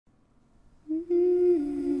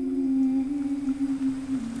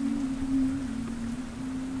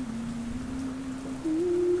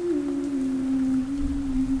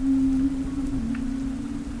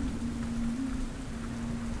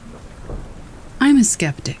a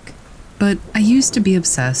skeptic, but I used to be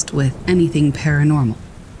obsessed with anything paranormal.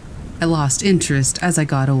 I lost interest as I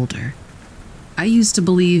got older. I used to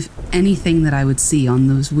believe anything that I would see on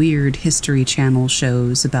those weird History Channel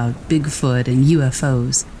shows about Bigfoot and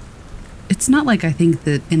UFOs. It's not like I think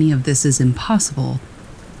that any of this is impossible.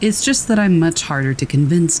 It's just that I'm much harder to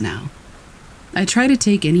convince now. I try to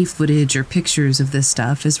take any footage or pictures of this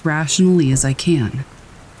stuff as rationally as I can.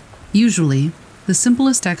 Usually, the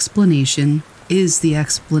simplest explanation is the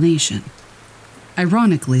explanation.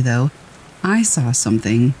 Ironically, though, I saw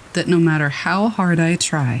something that no matter how hard I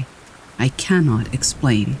try, I cannot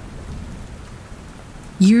explain.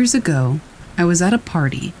 Years ago, I was at a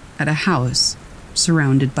party at a house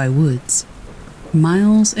surrounded by woods.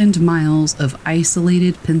 Miles and miles of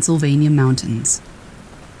isolated Pennsylvania mountains.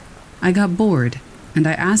 I got bored, and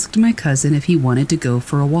I asked my cousin if he wanted to go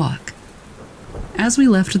for a walk. As we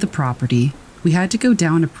left the property, we had to go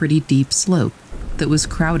down a pretty deep slope that was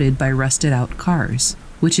crowded by rusted-out cars,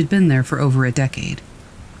 which had been there for over a decade.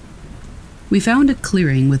 We found a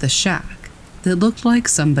clearing with a shack that looked like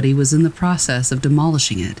somebody was in the process of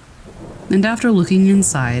demolishing it, and after looking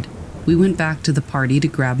inside, we went back to the party to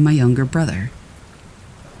grab my younger brother.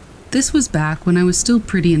 This was back when I was still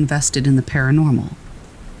pretty invested in the paranormal.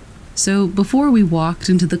 So before we walked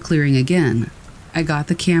into the clearing again, I got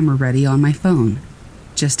the camera ready on my phone,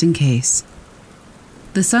 just in case.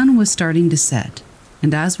 The sun was starting to set,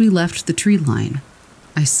 and as we left the tree line,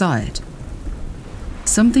 I saw it.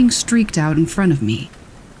 Something streaked out in front of me.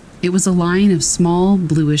 It was a line of small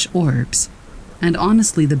bluish orbs, and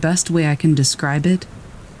honestly the best way I can describe it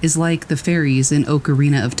is like the fairies in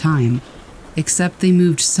Ocarina of Time, except they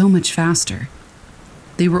moved so much faster.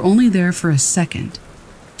 They were only there for a second,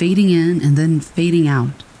 fading in and then fading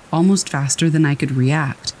out, almost faster than I could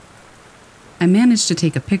react. I managed to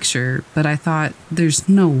take a picture, but I thought, there's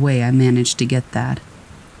no way I managed to get that.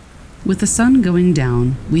 With the sun going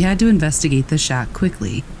down, we had to investigate the shack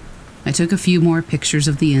quickly. I took a few more pictures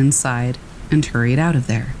of the inside and hurried out of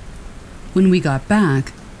there. When we got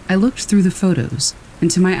back, I looked through the photos, and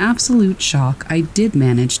to my absolute shock, I did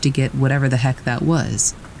manage to get whatever the heck that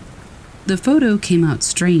was. The photo came out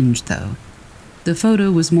strange, though. The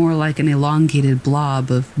photo was more like an elongated blob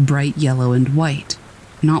of bright yellow and white,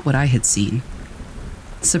 not what I had seen.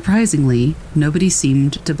 Surprisingly, nobody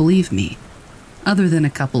seemed to believe me, other than a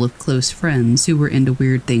couple of close friends who were into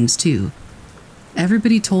weird things too.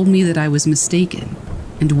 Everybody told me that I was mistaken,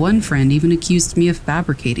 and one friend even accused me of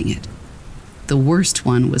fabricating it. The worst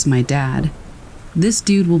one was my dad. This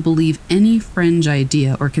dude will believe any fringe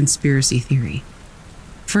idea or conspiracy theory.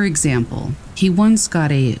 For example, he once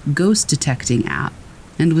got a ghost detecting app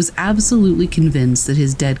and was absolutely convinced that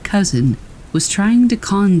his dead cousin was trying to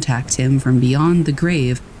contact him from beyond the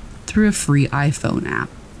grave through a free iPhone app.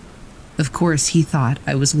 Of course, he thought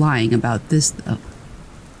I was lying about this, though.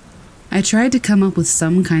 I tried to come up with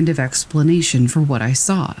some kind of explanation for what I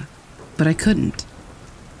saw, but I couldn't.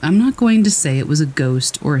 I'm not going to say it was a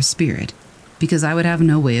ghost or a spirit, because I would have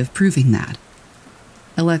no way of proving that.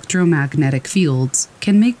 Electromagnetic fields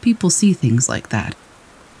can make people see things like that.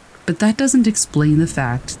 But that doesn't explain the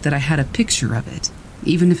fact that I had a picture of it,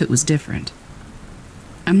 even if it was different.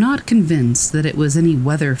 I'm not convinced that it was any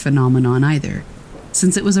weather phenomenon either,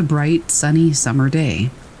 since it was a bright, sunny summer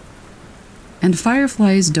day. And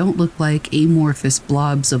fireflies don't look like amorphous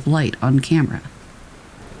blobs of light on camera.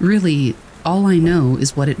 Really, all I know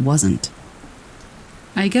is what it wasn't.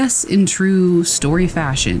 I guess in true story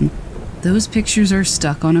fashion, those pictures are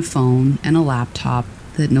stuck on a phone and a laptop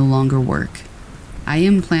that no longer work. I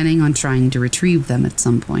am planning on trying to retrieve them at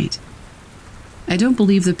some point. I don't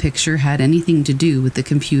believe the picture had anything to do with the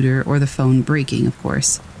computer or the phone breaking, of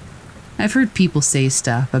course. I've heard people say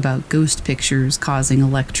stuff about ghost pictures causing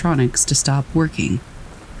electronics to stop working.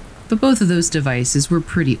 But both of those devices were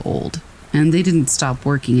pretty old, and they didn't stop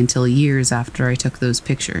working until years after I took those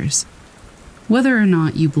pictures. Whether or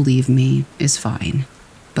not you believe me is fine,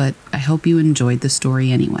 but I hope you enjoyed the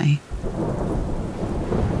story anyway.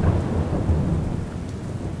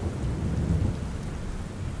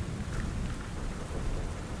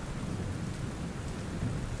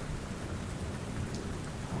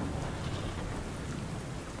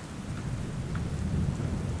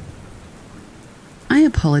 I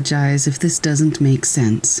apologize if this doesn't make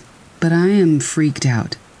sense, but I am freaked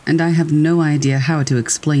out, and I have no idea how to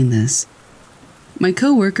explain this. My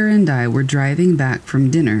coworker and I were driving back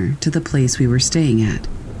from dinner to the place we were staying at.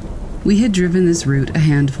 We had driven this route a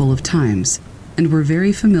handful of times, and were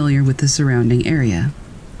very familiar with the surrounding area.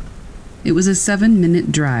 It was a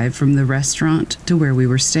 7-minute drive from the restaurant to where we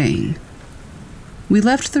were staying. We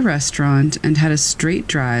left the restaurant and had a straight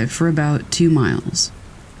drive for about 2 miles.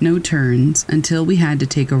 No turns until we had to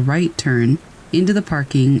take a right turn into the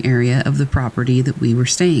parking area of the property that we were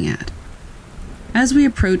staying at. As we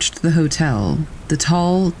approached the hotel, the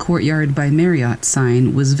tall Courtyard by Marriott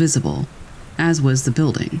sign was visible, as was the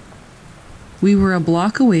building. We were a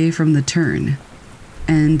block away from the turn,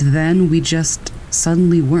 and then we just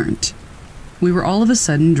suddenly weren't. We were all of a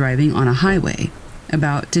sudden driving on a highway,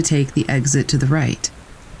 about to take the exit to the right.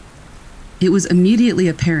 It was immediately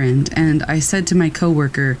apparent, and I said to my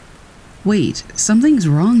coworker, "Wait, something's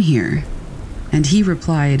wrong here." And he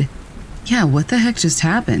replied, "Yeah, what the heck just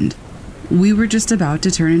happened? We were just about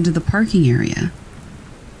to turn into the parking area."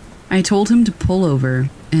 I told him to pull over,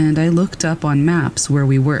 and I looked up on maps where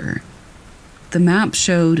we were. The map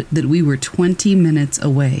showed that we were 20 minutes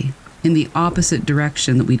away, in the opposite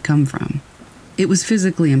direction that we'd come from. It was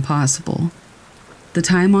physically impossible. The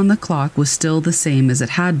time on the clock was still the same as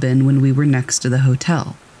it had been when we were next to the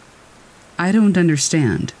hotel. I don't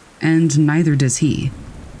understand, and neither does he.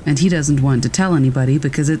 And he doesn't want to tell anybody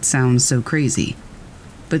because it sounds so crazy.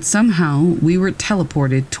 But somehow we were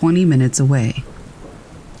teleported 20 minutes away.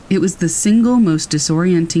 It was the single most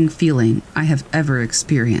disorienting feeling I have ever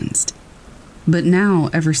experienced. But now,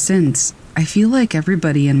 ever since, I feel like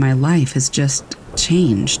everybody in my life has just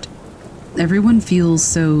changed. Everyone feels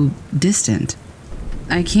so distant.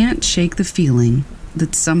 I can't shake the feeling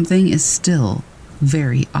that something is still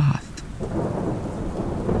very off.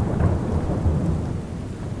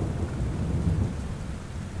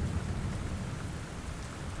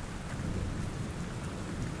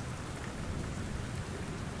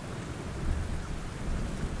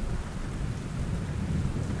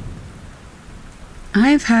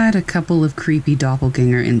 I've had a couple of creepy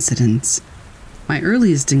doppelganger incidents. My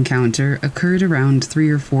earliest encounter occurred around 3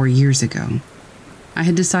 or 4 years ago. I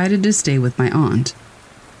had decided to stay with my aunt.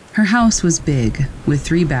 Her house was big, with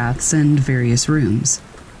 3 baths and various rooms.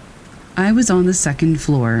 I was on the 2nd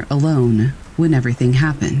floor alone when everything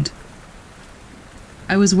happened.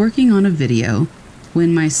 I was working on a video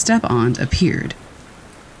when my step-aunt appeared.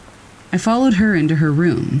 I followed her into her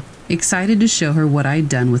room, excited to show her what I'd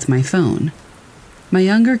done with my phone. My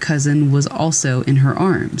younger cousin was also in her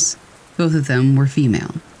arms. Both of them were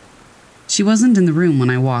female. She wasn't in the room when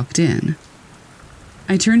I walked in.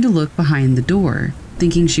 I turned to look behind the door,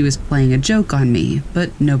 thinking she was playing a joke on me, but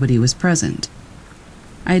nobody was present.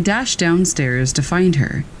 I dashed downstairs to find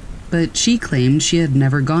her, but she claimed she had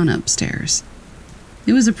never gone upstairs.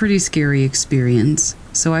 It was a pretty scary experience,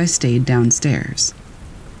 so I stayed downstairs.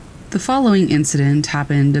 The following incident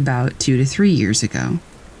happened about 2 to 3 years ago.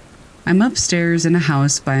 I'm upstairs in a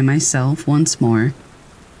house by myself once more.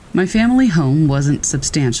 My family home wasn't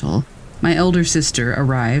substantial. My elder sister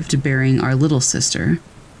arrived bearing our little sister.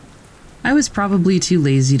 I was probably too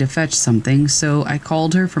lazy to fetch something, so I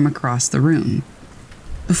called her from across the room.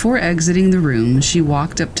 Before exiting the room, she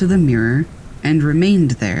walked up to the mirror and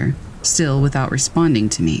remained there, still without responding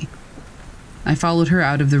to me. I followed her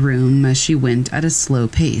out of the room as she went at a slow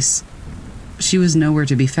pace. She was nowhere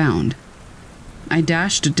to be found. I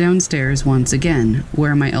dashed downstairs once again,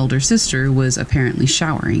 where my elder sister was apparently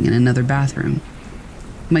showering in another bathroom.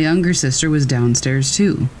 My younger sister was downstairs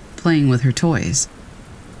too, playing with her toys.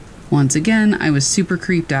 Once again, I was super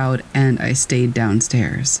creeped out and I stayed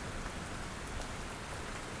downstairs.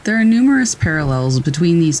 There are numerous parallels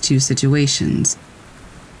between these two situations.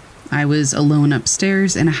 I was alone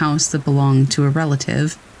upstairs in a house that belonged to a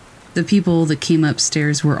relative. The people that came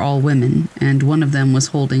upstairs were all women, and one of them was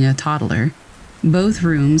holding a toddler. Both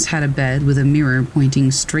rooms had a bed with a mirror pointing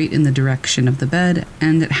straight in the direction of the bed,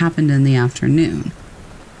 and it happened in the afternoon.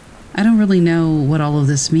 I don't really know what all of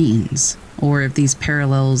this means, or if these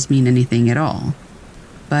parallels mean anything at all,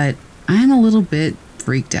 but I'm a little bit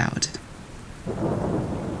freaked out.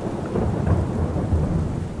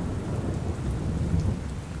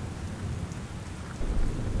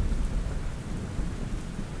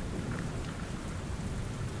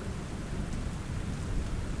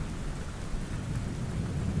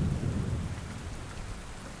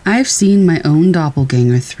 I've seen my own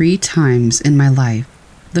doppelganger 3 times in my life.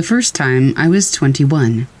 The first time I was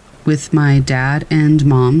 21, with my dad and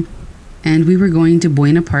mom, and we were going to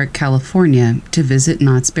Buena Park, California to visit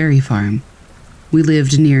Knott's Berry Farm. We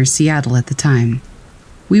lived near Seattle at the time.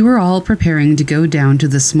 We were all preparing to go down to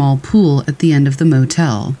the small pool at the end of the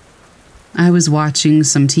motel. I was watching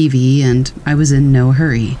some TV and I was in no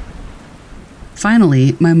hurry.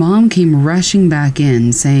 Finally, my mom came rushing back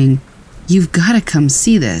in saying, "You've got to come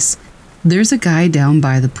see this. There's a guy down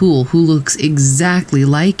by the pool who looks exactly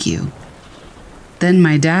like you." Then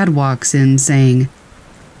my dad walks in saying,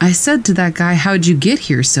 I said to that guy, "How'd you get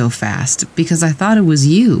here so fast?" because I thought it was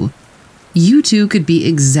you. You two could be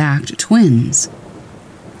exact twins.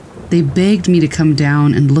 They begged me to come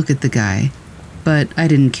down and look at the guy, but I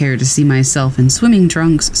didn't care to see myself in swimming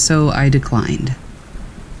trunks, so I declined.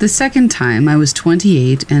 The second time, I was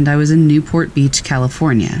 28 and I was in Newport Beach,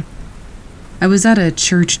 California. I was at a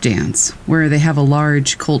church dance where they have a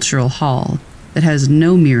large cultural hall that has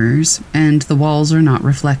no mirrors and the walls are not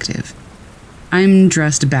reflective. I'm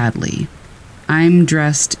dressed badly. I'm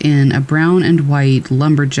dressed in a brown and white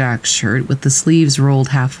lumberjack shirt with the sleeves rolled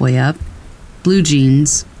halfway up, blue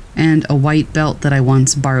jeans, and a white belt that I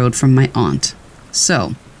once borrowed from my aunt.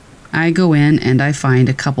 So, I go in and I find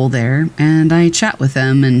a couple there, and I chat with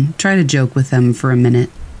them and try to joke with them for a minute.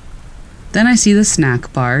 Then I see the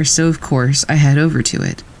snack bar, so of course I head over to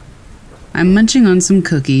it. I'm munching on some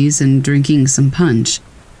cookies and drinking some punch,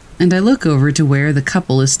 and I look over to where the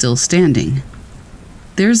couple is still standing.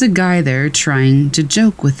 There's a guy there trying to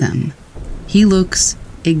joke with them. He looks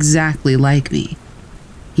exactly like me.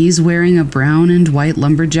 He's wearing a brown and white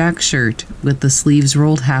lumberjack shirt with the sleeves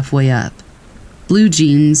rolled halfway up, blue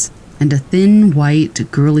jeans, and a thin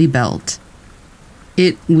white girly belt.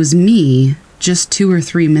 It was me just 2 or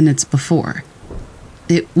 3 minutes before.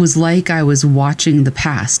 It was like I was watching the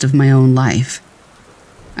past of my own life.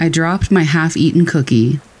 I dropped my half-eaten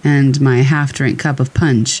cookie and my half-drank cup of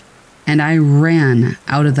punch, and I ran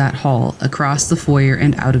out of that hall, across the foyer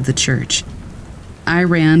and out of the church. I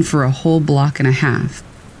ran for a whole block and a half.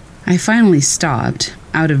 I finally stopped,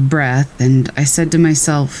 out of breath, and I said to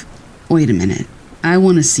myself, "Wait a minute, I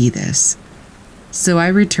want to see this." So I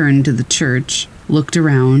returned to the church, looked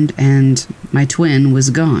around, and my twin was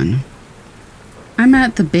gone. I'm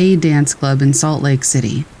at the Bay Dance Club in Salt Lake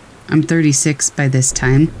City. I'm 36 by this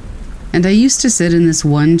time, and I used to sit in this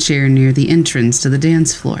one chair near the entrance to the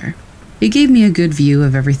dance floor. It gave me a good view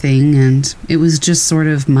of everything, and it was just sort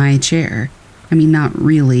of my chair. I mean, not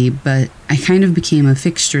really, but I kind of became a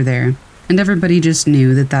fixture there, and everybody just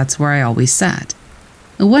knew that that's where I always sat.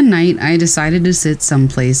 One night, I decided to sit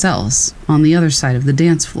someplace else, on the other side of the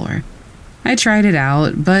dance floor. I tried it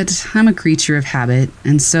out, but I'm a creature of habit,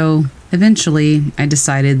 and so eventually I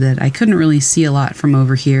decided that I couldn't really see a lot from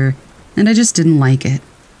over here, and I just didn't like it.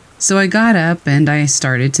 So I got up and I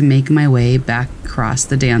started to make my way back across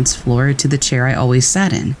the dance floor to the chair I always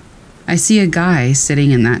sat in. I see a guy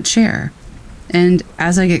sitting in that chair, and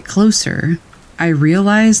as I get closer, I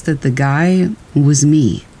realize that the guy was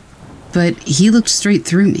me. But he looked straight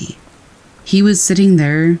through me. He was sitting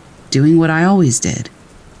there doing what I always did,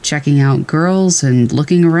 checking out girls and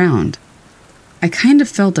looking around. I kind of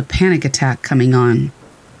felt a panic attack coming on,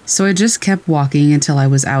 so I just kept walking until I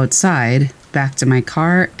was outside, back to my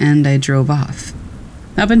car, and I drove off.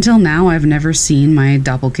 Up until now, I've never seen my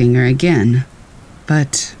doppelganger again,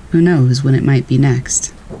 but who knows when it might be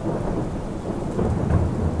next.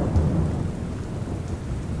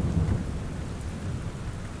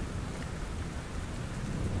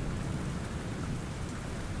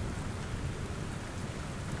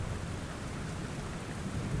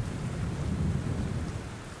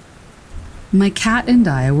 My cat and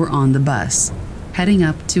I were on the bus, heading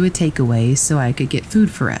up to a takeaway so I could get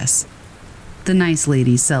food for us. The nice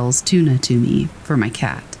lady sells tuna to me for my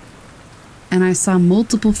cat. And I saw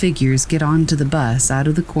multiple figures get onto the bus out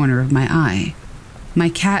of the corner of my eye. My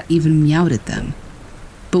cat even meowed at them.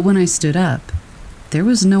 But when I stood up, there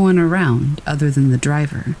was no one around other than the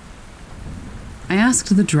driver. I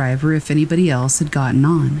asked the driver if anybody else had gotten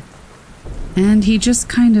on, and he just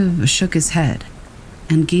kind of shook his head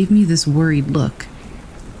and gave me this worried look.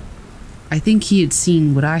 I think he had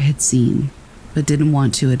seen what I had seen, but didn't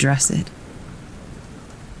want to address it.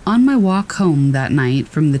 On my walk home that night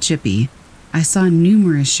from the chippy, I saw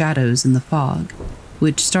numerous shadows in the fog,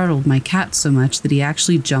 which startled my cat so much that he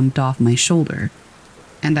actually jumped off my shoulder,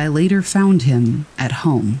 and I later found him at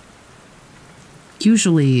home.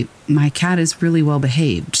 Usually, my cat is really well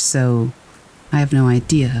behaved, so I have no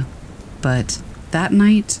idea, but that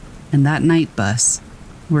night and that night bus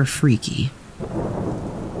were freaky.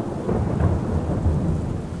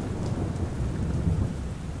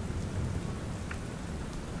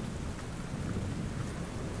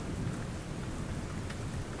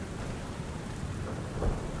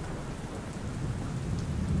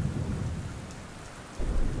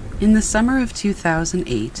 In the summer of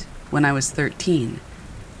 2008, when I was 13,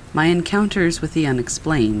 my encounters with the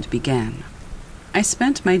unexplained began. I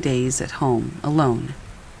spent my days at home alone,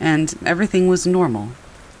 and everything was normal,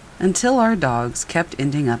 until our dogs kept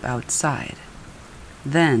ending up outside.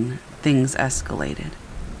 Then things escalated.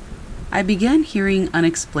 I began hearing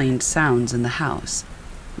unexplained sounds in the house,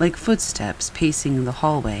 like footsteps pacing the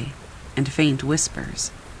hallway and faint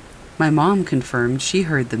whispers. My mom confirmed she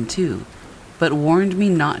heard them too, but warned me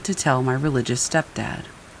not to tell my religious stepdad.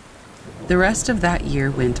 The rest of that year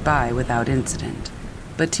went by without incident,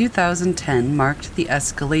 but 2010 marked the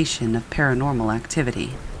escalation of paranormal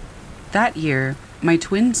activity. That year, my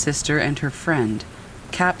twin sister and her friend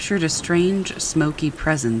captured a strange, smoky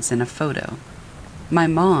presence in a photo. My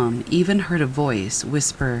mom even heard a voice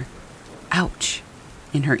whisper, "Ouch,"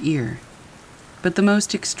 in her ear. But the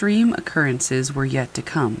most extreme occurrences were yet to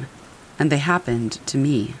come, and they happened to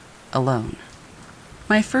me alone.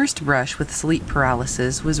 My first brush with sleep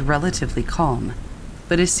paralysis was relatively calm,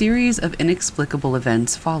 but a series of inexplicable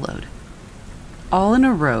events followed. All in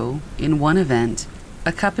a row, in one event,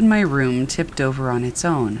 a cup in my room tipped over on its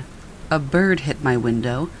own. A bird hit my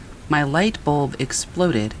window, my light bulb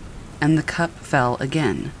exploded, and the cup fell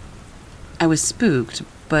again. I was spooked,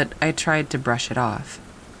 but I tried to brush it off.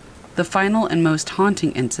 The final and most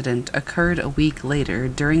haunting incident occurred a week later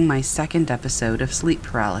during my second episode of sleep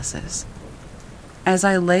paralysis. As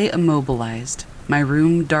I lay immobilized, my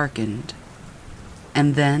room darkened,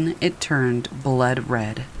 and then it turned blood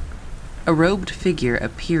red. A robed figure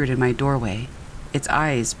appeared in my doorway, its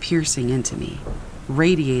eyes piercing into me,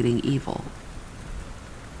 radiating evil.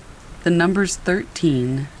 The numbers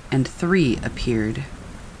 13 and 3 appeared,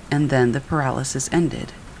 and then the paralysis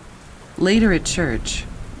ended. Later at church,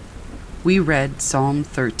 we read Psalm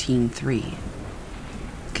 13:3.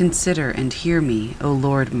 "Consider and hear me, O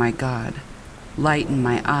Lord my God. Lighten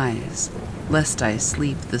my eyes, lest I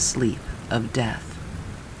sleep the sleep of death."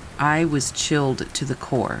 I was chilled to the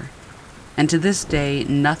core, and to this day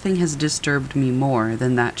nothing has disturbed me more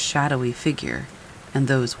than that shadowy figure and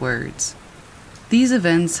those words. These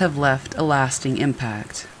events have left a lasting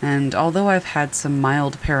impact, and although I've had some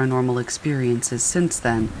mild paranormal experiences since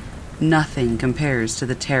then, nothing compares to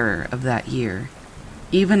the terror of that year.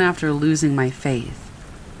 Even after losing my faith,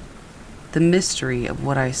 the mystery of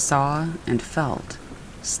what I saw and felt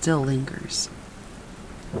still lingers.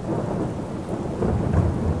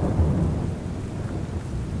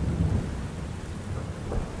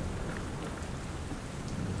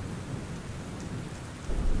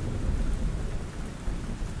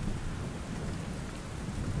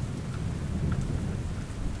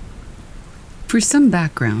 For some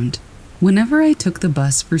background, whenever I took the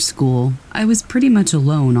bus for school, I was pretty much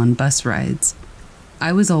alone on bus rides.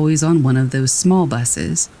 I was always on one of those small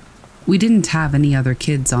buses. We didn't have any other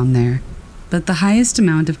kids on there, but the highest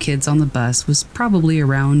amount of kids on the bus was probably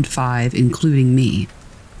around 5, including me.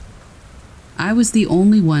 I was the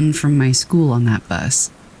only one from my school on that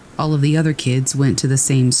bus. All of the other kids went to the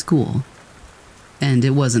same school, and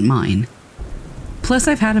it wasn't mine. Plus,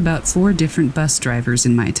 I've had about 4 different bus drivers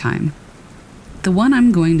in my time. The one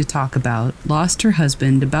I'm going to talk about lost her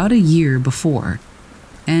husband about a year before,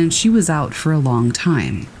 and she was out for a long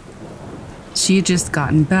time. She had just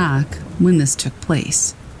gotten back when this took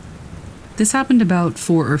place. This happened about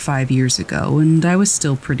 4 or 5 years ago, and I was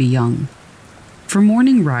still pretty young. For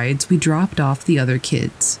morning rides, we dropped off the other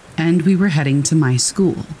kids, and we were heading to my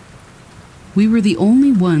school. We were the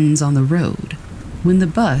only ones on the road when the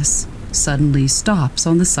bus suddenly stops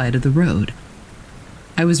on the side of the road.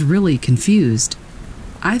 I was really confused.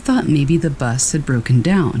 I thought maybe the bus had broken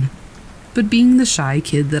down, but being the shy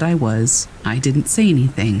kid that I was, I didn't say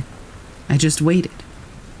anything. I just waited.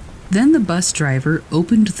 Then the bus driver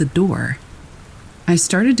opened the door. I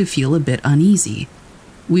started to feel a bit uneasy.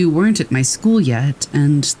 We weren't at my school yet,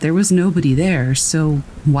 and there was nobody there, so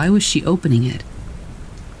why was she opening it?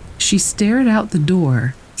 She stared out the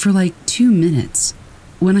door for like 2 minutes.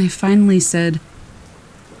 When I finally said,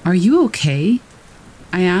 "Are you okay?"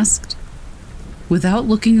 I asked. Without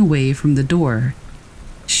looking away from the door,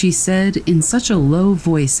 she said in such a low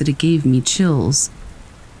voice that it gave me chills,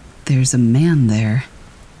 "There's a man there."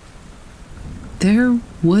 There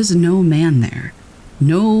was no man there.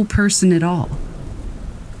 No person at all.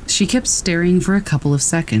 She kept staring for a couple of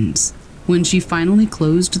seconds when she finally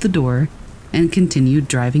closed the door and continued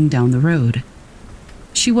driving down the road.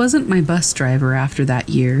 She wasn't my bus driver after that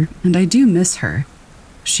year, and I do miss her.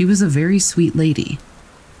 She was a very sweet lady.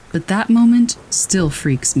 But that moment still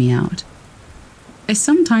freaks me out. I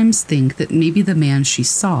sometimes think that maybe the man she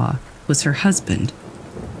saw was her husband.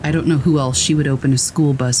 I don't know who else she would open a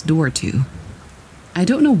school bus door to. I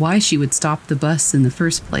don't know why she would stop the bus in the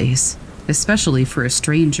first place, especially for a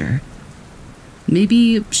stranger.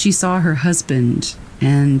 Maybe she saw her husband,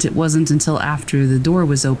 and it wasn't until after the door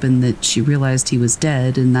was open that she realized he was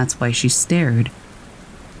dead, and that's why she stared.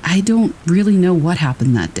 I don't really know what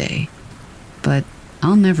happened that day, but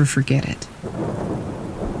I'll never forget it.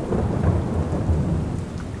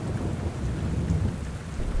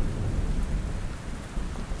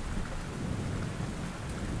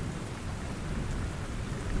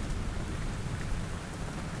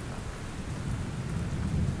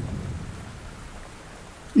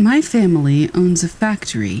 My family owns a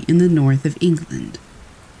factory in the north of England.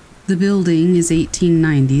 The building is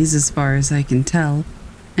 1890s as far as I can tell,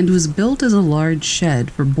 and was built as a large shed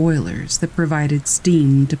for boilers that provided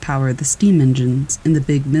steam to power the steam engines in the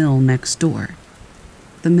big mill next door.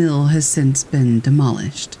 The mill has since been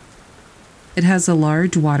demolished. It has a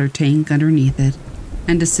large water tank underneath it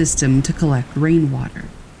and a system to collect rainwater.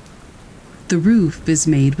 The roof is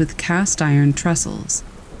made with cast iron trestles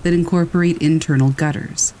that incorporate internal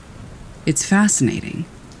gutters. It's fascinating.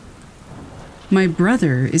 My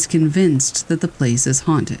brother is convinced that the place is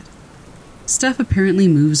haunted. Stuff apparently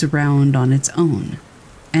moves around on its own,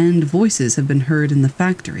 and voices have been heard in the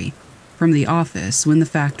factory from the office when the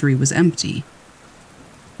factory was empty.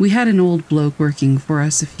 We had an old bloke working for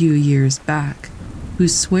us a few years back who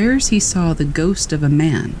swears he saw the ghost of a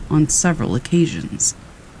man on several occasions.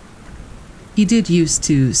 He did used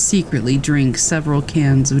to secretly drink several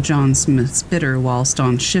cans of John Smith's bitter whilst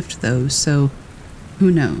on shift though, so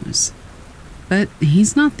who knows. But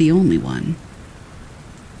he's not the only one.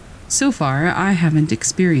 So far, I haven't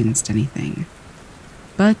experienced anything.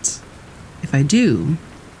 But if I do,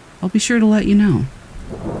 I'll be sure to let you know.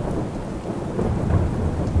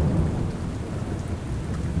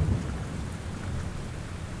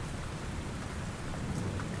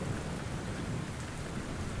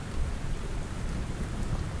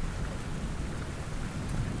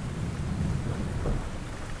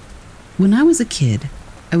 When I was a kid,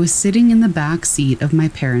 I was sitting in the back seat of my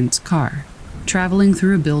parents' car, traveling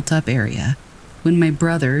through a built-up area, when my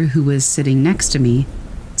brother, who was sitting next to me,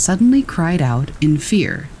 suddenly cried out in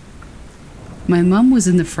fear. My mum was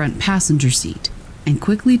in the front passenger seat and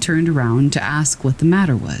quickly turned around to ask what the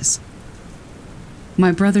matter was.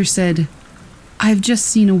 My brother said, "I've just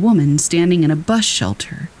seen a woman standing in a bus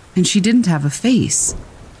shelter, and she didn't have a face."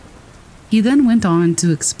 He then went on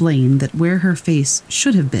to explain that where her face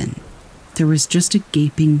should have been, there was just a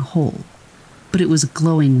gaping hole, but it was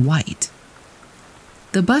glowing white.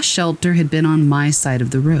 The bus shelter had been on my side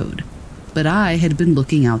of the road, but I had been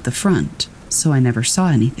looking out the front, so I never saw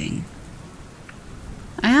anything.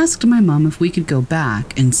 I asked my mum if we could go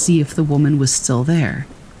back and see if the woman was still there,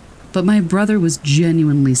 but my brother was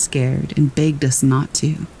genuinely scared and begged us not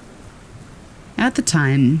to. At the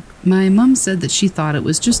time, my mum said that she thought it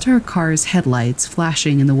was just her car's headlights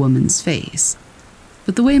flashing in the woman's face,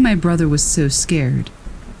 but the way my brother was so scared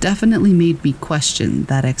definitely made me question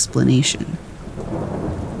that explanation.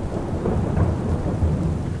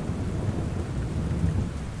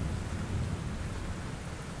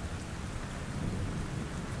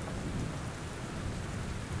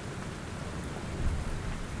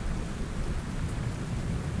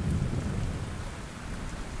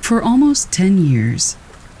 For almost 10 years,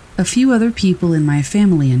 a few other people in my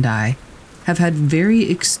family and I have had very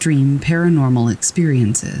extreme paranormal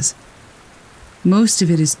experiences. Most of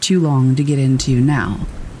it is too long to get into now.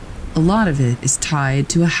 A lot of it is tied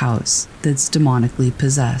to a house that's demonically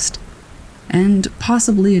possessed, and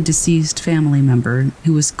possibly a deceased family member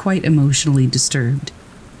who was quite emotionally disturbed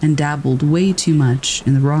and dabbled way too much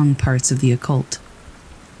in the wrong parts of the occult.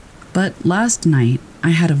 But last night, I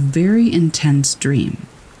had a very intense dream.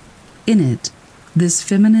 In it, this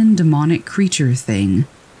feminine demonic creature thing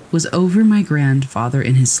was over my grandfather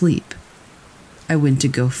in his sleep. I went to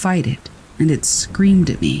go fight it, and it screamed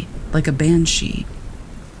at me like a banshee.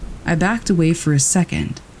 I backed away for a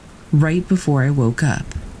second, right before I woke up.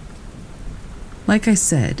 Like I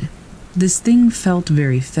said, this thing felt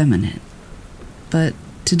very feminine, but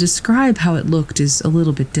to describe how it looked is a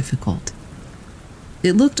little bit difficult.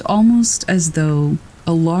 It looked almost as though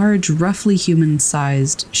a large, roughly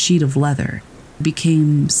human-sized sheet of leather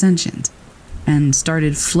became sentient and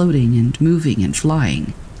started floating and moving and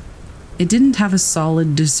flying. It didn't have a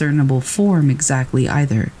solid, discernible form exactly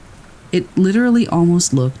either. It literally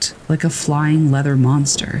almost looked like a flying leather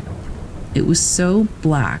monster. It was so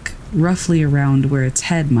black, roughly around where its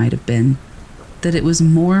head might have been, that it was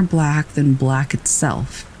more black than black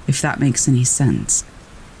itself, if that makes any sense.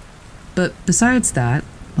 But besides that,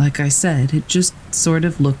 like I said, it just sort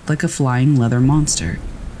of looked like a flying leather monster.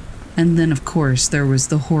 And then, of course, there was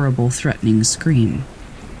the horrible, threatening scream.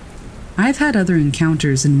 I've had other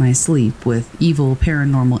encounters in my sleep with evil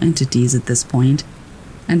paranormal entities at this point,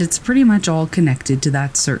 and it's pretty much all connected to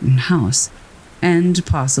that certain house, and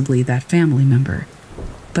possibly that family member.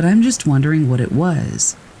 But I'm just wondering what it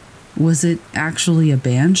was. Was it actually a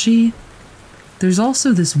banshee? There's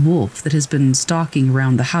also this wolf that has been stalking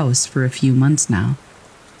around the house for a few months now.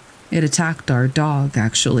 It attacked our dog,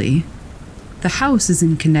 actually. The house is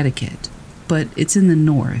in Connecticut, but it's in the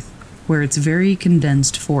north, where it's very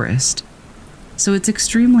condensed forest. so it's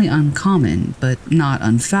extremely uncommon, but not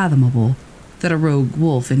unfathomable, that a rogue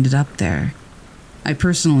wolf ended up there. I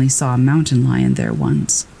personally saw a mountain lion there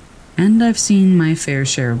once, and I've seen my fair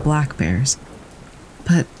share of black bears,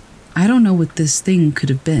 but I don't know what this thing could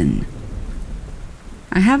have been.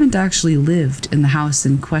 I haven't actually lived in the house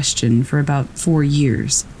in question for about 4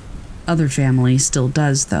 years. Other family still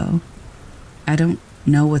does, though. I don't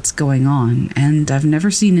know what's going on, and I've never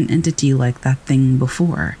seen an entity like that thing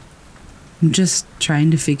before. I'm just trying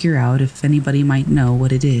to figure out if anybody might know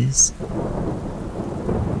what it is.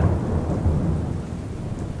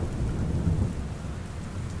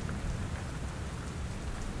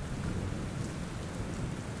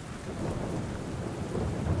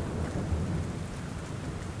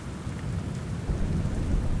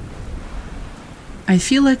 I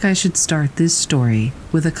feel like I should start this story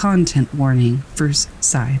with a content warning first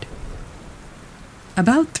side.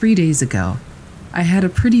 About 3 days ago, I had a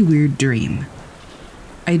pretty weird dream.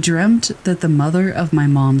 I dreamt that the mother of my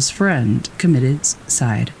mom's friend committed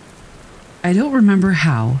suicide. I don't remember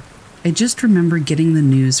how, I just remember getting the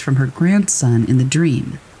news from her grandson in the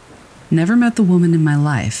dream. Never met the woman in my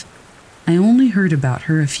life. I only heard about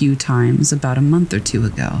her a few times about a month or 2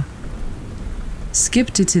 ago.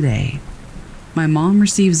 Skip to today. My mom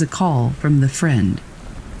receives a call from the friend,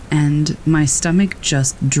 and my stomach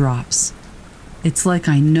just drops. It's like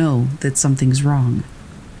I know that something's wrong.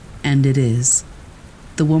 And it is.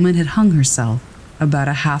 The woman had hung herself about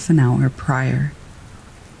a half an hour prior.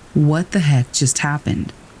 What the heck just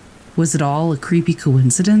happened? Was it all a creepy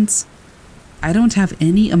coincidence? I don't have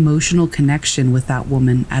any emotional connection with that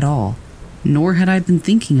woman at all, nor had I been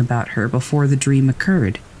thinking about her before the dream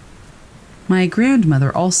occurred. My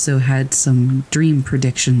grandmother also had some dream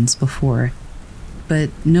predictions before, but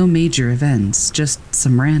no major events, just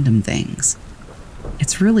some random things.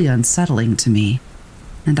 It's really unsettling to me,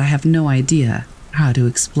 and I have no idea how to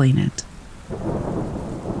explain it.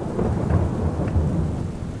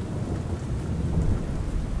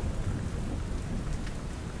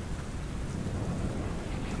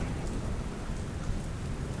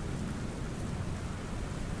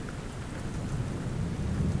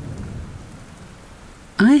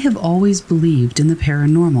 I have always believed in the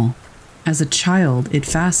paranormal. As a child, it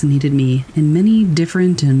fascinated me in many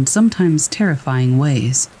different and sometimes terrifying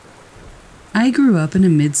ways. I grew up in a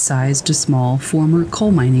mid-sized to small former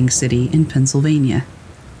coal mining city in Pennsylvania.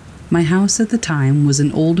 My house at the time was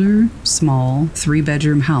an older, small,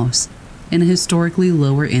 3-bedroom house in a historically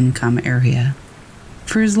lower income area.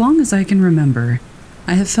 For as long as I can remember,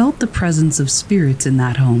 I have felt the presence of spirits in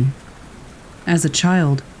that home. As a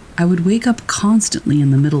child, I would wake up constantly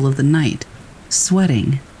in the middle of the night,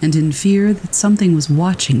 sweating and in fear that something was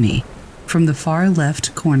watching me from the far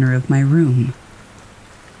left corner of my room.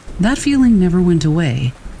 That feeling never went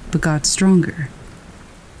away, but got stronger.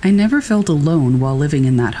 I never felt alone while living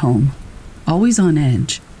in that home, always on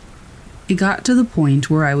edge. It got to the point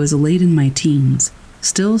where I was late in my teens,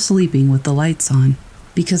 still sleeping with the lights on,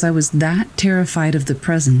 because I was that terrified of the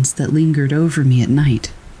presence that lingered over me at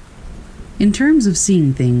night. In terms of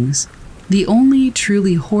seeing things, the only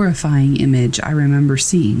truly horrifying image I remember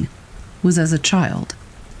seeing was as a child.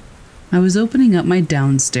 I was opening up my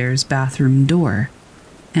downstairs bathroom door,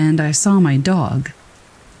 and I saw my dog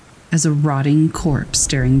as a rotting corpse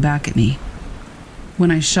staring back at me. When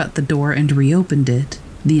I shut the door and reopened it,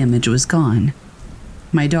 the image was gone.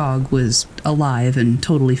 My dog was alive and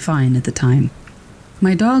totally fine at the time.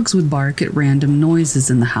 My dogs would bark at random noises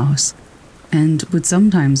in the house, and would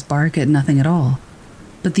sometimes bark at nothing at all.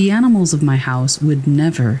 But the animals of my house would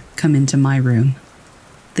never come into my room.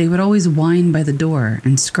 They would always whine by the door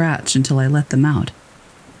and scratch until I let them out.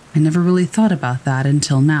 I never really thought about that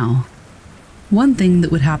until now. One thing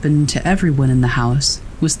that would happen to everyone in the house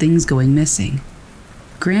was things going missing.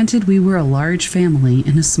 Granted, we were a large family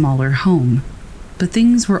in a smaller home, but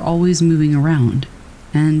things were always moving around,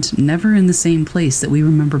 and never in the same place that we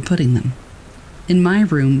remember putting them. In my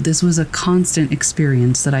room, this was a constant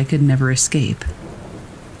experience that I could never escape.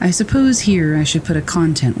 I suppose here I should put a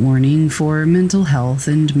content warning for mental health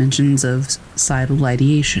and mentions of suicidal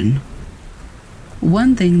ideation.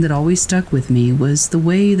 One thing that always stuck with me was the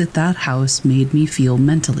way that that house made me feel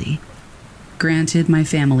mentally. Granted, my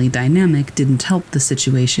family dynamic didn't help the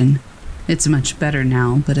situation. It's much better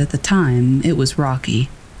now, but at the time, it was rocky.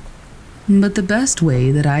 But the best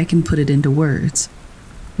way that I can put it into words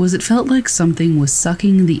was it felt like something was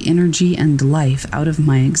sucking the energy and life out of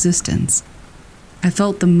my existence. I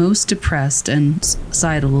felt the most depressed and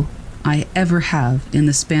suicidal I ever have in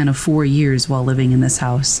the span of 4 years while living in this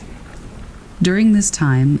house. During this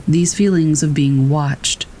time, these feelings of being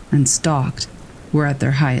watched and stalked were at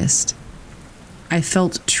their highest. I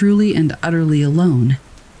felt truly and utterly alone,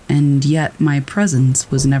 and yet my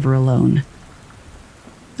presence was never alone.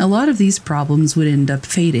 A lot of these problems would end up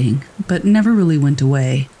fading, but never really went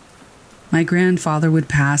away. My grandfather would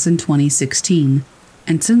pass in 2016,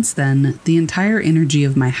 and since then, the entire energy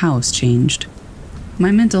of my house changed.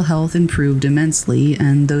 My mental health improved immensely,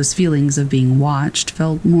 and those feelings of being watched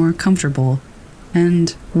felt more comfortable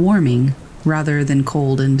and warming rather than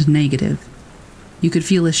cold and negative. You could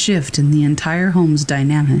feel a shift in the entire home's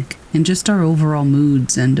dynamic, and just our overall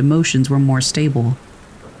moods and emotions were more stable.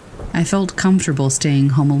 I felt comfortable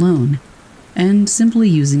staying home alone, and simply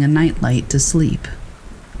using a nightlight to sleep.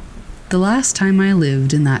 The last time I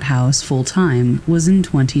lived in that house full-time was in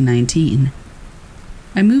 2019.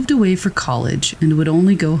 I moved away for college and would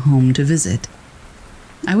only go home to visit.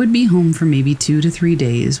 I would be home for maybe 2 to 3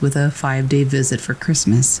 days with a 5-day visit for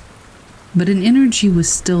Christmas, but an energy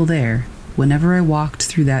was still there whenever I walked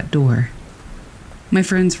through that door. My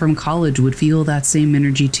friends from college would feel that same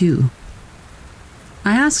energy too.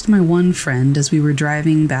 I asked my one friend as we were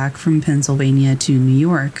driving back from Pennsylvania to New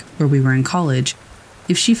York, where we were in college,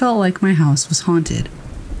 if she felt like my house was haunted.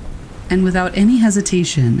 And without any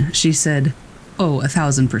hesitation, she said, "Oh,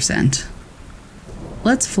 1,000%.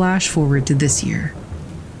 Let's flash forward to this year.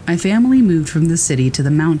 My family moved from the city to the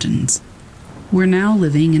mountains. We're now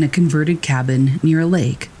living in a converted cabin near a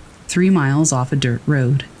lake, 3 miles off a dirt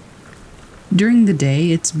road. During the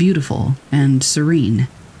day, it's beautiful and serene.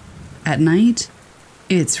 At night,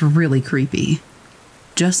 it's really creepy.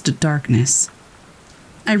 Just darkness."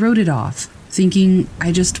 I wrote it off, thinking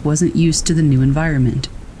I just wasn't used to the new environment,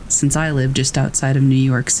 since I live just outside of New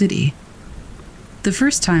York City. The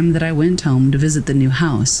first time that I went home to visit the new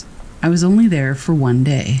house, I was only there for 1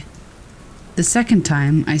 day. The second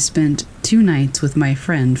time, I spent 2 nights with my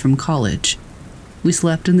friend from college. We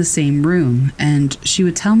slept in the same room, and she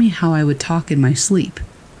would tell me how I would talk in my sleep,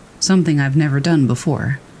 something I've never done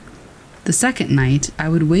before. The second night, I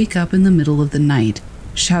would wake up in the middle of the night,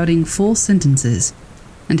 shouting full sentences,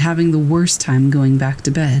 and having the worst time going back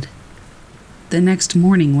to bed. The next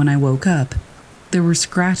morning when I woke up, there were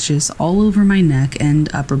scratches all over my neck and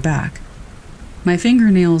upper back. My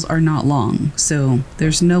fingernails are not long, so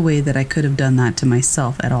there's no way that I could have done that to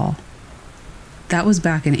myself at all. That was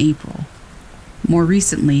back in April. More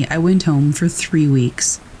recently, I went home for 3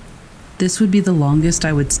 weeks. This would be the longest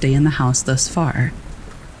I would stay in the house thus far.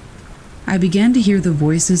 I began to hear the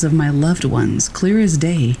voices of my loved ones clear as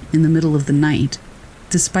day in the middle of the night,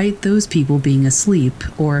 despite those people being asleep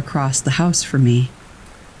or across the house from me.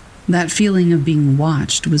 That feeling of being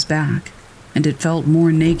watched was back, and it felt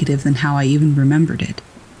more negative than how I even remembered it.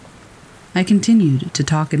 I continued to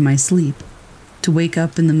talk in my sleep, to wake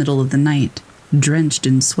up in the middle of the night, drenched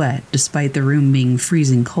in sweat despite the room being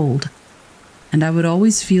freezing cold, and I would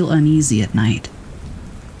always feel uneasy at night.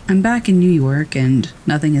 I'm back in New York and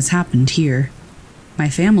nothing has happened here. My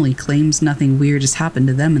family claims nothing weird has happened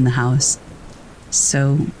to them in the house,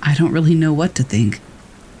 so I don't really know what to think.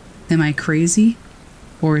 Am I crazy?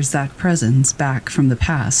 Or is that presence back from the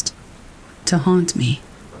past to haunt me?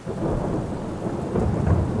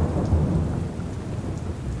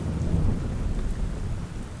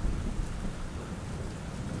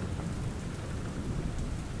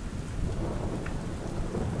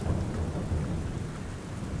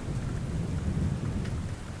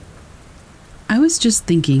 I was just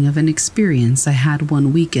thinking of an experience I had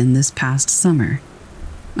one weekend this past summer.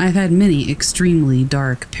 I've had many extremely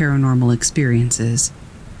dark paranormal experiences,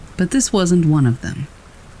 but this wasn't one of them.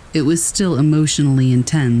 It was still emotionally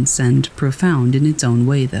intense and profound in its own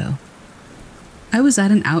way, though. I was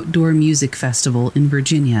at an outdoor music festival in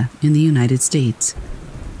Virginia, in the United States.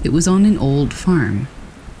 It was on an old farm.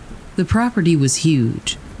 The property was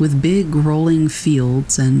huge, with big rolling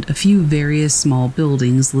fields and a few various small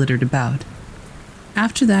buildings littered about.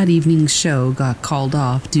 After that evening's show got called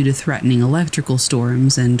off due to threatening electrical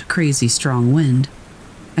storms and crazy strong wind,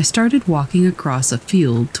 I started walking across a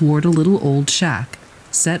field toward a little old shack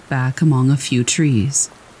set back among a few trees.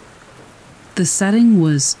 The setting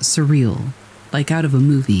was surreal, like out of a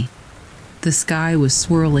movie. The sky was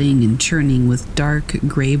swirling and churning with dark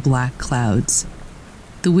gray-black clouds.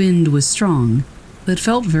 The wind was strong, but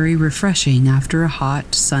felt very refreshing after a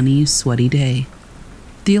hot, sunny, sweaty day.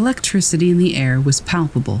 The electricity in the air was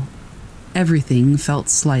palpable. Everything felt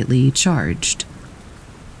slightly charged.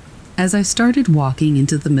 As I started walking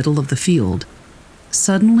into the middle of the field,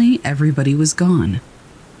 suddenly everybody was gone.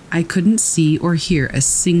 I couldn't see or hear a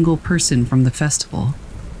single person from the festival.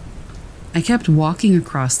 I kept walking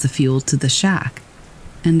across the field to the shack,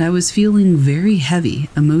 and I was feeling very heavy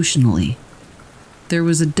emotionally. There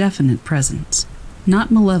was a definite presence,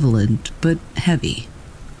 Not malevolent, but heavy.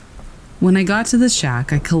 When I got to the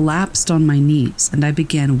shack, I collapsed on my knees and I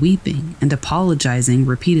began weeping and apologizing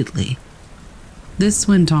repeatedly. This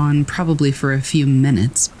went on probably for a few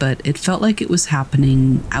minutes, but it felt like it was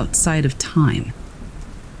happening outside of time.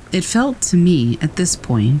 It felt to me at this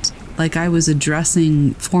point like I was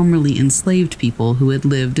addressing formerly enslaved people who had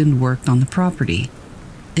lived and worked on the property.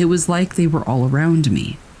 It was like they were all around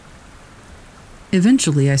me.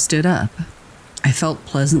 Eventually, I stood up. I felt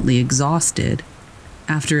pleasantly exhausted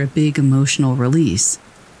after a big emotional release.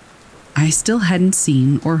 I still hadn't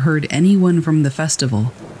seen or heard anyone from the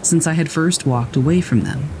festival since I had first walked away from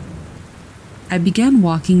them. I began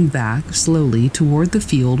walking back slowly toward the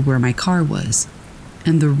field where my car was,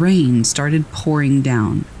 and the rain started pouring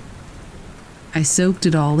down. I soaked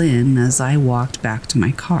it all in as I walked back to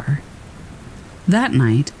my car. That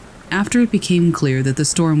night, after it became clear that the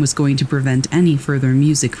storm was going to prevent any further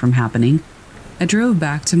music from happening, I drove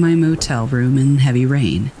back to my motel room in heavy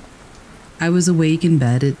rain. I was awake in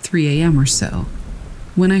bed at 3 a.m. or so,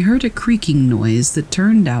 when I heard a creaking noise that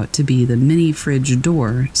turned out to be the mini fridge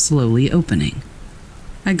door slowly opening.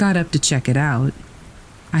 I got up to check it out.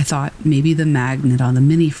 I thought maybe the magnet on the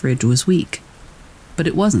mini fridge was weak, but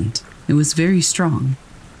it wasn't. It was very strong.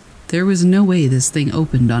 There was no way this thing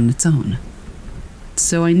opened on its own.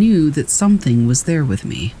 So I knew that something was there with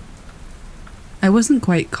me. I wasn't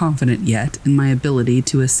quite confident yet in my ability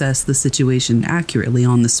to assess the situation accurately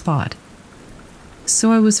on the spot,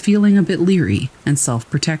 so I was feeling a bit leery and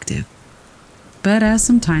self-protective. But as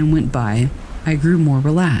some time went by, I grew more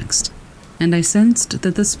relaxed, and I sensed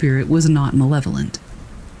that the spirit was not malevolent.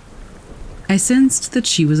 I sensed that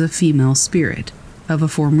she was a female spirit of a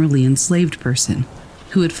formerly enslaved person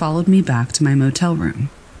who had followed me back to my motel room.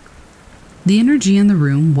 The energy in the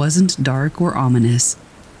room wasn't dark or ominous.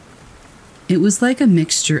 It was like a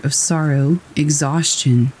mixture of sorrow,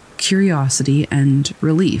 exhaustion, curiosity, and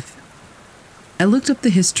relief. I looked up the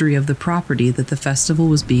history of the property that the festival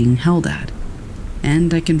was being held at,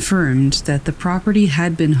 and I confirmed that the property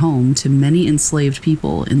had been home to many enslaved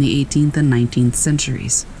people in the 18th and 19th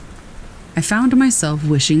centuries. I found myself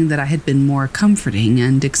wishing that I had been more comforting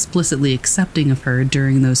and explicitly accepting of her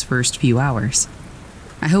during those first few hours.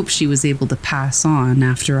 I hope she was able to pass on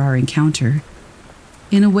after our encounter.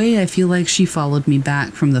 In a way, I feel like she followed me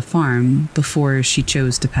back from the farm before she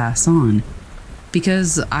chose to pass on,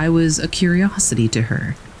 because I was a curiosity to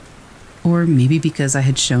her, or maybe because I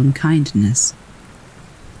had shown kindness.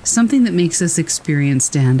 Something that makes this experience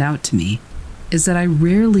stand out to me is that I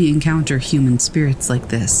rarely encounter human spirits like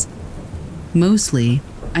this. Mostly,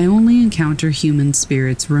 I only encounter human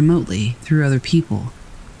spirits remotely through other people.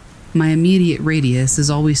 My immediate radius is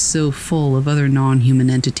always so full of other non-human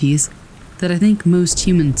entities that I think most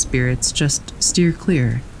human spirits just steer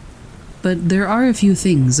clear. But there are a few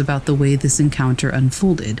things about the way this encounter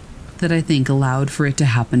unfolded that I think allowed for it to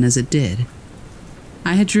happen as it did.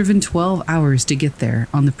 I had driven 12 hours to get there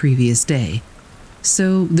on the previous day,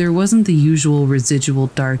 so there wasn't the usual residual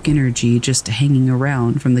dark energy just hanging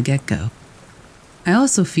around from the get-go. I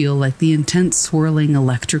also feel like the intense swirling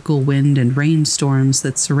electrical wind and rainstorms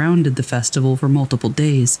that surrounded the festival for multiple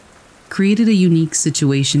days created a unique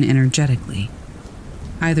situation energetically.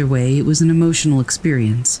 Either way, it was an emotional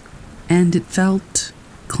experience, and it felt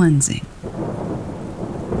cleansing.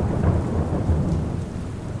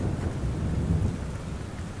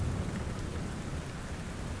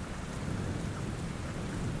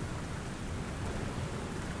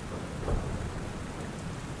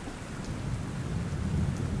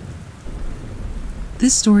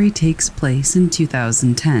 This story takes place in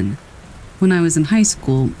 2010. When I was in high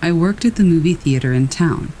school, I worked at the movie theater in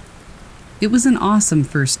town. It was an awesome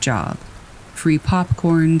first job. Free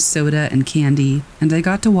popcorn, soda, and candy, and I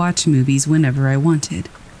got to watch movies whenever I wanted.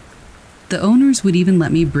 The owners would even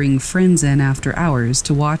let me bring friends in after hours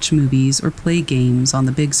to watch movies or play games on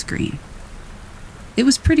the big screen. It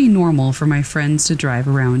was pretty normal for my friends to drive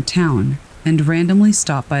around town and randomly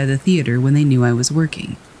stop by the theater when they knew I was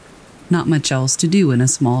working. Not much else to do in a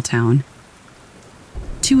small town.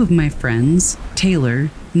 Two of my friends,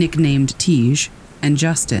 Taylor, nicknamed Tej, and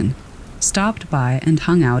Justin, stopped by and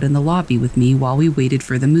hung out in the lobby with me while we waited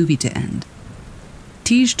for the movie to end.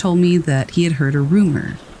 Tej told me that he had heard a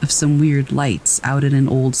rumor of some weird lights out in an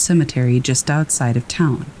old cemetery just outside of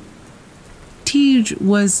town. Tej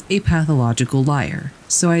was a pathological liar,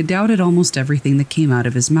 so I doubted almost everything that came out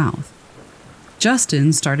of his mouth.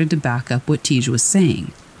 Justin started to back up what Tej was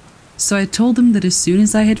saying, so I told him that as soon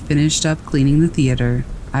as I had finished up cleaning the theater,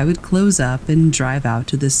 I would close up and drive out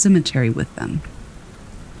to the cemetery with them.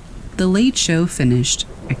 The late show finished,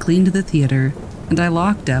 I cleaned the theater, and I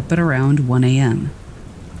locked up at around 1 a.m.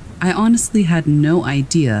 I honestly had no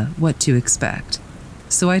idea what to expect,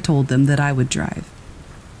 so I told them that I would drive.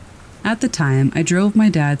 At the time, I drove my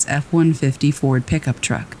dad's F-150 Ford pickup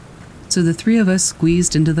truck, so the three of us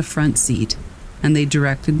squeezed into the front seat, and they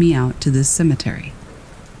directed me out to this cemetery.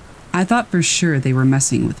 I thought for sure they were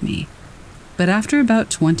messing with me, but after about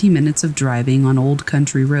 20 minutes of driving on old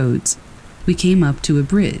country roads, we came up to a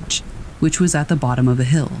bridge, which was at the bottom of a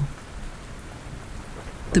hill.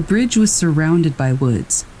 The bridge was surrounded by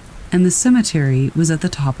woods, and the cemetery was at the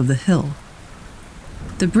top of the hill.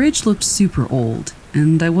 The bridge looked super old,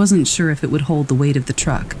 and I wasn't sure if it would hold the weight of the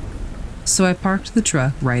truck, so I parked the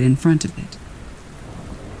truck right in front of it.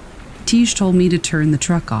 Tej told me to turn the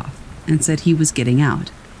truck off and said he was getting out.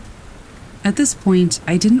 At this point,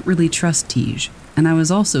 I didn't really trust Tej, and I was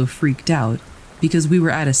also freaked out because we were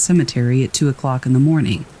at a cemetery at 2 o'clock in the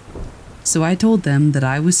morning, so I told them that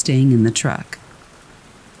I was staying in the truck.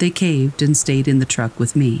 They caved and stayed in the truck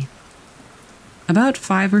with me. About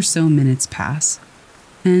 5 or so minutes pass,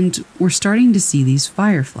 and we're starting to see these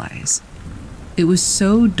fireflies. It was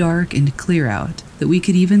so dark and clear out that we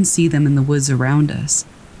could even see them in the woods around us.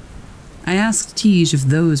 I asked Tej if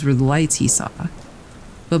those were the lights he saw,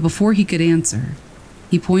 but before he could answer,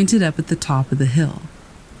 he pointed up at the top of the hill,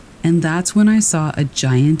 and that's when I saw a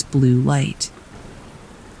giant blue light.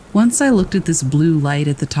 Once I looked at this blue light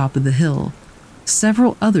at the top of the hill,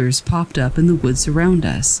 several others popped up in the woods around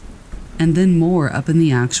us, and then more up in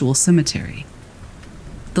the actual cemetery.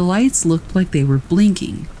 The lights looked like they were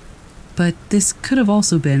blinking, but this could have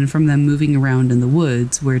also been from them moving around in the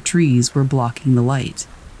woods where trees were blocking the light.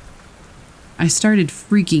 I started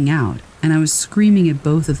freaking out, and I was screaming at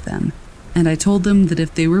both of them, and I told them that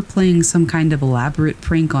if they were playing some kind of elaborate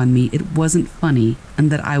prank on me, it wasn't funny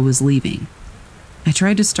and that I was leaving. I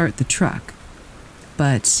tried to start the truck,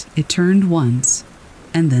 but it turned once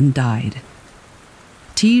and then died.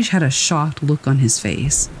 Tej had a shocked look on his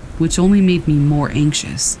face, which only made me more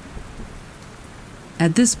anxious.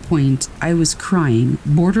 At this point, I was crying,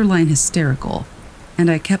 borderline hysterical, and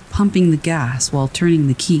I kept pumping the gas while turning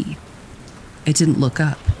the key. I didn't look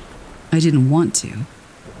up. I didn't want to.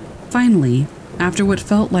 Finally, after what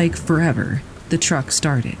felt like forever, the truck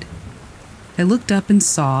started. I looked up and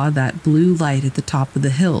saw that blue light at the top of the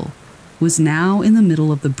hill was now in the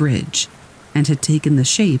middle of the bridge and had taken the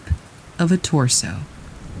shape of a torso.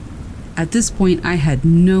 At this point, I had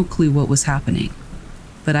no clue what was happening,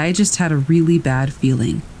 but I just had a really bad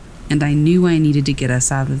feeling, and I knew I needed to get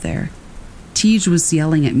us out of there. Tej was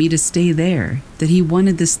yelling at me to stay there, that he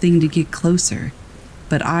wanted this thing to get closer,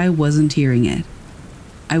 but I wasn't hearing it.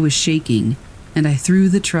 I was shaking, and I threw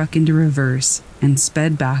the truck into reverse and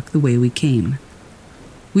sped back the way we came.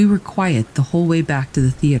 We were quiet the whole way back to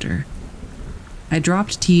the theater. I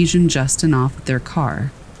dropped Tej and Justin off at their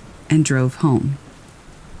car and drove home.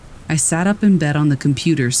 I sat up in bed on the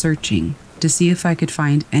computer searching to see if I could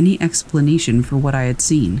find any explanation for what I had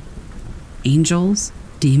seen. Angels?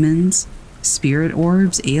 Demons? Spirit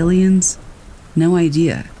orbs? Aliens? No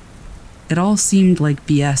idea. It all seemed like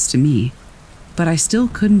BS to me, but I still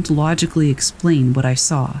couldn't logically explain what I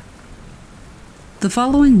saw. The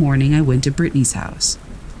following morning, I went to Brittany's house.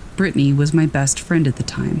 Brittany was my best friend at the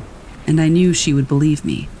time, and I knew she would believe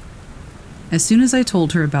me. As soon as I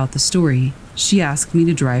told her about the story, she asked me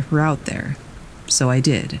to drive her out there, so I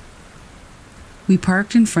did. We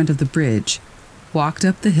parked in front of the bridge, walked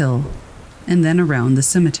up the hill, and then around the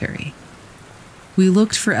cemetery. We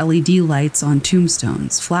looked for LED lights on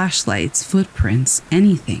tombstones, flashlights, footprints,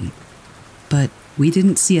 anything, but we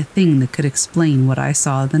didn't see a thing that could explain what I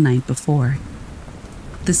saw the night before.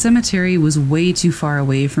 The cemetery was way too far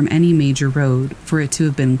away from any major road for it to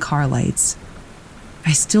have been car lights.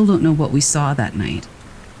 I still don't know what we saw that night,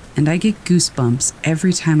 and I get goosebumps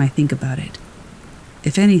every time I think about it.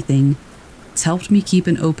 If anything, it's helped me keep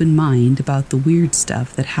an open mind about the weird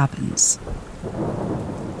stuff that happens.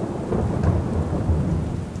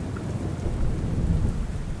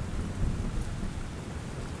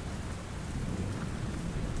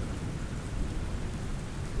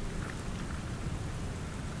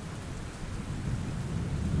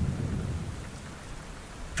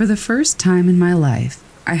 For the first time in my life,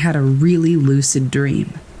 I had a really lucid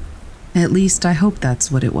dream. At least I hope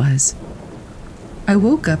that's what it was. I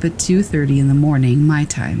woke up at 2:30 in the morning, my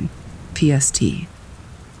time, PST.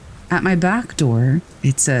 At my back door,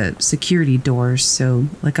 it's a security door, so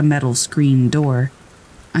like a metal screen door,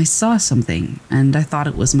 I saw something and I thought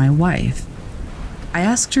it was my wife. I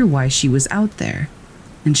asked her why she was out there,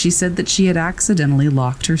 and she said that she had accidentally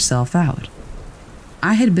locked herself out.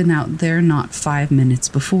 I had been out there not 5 minutes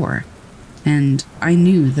before, and I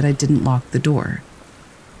knew that I didn't lock the door.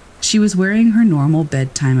 She was wearing her normal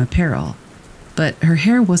bedtime apparel, but her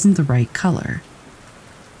hair wasn't the right color,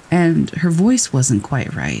 and her voice wasn't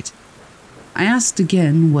quite right. I asked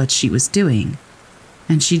again what she was doing,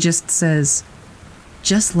 and she just says,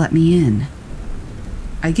 "Just let me in."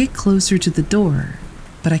 I get closer to the door,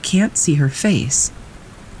 but I can't see her face.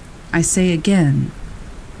 I say again,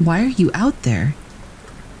 "Why are you out there?"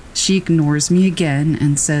 She ignores me again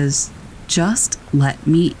and says, "Just let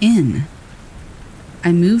me in."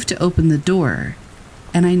 I move to open the door,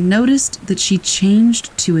 and I noticed that she changed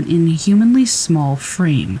to an inhumanly small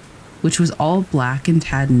frame, which was all black and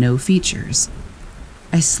had no features.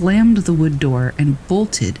 I slammed the wood door and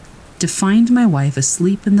bolted to find my wife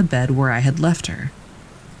asleep in the bed where I had left her.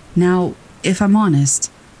 Now, if I'm honest,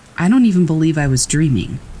 I don't even believe I was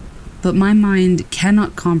dreaming, but my mind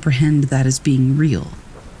cannot comprehend that as being real.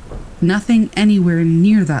 Nothing anywhere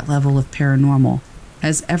near that level of paranormal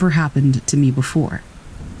has ever happened to me before.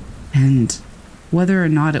 And whether or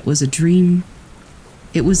not it was a dream,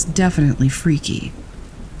 it was definitely freaky,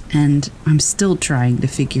 and I'm still trying to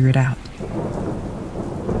figure it out.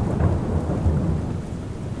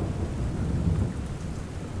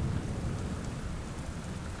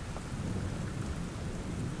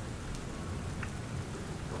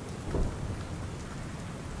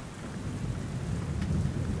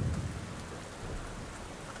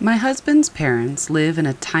 My husband's parents live in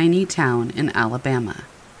a tiny town in Alabama.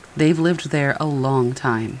 They've lived there a long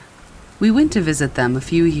time. We went to visit them a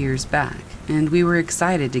few years back, and we were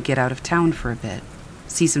excited to get out of town for a bit,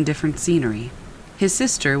 see some different scenery. His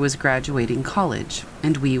sister was graduating college,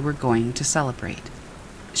 and we were going to celebrate.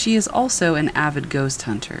 She is also an avid ghost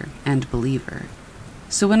hunter and believer.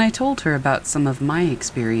 So when I told her about some of my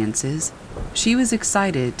experiences, she was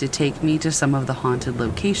excited to take me to some of the haunted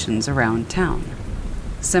locations around town.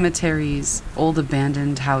 Cemeteries, old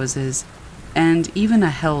abandoned houses, and even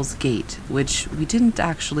a Hell's Gate, which we didn't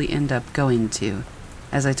actually end up going to,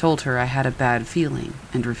 as I told her I had a bad feeling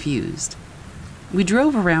and refused. We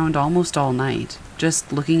drove around almost all night,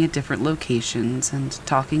 just looking at different locations and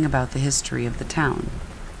talking about the history of the town.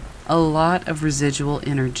 A lot of residual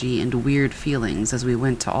energy and weird feelings as we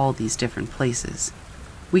went to all these different places.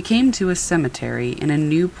 We came to a cemetery in a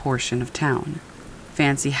new portion of town.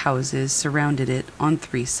 Fancy houses surrounded it on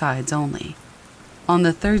 3 sides only. On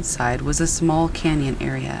the 3rd side was a small canyon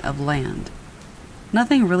area of land.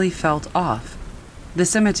 Nothing really felt off. The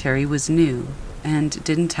cemetery was new and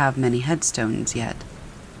didn't have many headstones yet.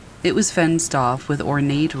 It was fenced off with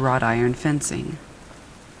ornate wrought iron fencing.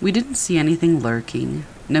 We didn't see anything lurking,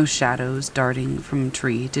 no shadows darting from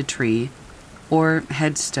tree to tree, or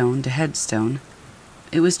headstone to headstone.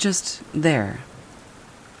 It was just there.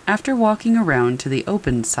 After walking around to the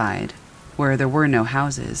open side, where there were no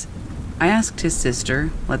houses, I asked his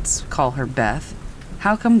sister, let's call her Beth,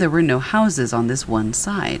 how come there were no houses on this one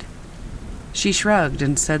side? She shrugged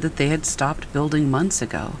and said that they had stopped building months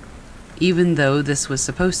ago, even though this was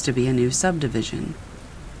supposed to be a new subdivision.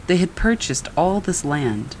 They had purchased all this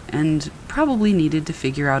land and probably needed to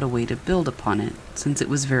figure out a way to build upon it since it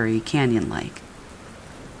was very canyon-like.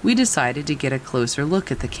 We decided to get a closer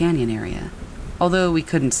look at the canyon area, although we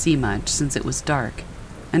couldn't see much since it was dark,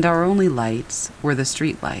 and our only lights were the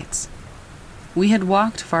street lights. We had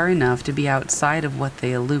walked far enough to be outside of what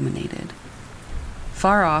they illuminated.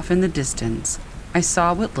 Far off in the distance, I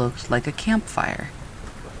saw what looked like a campfire.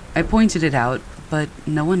 I pointed it out, but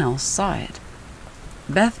no one else saw it.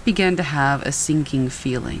 Beth began to have a sinking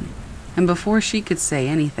feeling, and before she could say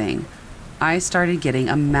anything, I started getting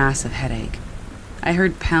a massive headache. I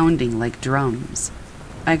heard pounding like drums.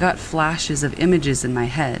 I got flashes of images in my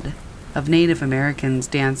head, of Native Americans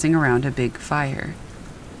dancing around a big fire.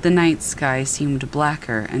 The night sky seemed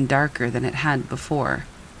blacker and darker than it had before.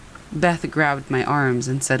 Beth grabbed my arms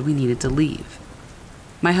and said we needed to leave.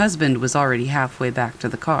 My husband was already halfway back to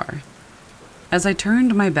the car. As I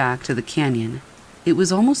turned my back to the canyon, it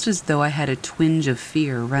was almost as though I had a twinge of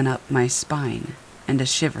fear run up my spine and a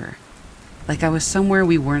shiver, like I was somewhere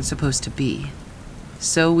we weren't supposed to be.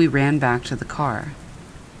 So we ran back to the car.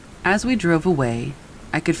 As we drove away,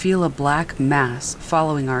 I could feel a black mass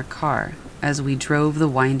following our car as we drove the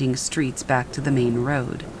winding streets back to the main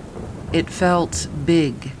road. It felt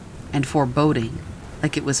big and foreboding,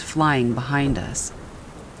 like it was flying behind us.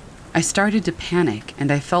 I started to panic,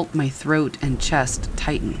 and I felt my throat and chest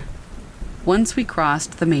tighten. Once we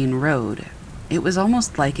crossed the main road, it was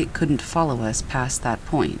almost like it couldn't follow us past that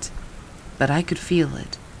point, but I could feel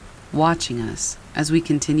it, watching us as we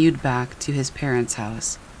continued back to his parents'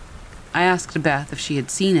 house. I asked Beth if she had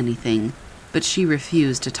seen anything, but she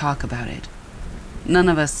refused to talk about it. None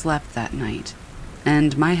of us slept that night,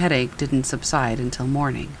 and my headache didn't subside until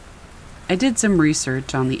morning. I did some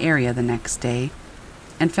research on the area the next day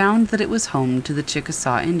and found that it was home to the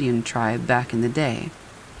Chickasaw Indian tribe back in the day.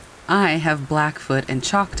 I have Blackfoot and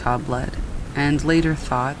Choctaw blood, and later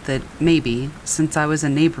thought that maybe, since I was a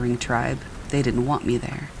neighboring tribe, they didn't want me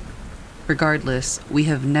there. Regardless, we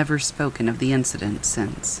have never spoken of the incident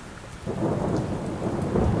since.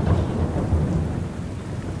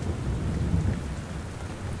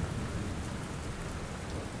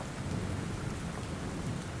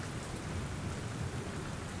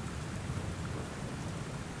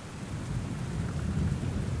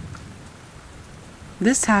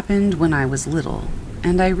 This happened when I was little,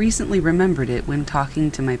 and I recently remembered it when talking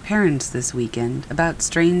to my parents this weekend about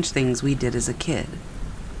strange things we did as a kid.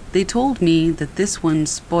 They told me that this one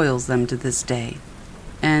spoils them to this day,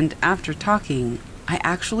 and after talking, I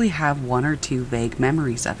actually have one or two vague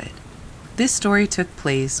memories of it. This story took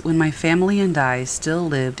place when my family and I still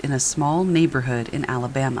lived in a small neighborhood in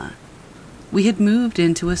Alabama. We had moved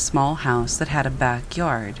into a small house that had a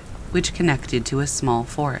backyard, which connected to a small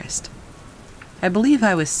forest. I believe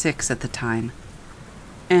I was 6 at the time,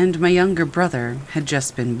 and my younger brother had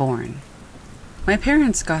just been born. My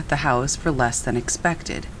parents got the house for less than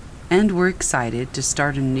expected, and were excited to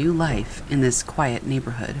start a new life in this quiet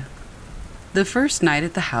neighborhood. The first night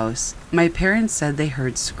at the house, my parents said they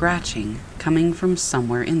heard scratching coming from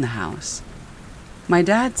somewhere in the house. My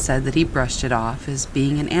dad said that he brushed it off as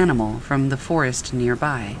being an animal from the forest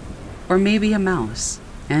nearby, or maybe a mouse,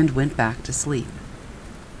 and went back to sleep.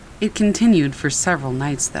 It continued for several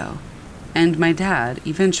nights, though, and my dad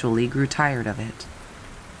eventually grew tired of it.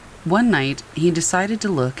 One night, he decided to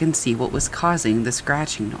look and see what was causing the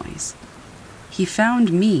scratching noise. He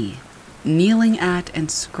found me kneeling at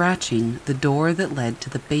and scratching the door that led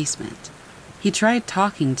to the basement. He tried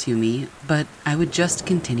talking to me, but I would just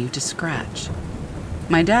continue to scratch.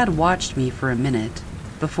 My dad watched me for a minute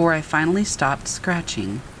before I finally stopped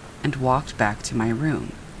scratching and walked back to my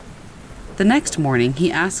room. The next morning,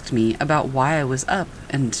 he asked me about why I was up,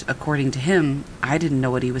 and according to him, I didn't know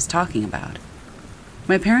what he was talking about.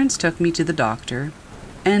 My parents took me to the doctor,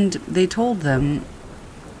 and they told them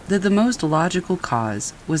that the most logical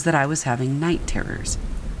cause was that I was having night terrors,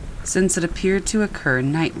 since it appeared to occur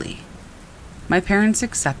nightly. My parents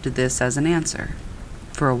accepted this as an answer,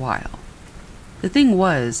 for a while. The thing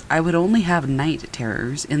was, I would only have night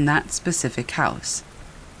terrors in that specific house.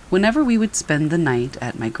 Whenever we would spend the night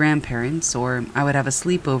at my grandparents', or I would have a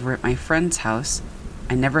sleepover at my friend's house,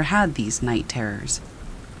 I never had these night terrors.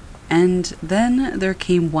 And then there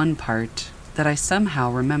came one part that I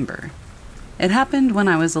somehow remember. It happened when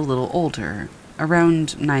I was a little older,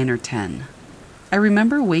 around 9 or 10. I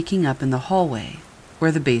remember waking up in the hallway,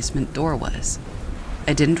 where the basement door was.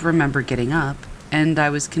 I didn't remember getting up, and I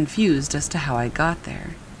was confused as to how I got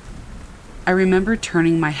there. I remember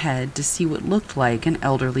turning my head to see what looked like an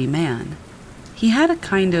elderly man. He had a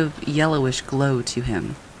kind of yellowish glow to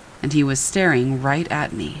him, and he was staring right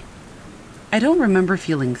at me. I don't remember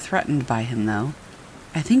feeling threatened by him, though.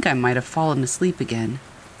 I think I might have fallen asleep again,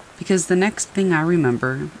 because the next thing I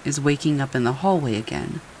remember is waking up in the hallway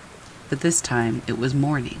again, but this time it was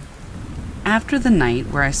morning. After the night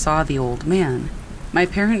where I saw the old man, my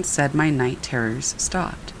parents said my night terrors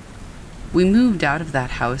stopped. We moved out of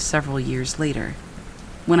that house several years later,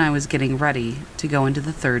 when I was getting ready to go into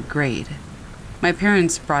the 3rd grade. My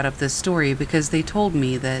parents brought up this story because they told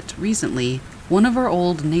me that recently one of our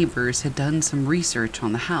old neighbors had done some research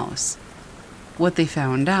on the house. What they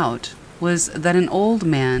found out was that an old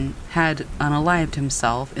man had unalived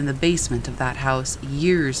himself in the basement of that house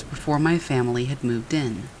years before my family had moved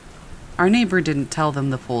in. Our neighbor didn't tell them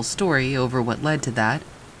the full story over what led to that,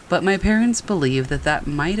 but my parents believe that that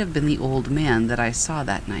might have been the old man that I saw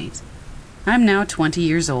that night. I'm now 20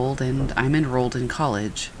 years old and I'm enrolled in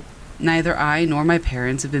college. Neither I nor my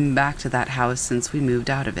parents have been back to that house since we moved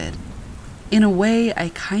out of it. In a way, I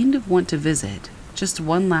kind of want to visit, just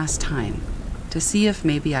one last time, to see if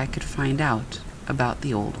maybe I could find out about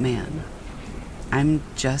the old man. I'm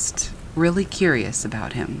just really curious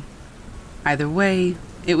about him. Either way,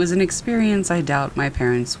 it was an experience I doubt my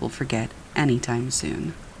parents will forget anytime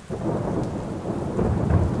soon.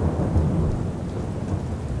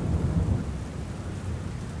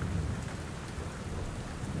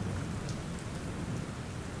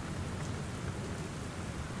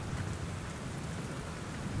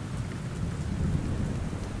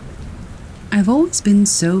 I've always been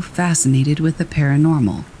so fascinated with the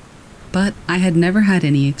paranormal, but I had never had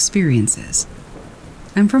any experiences.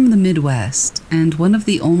 I'm from the Midwest, and one of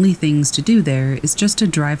the only things to do there is just to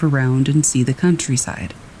drive around and see the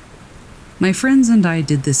countryside. My friends and I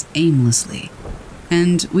did this aimlessly,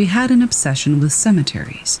 and we had an obsession with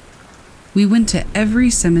cemeteries. We went to every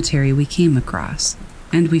cemetery we came across,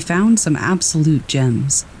 and we found some absolute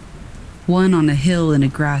gems. One on a hill in a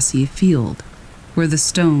grassy field, where the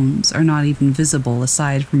stones are not even visible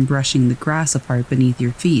aside from brushing the grass apart beneath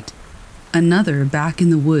your feet. Another back in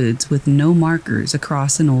the woods with no markers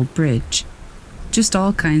across an old bridge. Just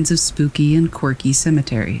all kinds of spooky and quirky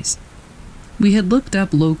cemeteries. We had looked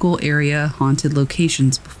up local area haunted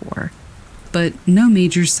locations before, but no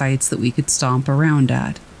major sites that we could stomp around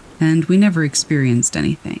at, and we never experienced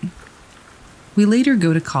anything. We later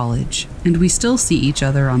go to college, and we still see each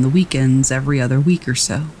other on the weekends every other week or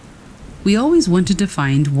so. We always wanted to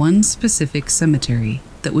find one specific cemetery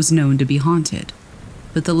that was known to be haunted,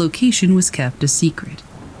 but the location was kept a secret.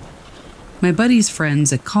 My buddy's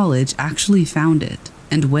friends at college actually found it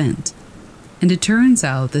and went, and it turns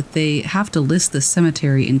out that they have to list the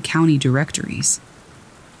cemetery in county directories.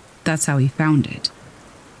 That's how he found it.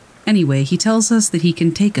 Anyway, he tells us that he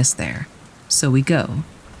can take us there, so we go.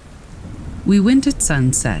 We went at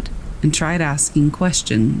sunset and tried asking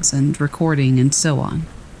questions and recording and so on.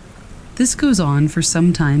 This goes on for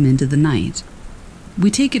some time into the night.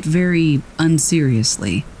 We take it very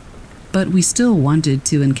unseriously, but we still wanted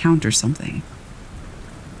to encounter something.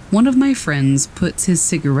 One of my friends puts his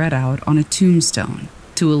cigarette out on a tombstone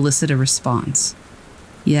to elicit a response.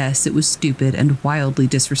 Yes, it was stupid and wildly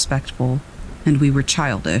disrespectful, and we were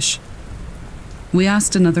childish. We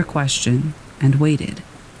asked another question and waited.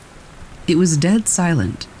 It was dead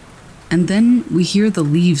silent, and then we hear the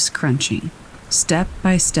leaves crunching, step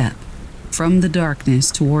by step, from the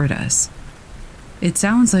darkness toward us. It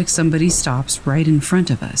sounds like somebody stops right in front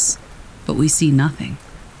of us, but we see nothing.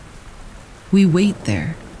 We wait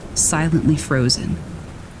there, silently frozen.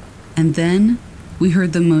 And then we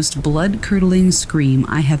heard the most blood-curdling scream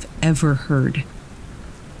I have ever heard.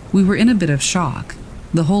 We were in a bit of shock.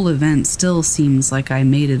 The whole event still seems like I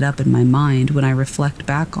made it up in my mind when I reflect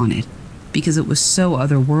back on it, because it was so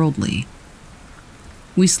otherworldly.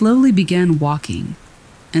 We slowly began walking,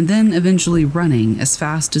 and then eventually running as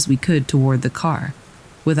fast as we could toward the car,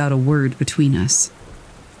 without a word between us.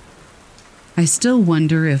 I still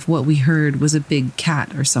wonder if what we heard was a big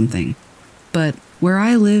cat or something, but where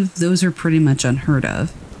I live, those are pretty much unheard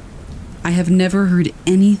of. I have never heard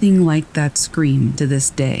anything like that scream to this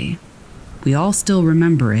day. We all still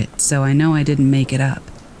remember it, so I know I didn't make it up,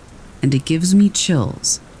 and it gives me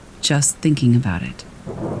chills just thinking about it.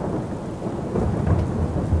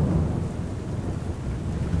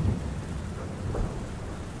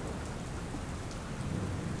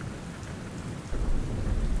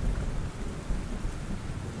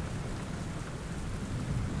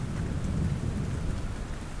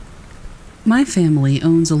 My family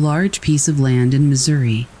owns a large piece of land in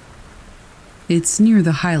Missouri. It's near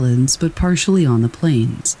the highlands, but partially on the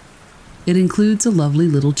plains. It includes a lovely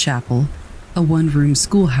little chapel, a one-room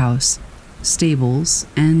schoolhouse, stables,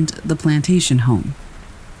 and the plantation home.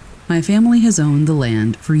 My family has owned the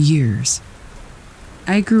land for years.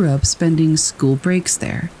 I grew up spending school breaks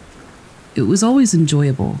there. It was always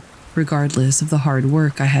enjoyable, regardless of the hard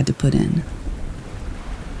work I had to put in.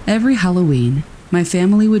 Every Halloween, my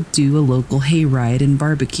family would do a local hayride and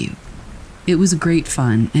barbecue. It was great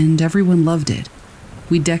fun, and everyone loved it.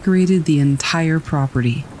 We decorated the entire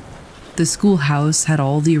property. The schoolhouse had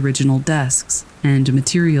all the original desks and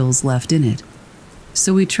materials left in it,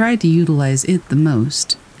 so we tried to utilize it the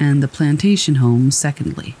most, and the plantation home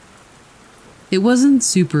secondly. It wasn't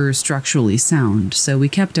super structurally sound, so we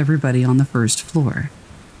kept everybody on the first floor.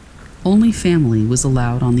 Only family was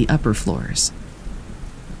allowed on the upper floors.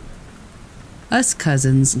 Us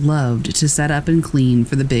cousins loved to set up and clean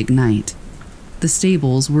for the big night. The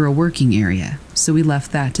stables were a working area, so we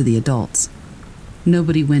left that to the adults.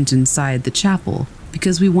 Nobody went inside the chapel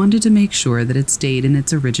because we wanted to make sure that it stayed in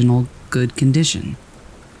its original good condition.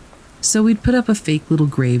 So we'd put up a fake little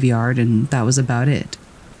graveyard, and that was about it.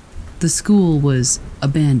 The school was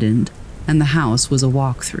abandoned, and the house was a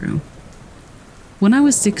walkthrough. When I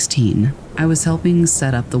was 16, I was helping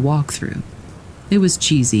set up the walkthrough. It was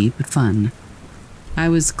cheesy but fun. I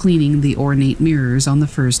was cleaning the ornate mirrors on the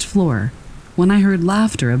first floor when I heard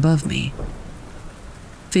laughter above me.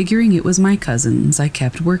 Figuring it was my cousins, I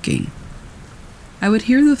kept working. I would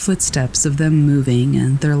hear the footsteps of them moving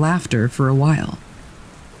and their laughter for a while.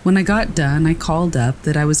 When I got done, I called up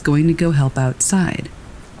that I was going to go help outside,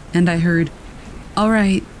 and I heard, "All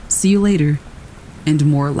right, see you later," and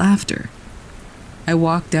more laughter. I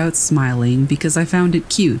walked out smiling because I found it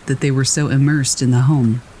cute that they were so immersed in the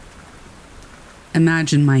home.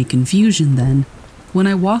 Imagine my confusion then when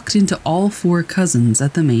I walked into all 4 cousins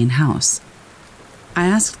at the main house, I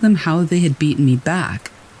asked them how they had beaten me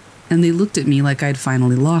back, and they looked at me like I'd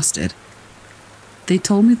finally lost it. They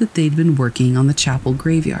told me that they'd been working on the chapel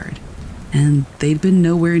graveyard, and they'd been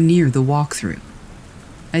nowhere near the walkthrough.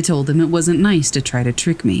 I told them it wasn't nice to try to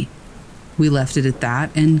trick me. We left it at that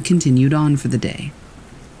and continued on for the day.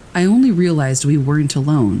 I only realized we weren't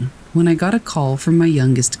alone when I got a call from my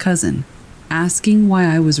youngest cousin, asking why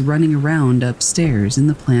I was running around upstairs in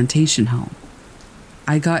the plantation home.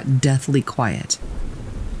 I got deathly quiet.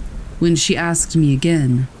 When she asked me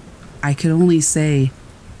again, I could only say,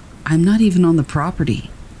 "I'm not even on the property.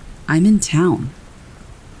 I'm in town."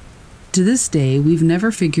 To this day, we've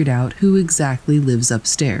never figured out who exactly lives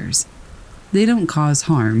upstairs. They don't cause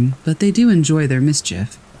harm, but they do enjoy their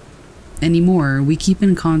mischief. Anymore, we keep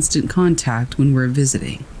in constant contact when we're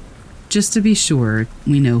visiting, just to be sure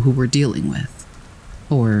we know who we're dealing with.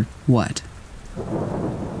 Or what.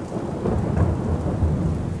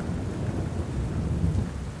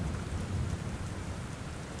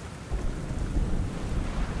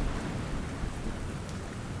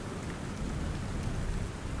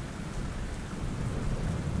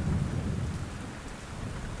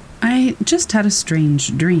 I just had a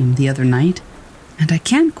strange dream the other night, and I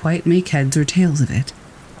can't quite make heads or tails of it.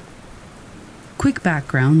 Quick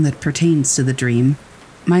background that pertains to the dream.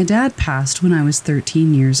 My dad passed when I was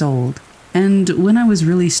 13 years old, and when I was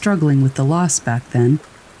really struggling with the loss back then,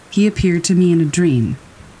 he appeared to me in a dream,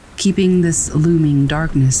 keeping this looming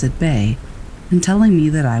darkness at bay and telling me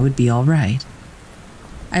that I would be all right.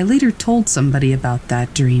 I later told somebody about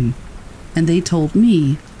that dream, and they told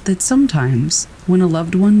me that sometimes, when a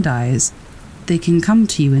loved one dies, they can come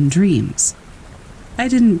to you in dreams. I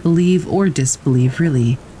didn't believe or disbelieve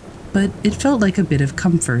really, but it felt like a bit of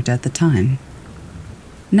comfort at the time.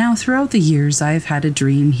 Now, throughout the years, I've had a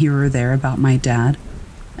dream here or there about my dad,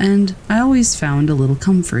 and I always found a little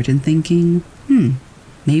comfort in thinking,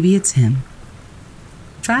 maybe it's him.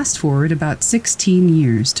 Fast forward about 16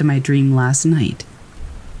 years to my dream last night.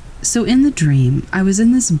 So in the dream, I was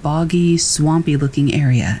in this boggy, swampy-looking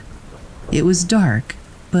area. It was dark,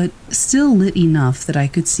 but still lit enough that I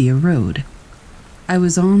could see a road. I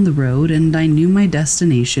was on the road, and I knew my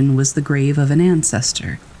destination was the grave of an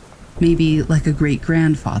ancestor, maybe like a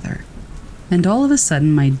great-grandfather. And all of a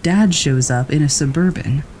sudden, my dad shows up in a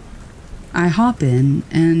Suburban. I hop in,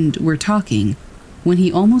 and we're talking, when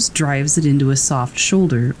he almost drives it into a soft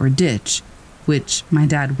shoulder or ditch, which my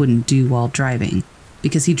dad wouldn't do while driving,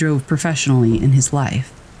 because he drove professionally in his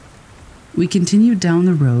life. We continued down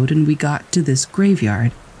the road and we got to this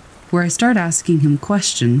graveyard, where I start asking him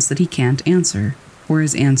questions that he can't answer or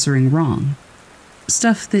is answering wrong.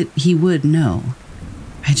 Stuff that he would know.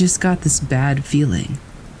 I just got this bad feeling.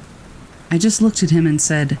 I just looked at him and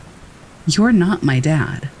said, "You're not my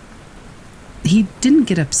dad." He didn't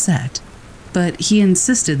get upset, but he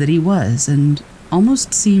insisted that he was and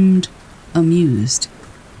almost seemed amused.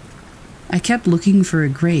 I kept looking for a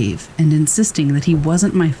grave and insisting that he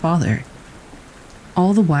wasn't my father.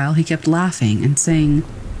 All the while he kept laughing and saying,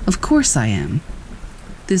 "Of course I am."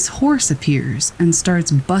 This horse appears and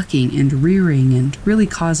starts bucking and rearing and really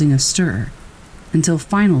causing a stir, until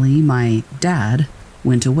finally my dad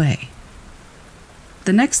went away.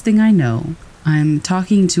 The next thing I know, I'm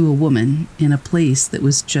talking to a woman in a place that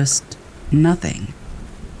was just nothing.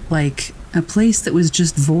 Like a place that was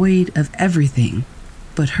just void of everything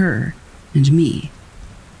but her and me.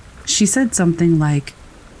 She said something like,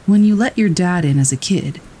 "When you let your dad in as a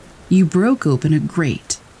kid, you broke open a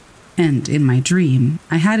grate." And in my dream,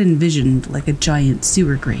 I had envisioned like a giant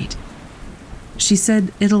sewer grate. She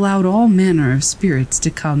said it allowed all manner of spirits to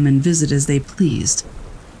come and visit as they pleased,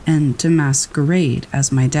 and to masquerade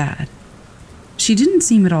as my dad. She didn't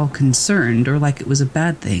seem at all concerned or like it was a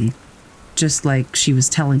bad thing, just like she was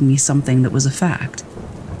telling me something that was a fact.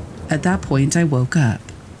 At that point, I woke up.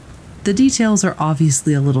 The details are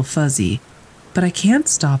obviously a little fuzzy, but I can't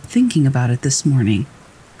stop thinking about it this morning.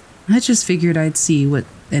 I just figured I'd see what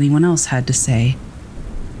anyone else had to say.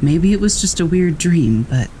 Maybe it was just a weird dream,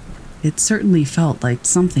 but it certainly felt like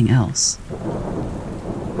something else.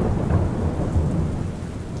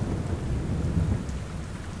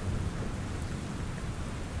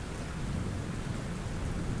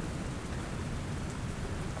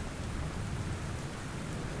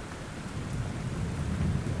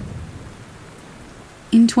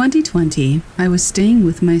 In 2020, I was staying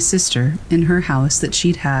with my sister in her house that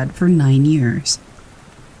she'd had for 9 years.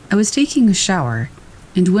 I was taking a shower,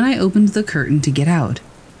 and when I opened the curtain to get out,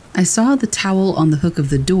 I saw the towel on the hook of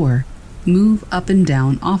the door move up and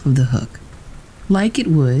down off of the hook, like it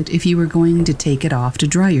would if you were going to take it off to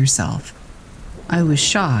dry yourself. I was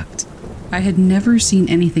shocked. I had never seen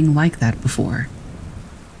anything like that before.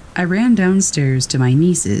 I ran downstairs to my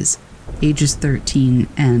nieces, ages 13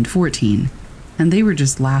 and 14, and they were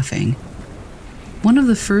just laughing. One of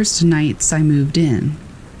the first nights I moved in,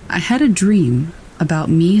 I had a dream about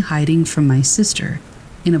me hiding from my sister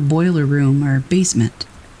in a boiler room or basement.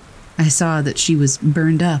 I saw that she was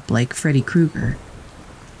burned up like Freddy Krueger.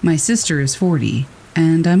 My sister is 40,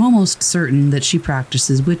 and I'm almost certain that she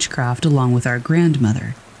practices witchcraft along with our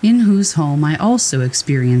grandmother, in whose home I also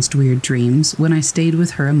experienced weird dreams when I stayed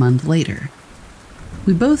with her a month later.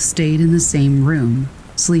 We both stayed in the same room,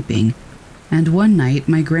 sleeping, and one night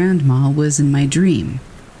my grandma was in my dream.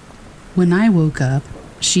 When I woke up,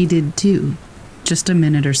 she did too, just a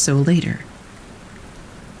minute or so later.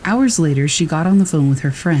 Hours later, she got on the phone with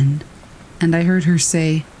her friend, and I heard her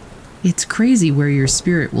say, "It's crazy where your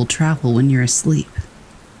spirit will travel when you're asleep."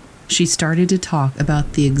 She started to talk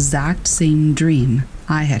about the exact same dream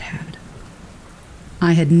I had had.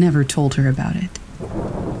 I had never told her about it.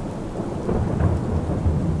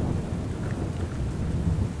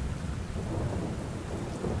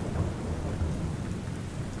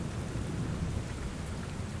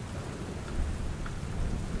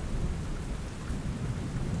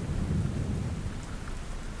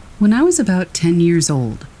 When I was about 10 years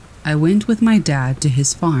old, I went with my dad to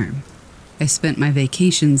his farm. I spent my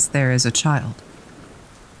vacations there as a child.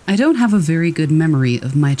 I don't have a very good memory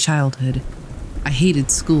of my childhood. I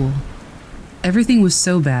hated school. Everything was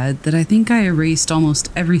so bad that I think I erased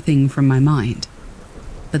almost everything from my mind.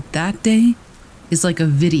 But that day is like a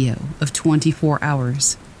video of 24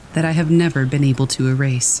 hours that I have never been able to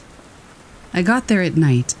erase. I got there at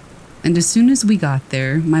night, and as soon as we got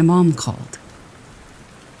there, my mom called.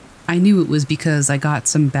 I knew it was because I got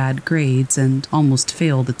some bad grades and almost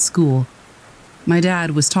failed at school. My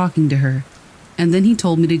dad was talking to her, and then he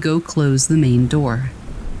told me to go close the main door.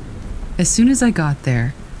 As soon as I got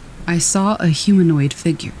there, I saw a humanoid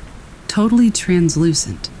figure, totally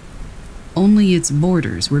translucent. Only its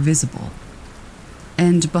borders were visible.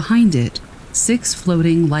 And behind it, 6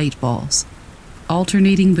 floating light balls,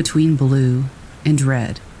 alternating between blue and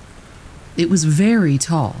red. It was very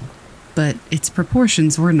tall, but its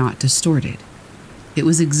proportions were not distorted. It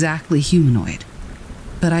was exactly humanoid,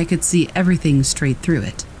 but I could see everything straight through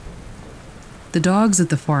it. The dogs at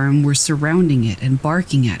the farm were surrounding it and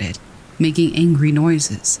barking at it, making angry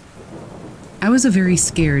noises. I was a very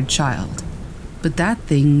scared child, but that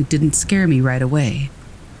thing didn't scare me right away.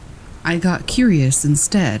 I got curious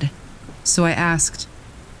instead, so I asked,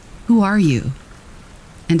 "Who are you?"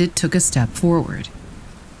 And it took a step forward.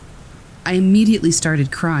 I immediately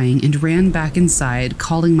started crying and ran back inside,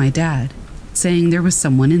 calling my dad, saying there was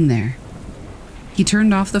someone in there. He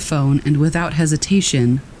turned off the phone and without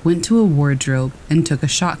hesitation went to a wardrobe and took a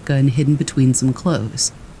shotgun hidden between some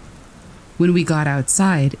clothes. When we got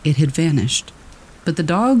outside, it had vanished, but the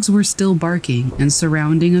dogs were still barking and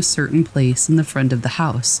surrounding a certain place in the front of the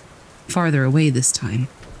house, farther away this time,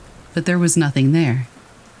 but there was nothing there.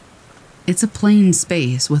 It's a plain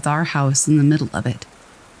space with our house in the middle of it.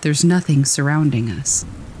 There's nothing surrounding us.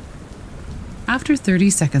 After 30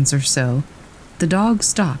 seconds or so, the dog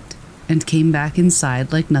stopped and came back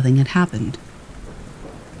inside like nothing had happened.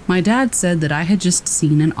 My dad said that I had just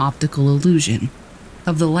seen an optical illusion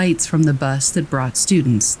of the lights from the bus that brought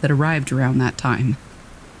students that arrived around that time.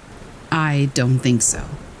 I don't think so.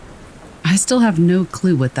 I still have no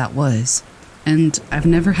clue what that was, and I've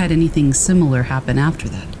never had anything similar happen after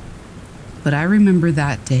that. But I remember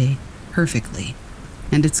that day perfectly.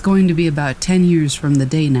 And it's going to be about 10 years from the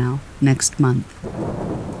day now, next month.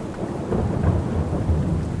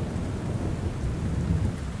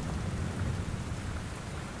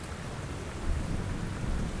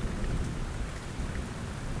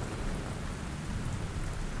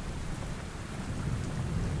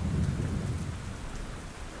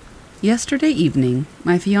 Yesterday evening,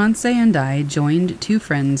 my fiancé and I joined 2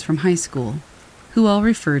 friends from high school, who I'll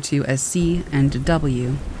refer to as C and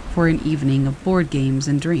W, for an evening of board games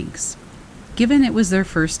and drinks. Given it was their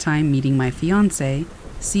first time meeting my fiancé,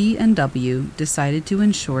 C and W decided to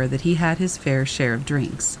ensure that he had his fair share of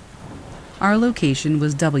drinks. Our location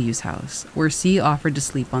was W's house, where C offered to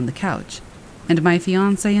sleep on the couch, and my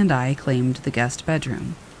fiancé and I claimed the guest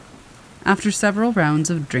bedroom. After several rounds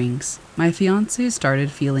of drinks, my fiancé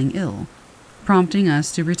started feeling ill, prompting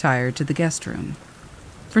us to retire to the guest room.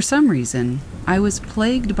 For some reason, I was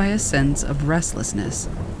plagued by a sense of restlessness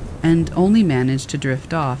and only managed to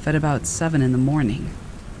drift off at about 7 in the morning.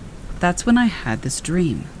 That's when I had this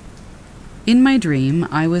dream. In my dream,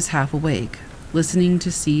 I was half awake, listening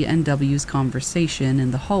to C and W's conversation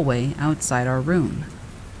in the hallway outside our room.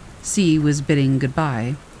 C was bidding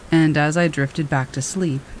goodbye, and as I drifted back to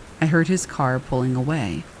sleep, I heard his car pulling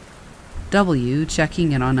away. W,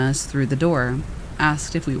 checking in on us through the door,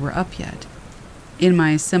 asked if we were up yet. In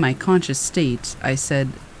my semi-conscious state, I said,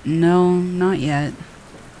 "No, not yet,"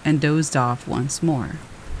 and dozed off once more.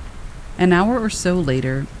 An hour or so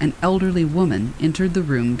later, an elderly woman entered the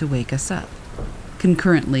room to wake us up.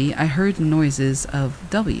 Concurrently, I heard noises of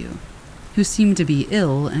W, who seemed to be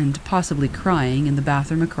ill and possibly crying in the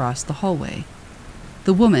bathroom across the hallway.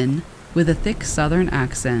 The woman, with a thick southern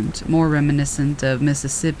accent more reminiscent of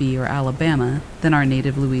Mississippi or Alabama than our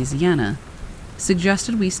native Louisiana,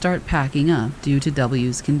 suggested we start packing up due to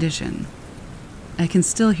W's condition. I can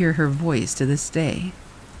still hear her voice to this day.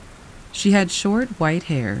 She had short white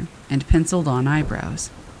hair and penciled-on eyebrows,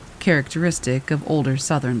 characteristic of older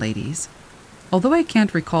Southern ladies. Although I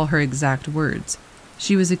can't recall her exact words,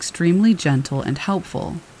 she was extremely gentle and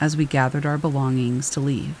helpful as we gathered our belongings to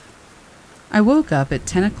leave. I woke up at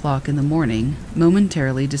 10 o'clock in the morning,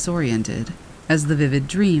 momentarily disoriented, as the vivid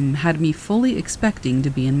dream had me fully expecting to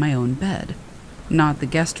be in my own bed, not the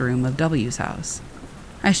guest room of W's house.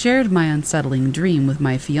 I shared my unsettling dream with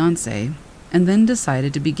my fiancé, and then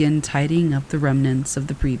decided to begin tidying up the remnants of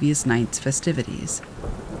the previous night's festivities.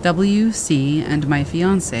 W, C, and my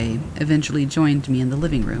fiancé eventually joined me in the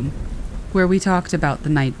living room, where we talked about the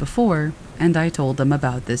night before, and I told them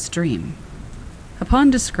about this dream.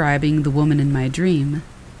 Upon describing the woman in my dream,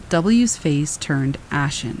 W's face turned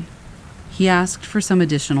ashen. He asked for some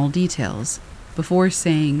additional details, before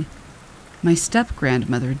saying, "My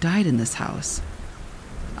step-grandmother died in this house."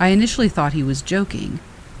 I initially thought he was joking,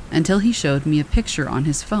 until he showed me a picture on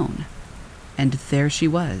his phone. And there she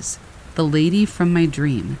was, the lady from my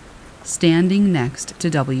dream, standing next to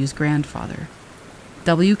W's grandfather.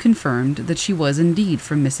 W confirmed that she was indeed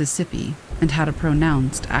from Mississippi and had a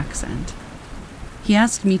pronounced accent. He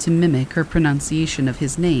asked me to mimic her pronunciation of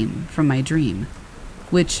his name from my dream,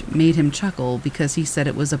 which made him chuckle because he said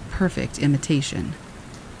it was a perfect imitation.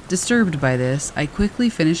 Disturbed by this, I quickly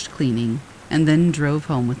finished cleaning and then drove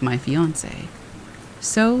home with my fiancé.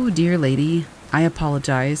 So, dear lady, I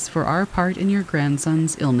apologize for our part in your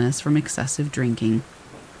grandson's illness from excessive drinking,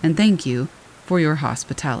 and thank you for your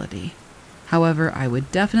hospitality. However, I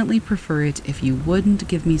would definitely prefer it if you wouldn't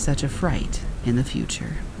give me such a fright in the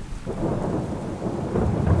future.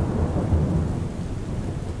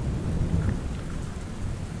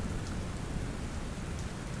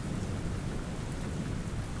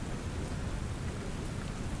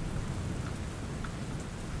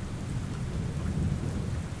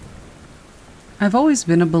 I've always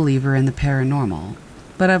been a believer in the paranormal,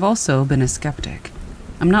 but I've also been a skeptic.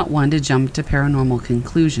 I'm not one to jump to paranormal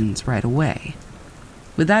conclusions right away.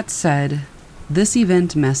 With that said, this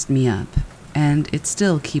event messed me up, and it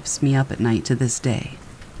still keeps me up at night to this day.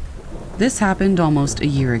 This happened almost a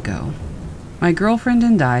year ago. My girlfriend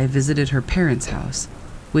and I visited her parents' house,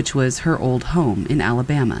 which was her old home in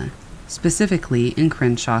Alabama, specifically in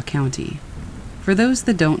Crenshaw County. For those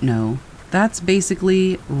that don't know, that's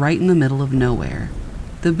basically right in the middle of nowhere.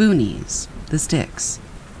 The boonies, the sticks.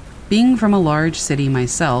 Being from a large city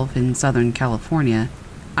myself in Southern California,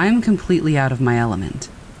 I'm completely out of my element.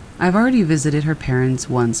 I've already visited her parents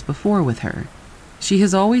once before with her. She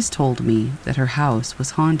has always told me that her house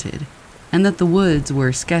was haunted and that the woods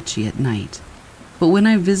were sketchy at night. But when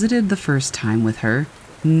I visited the first time with her,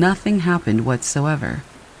 nothing happened whatsoever.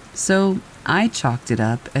 So I chalked it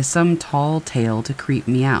up as some tall tale to creep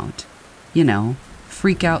me out. You know,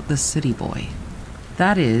 freak out the city boy.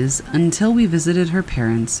 That is, until we visited her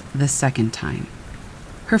parents the second time.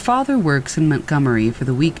 Her father works in Montgomery for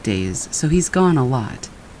the weekdays, so he's gone a lot,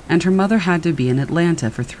 and her mother had to be in Atlanta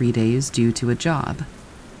for 3 days due to a job.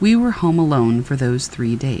 We were home alone for those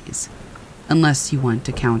 3 days, unless you want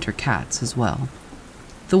to count her cats as well.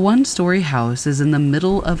 The one-story house is in the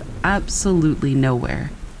middle of absolutely nowhere,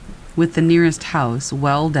 with the nearest house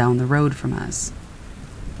well down the road from us.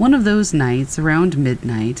 One of those nights, around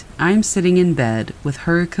midnight, I'm sitting in bed with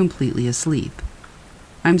her completely asleep.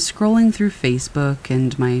 I'm scrolling through Facebook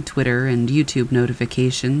and my Twitter and YouTube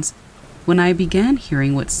notifications when I began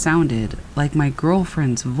hearing what sounded like my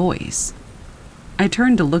girlfriend's voice. I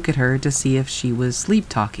turned to look at her to see if she was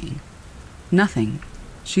sleep-talking. Nothing.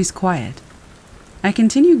 She's quiet. I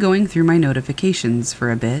continue going through my notifications for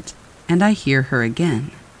a bit, and I hear her again.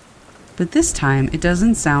 But this time, it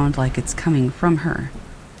doesn't sound like it's coming from her.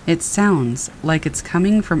 It sounds like it's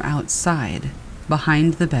coming from outside,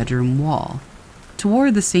 behind the bedroom wall,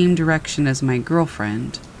 toward the same direction as my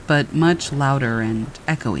girlfriend, but much louder and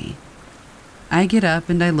echoey. I get up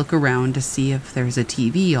and I look around to see if there's a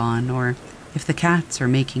TV on or if the cats are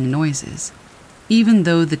making noises, even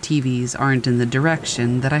though the TVs aren't in the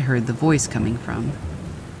direction that I heard the voice coming from.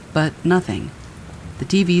 But nothing.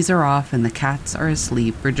 The TVs are off and the cats are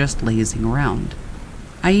asleep or just lazing around.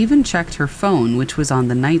 I even checked her phone, which was on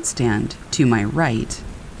the nightstand to my right,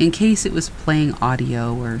 in case it was playing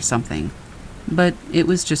audio or something, but it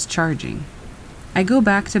was just charging. I go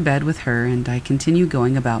back to bed with her and I continue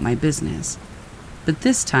going about my business. But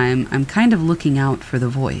this time, I'm kind of looking out for the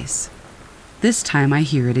voice. This time I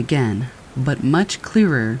hear it again, but much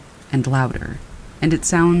clearer and louder, and it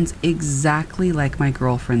sounds exactly like my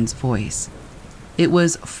girlfriend's voice. It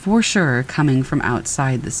was for sure coming from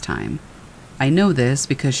outside this time. I know this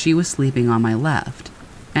because she was sleeping on my left,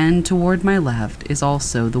 and toward my left is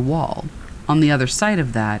also the wall. On the other side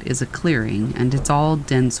of that is a clearing, and it's all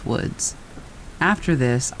dense woods. After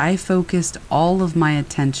this, I focused all of my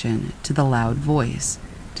attention to the loud voice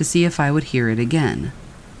to see if I would hear it again,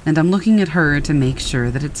 and I'm looking at her to make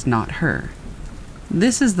sure that it's not her.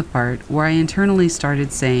 This is the part where I internally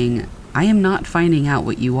started saying, I am not finding out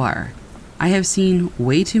what you are. I have seen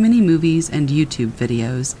way too many movies and YouTube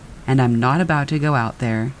videos, and I'm not about to go out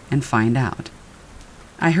there and find out.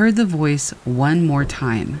 I heard the voice one more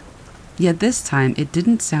time, yet this time it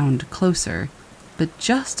didn't sound closer, but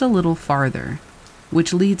just a little farther,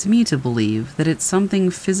 which leads me to believe that it's something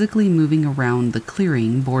physically moving around the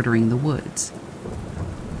clearing bordering the woods.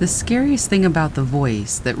 The scariest thing about the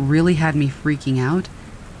voice that really had me freaking out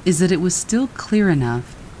is that it was still clear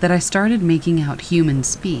enough that I started making out human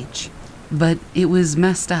speech, but it was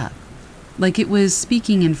messed up. Like it was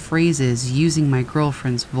speaking in phrases using my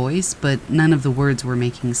girlfriend's voice, but none of the words were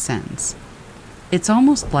making sense. It's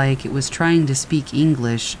almost like it was trying to speak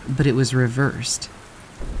English, but it was reversed.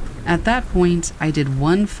 At that point, I did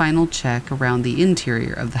one final check around the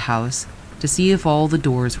interior of the house to see if all the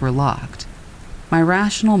doors were locked. My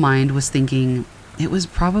rational mind was thinking it was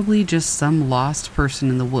probably just some lost person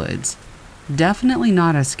in the woods, definitely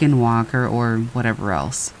not a skinwalker or whatever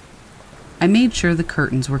else. I made sure the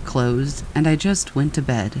curtains were closed and I just went to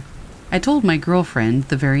bed. I told my girlfriend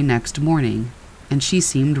the very next morning, and she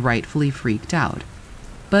seemed rightfully freaked out,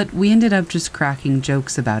 but we ended up just cracking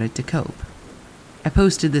jokes about it to cope. I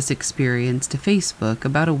posted this experience to Facebook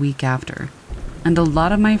about a week after, and a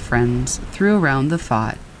lot of my friends threw around the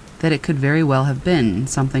thought that it could very well have been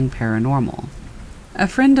something paranormal. A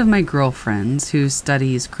friend of my girlfriend's who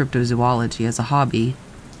studies cryptozoology as a hobby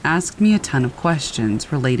asked me a ton of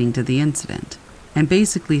questions relating to the incident, and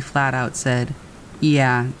basically flat out said,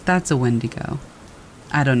 "Yeah, that's a Wendigo."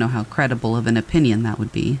 I don't know how credible of an opinion that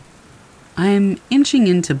would be. I'm inching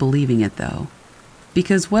into believing it though,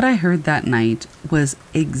 because what I heard that night was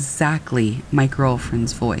exactly my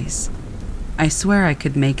girlfriend's voice. I swear I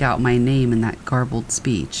could make out my name in that garbled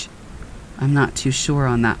speech. I'm not too sure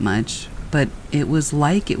on that much, but it was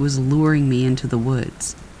like it was luring me into the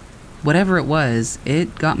woods. Whatever it was,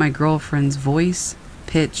 it got my girlfriend's voice,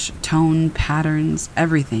 pitch, tone, patterns,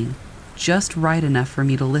 everything, just right enough for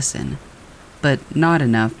me to listen, but not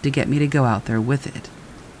enough to get me to go out there with it.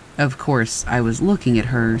 Of course, I was looking at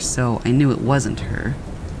her, so I knew it wasn't her.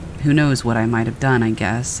 Who knows what I might have done, I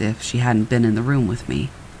guess, if she hadn't been in the room with me.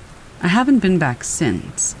 I haven't been back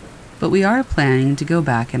since, but we are planning to go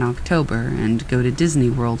back in October and go to Disney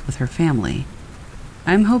World with her family.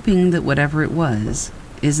 I'm hoping that whatever it was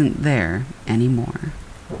isn't there anymore.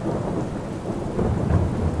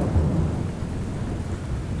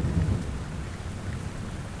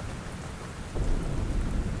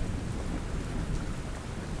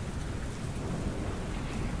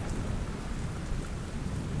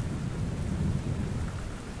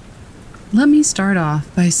 Let me start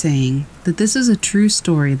off by saying that this is a true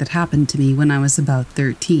story that happened to me when I was about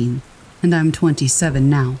 13, and I'm 27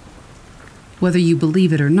 now. Whether you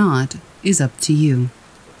believe it or not is up to you.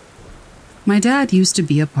 My dad used to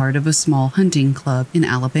be a part of a small hunting club in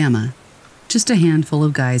Alabama, just a handful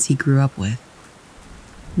of guys he grew up with.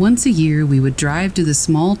 Once a year, we would drive to the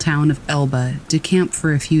small town of Elba to camp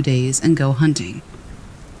for a few days and go hunting.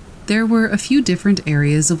 There were a few different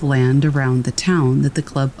areas of land around the town that the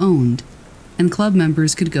club owned, and club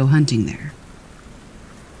members could go hunting there.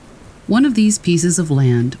 One of these pieces of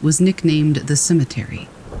land was nicknamed the cemetery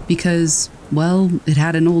because, well, it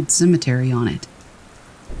had an old cemetery on it.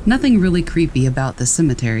 Nothing really creepy about the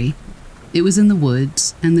cemetery. It was in the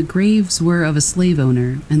woods, and the graves were of a slave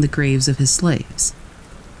owner and the graves of his slaves.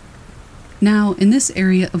 Now, in this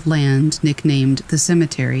area of land nicknamed the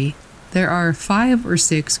cemetery, there are 5 or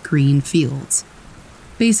 6 green fields.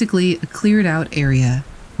 Basically, a cleared out area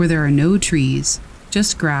where there are no trees,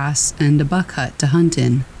 just grass and a buck hut to hunt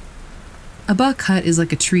in. A buck hut is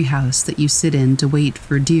like a tree house that you sit in to wait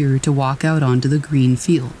for deer to walk out onto the green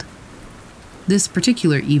field. This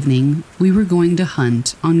particular evening, we were going to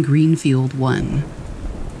hunt on Green Field 1.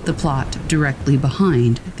 The the plot directly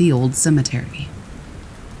behind the old cemetery.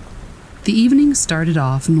 The evening started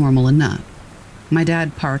off normal enough. My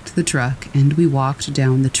dad parked the truck and we walked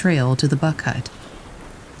down the trail to the buck hut.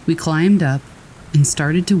 We climbed up and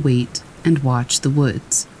started to wait and watch the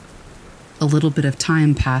woods. A little bit of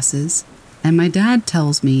time passes, and my dad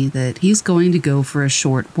tells me that he's going to go for a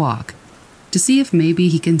short walk to see if maybe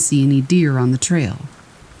he can see any deer on the trail.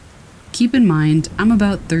 Keep in mind, I'm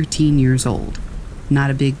about 13 years old. Not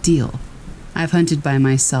a big deal. I've hunted by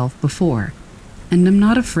myself before, and I'm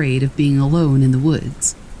not afraid of being alone in the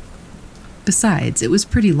woods. Besides, it was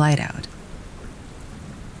pretty light out.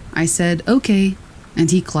 I said, okay, and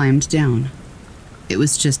he climbed down. It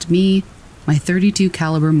was just me, my .32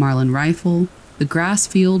 caliber Marlin rifle, the grass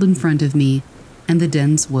field in front of me, and the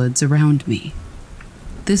dense woods around me.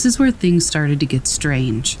 This is where things started to get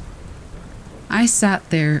strange. I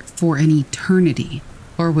sat there for an eternity,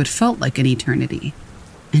 or what felt like an eternity,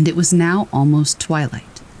 and it was now almost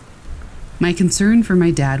twilight. My concern for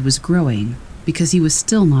my dad was growing because he was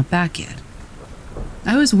still not back yet.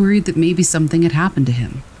 I was worried that maybe something had happened to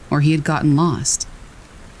him, or he had gotten lost.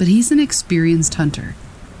 But he's an experienced hunter,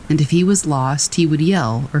 and if he was lost, he would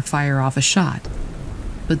yell or fire off a shot.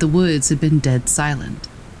 But the woods had been dead silent.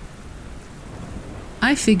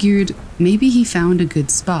 I figured maybe he found a good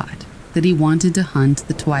spot that he wanted to hunt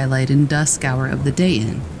the twilight and dusk hour of the day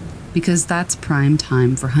in, because that's prime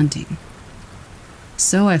time for hunting.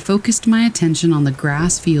 So I focused my attention on the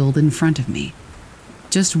grass field in front of me,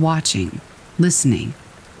 just watching, listening,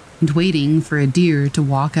 and waiting for a deer to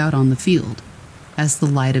walk out on the field as the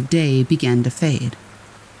light of day began to fade.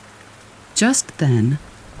 Just then,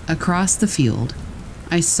 across the field,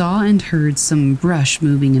 I saw and heard some brush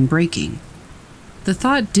moving and breaking. The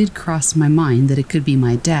thought did cross my mind that it could be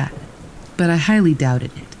my dad, but I highly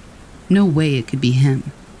doubted it. No way it could be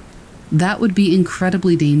him. That would be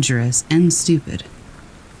incredibly dangerous and stupid.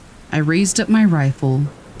 I raised up my rifle,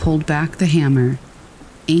 pulled back the hammer,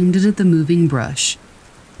 aimed it at the moving brush,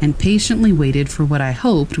 and patiently waited for what I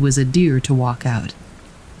hoped was a deer to walk out.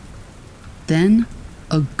 Then,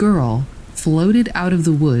 a girl floated out of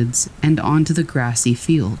the woods and onto the grassy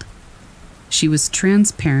field. She was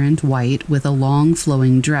transparent white with a long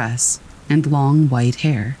flowing dress and long white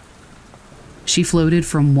hair. She floated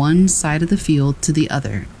from one side of the field to the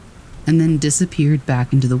other, and then disappeared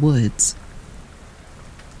back into the woods.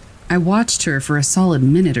 I watched her for a solid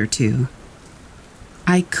minute or two.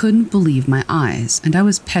 I couldn't believe my eyes, and I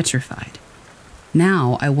was petrified.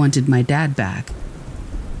 Now I wanted my dad back.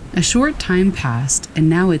 A short time passed, and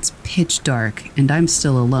now it's pitch dark, and I'm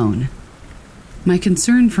still alone. My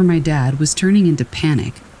concern for my dad was turning into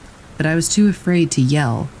panic, but I was too afraid to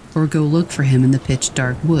yell or go look for him in the pitch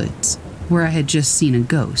dark woods, where I had just seen a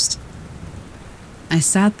ghost. I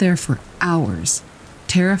sat there for hours,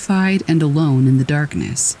 terrified and alone in the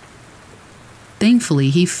darkness. Thankfully,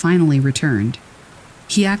 he finally returned.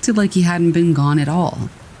 He acted like he hadn't been gone at all.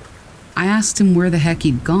 I asked him where the heck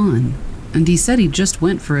he'd gone, and he said he just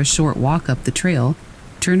went for a short walk up the trail,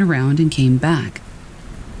 turned around and came back.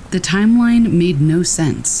 The timeline made no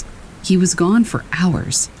sense. He was gone for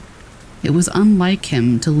hours. It was unlike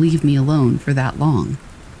him to leave me alone for that long.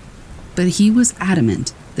 But he was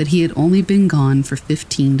adamant that he had only been gone for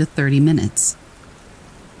 15 to 30 minutes.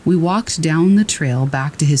 We walked down the trail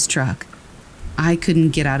back to his truck. I couldn't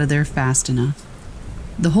get out of there fast enough.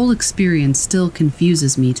 The whole experience still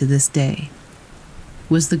confuses me to this day.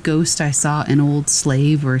 Was the ghost I saw an old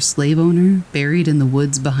slave or slave owner buried in the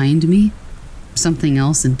woods behind me? Something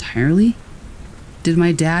else entirely? Did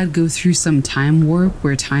my dad go through some time warp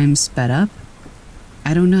where time sped up?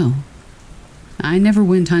 I don't know. I never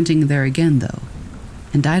went hunting there again, though,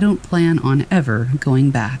 and I don't plan on ever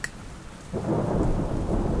going back.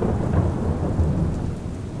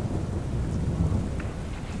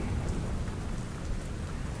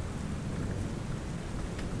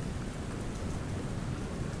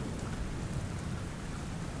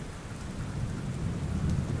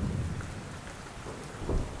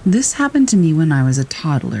 This happened to me when I was a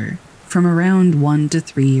toddler, from around 1 to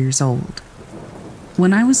 3 years old.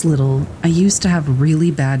 When I was little, I used to have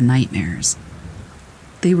really bad nightmares.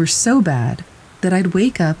 They were so bad that I'd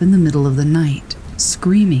wake up in the middle of the night,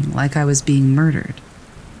 screaming like I was being murdered.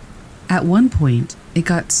 At one point, it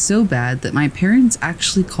got so bad that my parents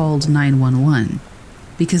actually called 911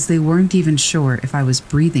 because they weren't even sure if I was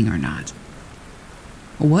breathing or not.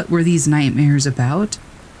 What were these nightmares about?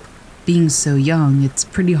 Being so young, it's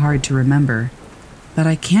pretty hard to remember, but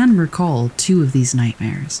I can recall 2 of these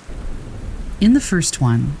nightmares. In the first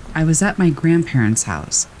one, I was at my grandparents'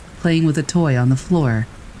 house, playing with a toy on the floor,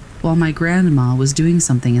 while my grandma was doing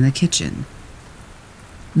something in the kitchen.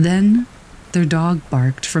 Then, their dog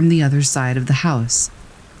barked from the other side of the house.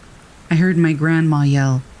 I heard my grandma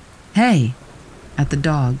yell, "Hey!" at the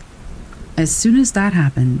dog. As soon as that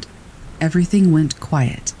happened, everything went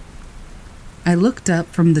quiet. I looked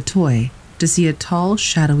up from the toy to see a tall,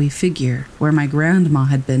 shadowy figure where my grandma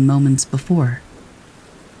had been moments before.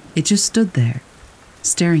 It just stood there,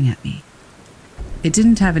 staring at me. It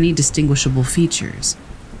didn't have any distinguishable features.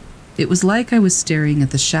 It was like I was staring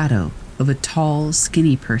at the shadow of a tall,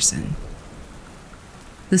 skinny person.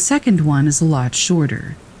 The second one is a lot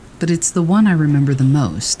shorter, but it's the one I remember the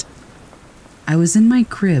most. I was in my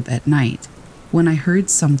crib at night when I heard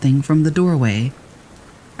something from the doorway.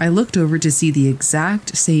 I looked over to see the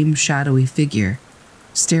exact same shadowy figure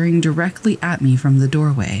staring directly at me from the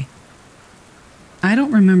doorway. I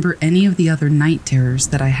don't remember any of the other night terrors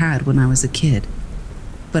that I had when I was a kid,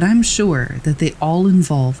 but I'm sure that they all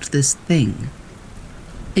involved this thing.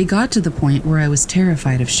 It got to the point where I was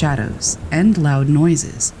terrified of shadows and loud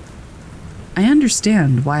noises. I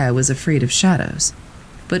understand why I was afraid of shadows,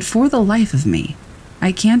 but for the life of me,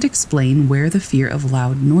 I can't explain where the fear of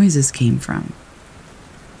loud noises came from.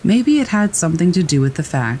 Maybe it had something to do with the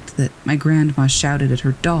fact that my grandma shouted at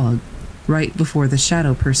her dog right before the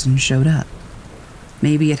shadow person showed up.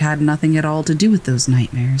 Maybe it had nothing at all to do with those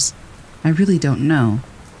nightmares. I really don't know.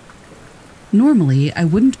 Normally, I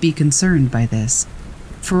wouldn't be concerned by this.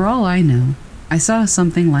 For all I know, I saw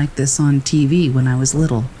something like this on TV when I was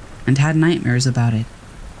little and had nightmares about it.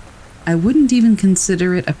 I wouldn't even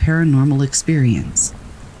consider it a paranormal experience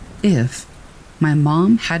if my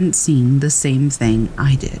mom hadn't seen the same thing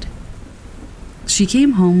I did. She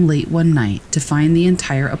came home late one night to find the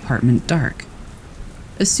entire apartment dark.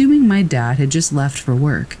 Assuming my dad had just left for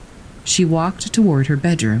work, she walked toward her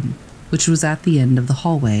bedroom, which was at the end of the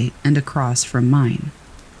hallway and across from mine.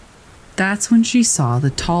 That's when she saw the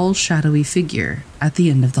tall, shadowy figure at the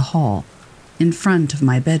end of the hall, in front of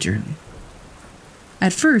my bedroom.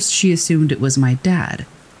 At first, she assumed it was my dad,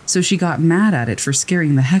 so she got mad at it for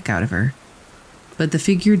scaring the heck out of her. But the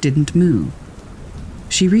figure didn't move.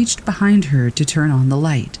 She reached behind her to turn on the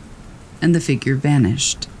light, and the figure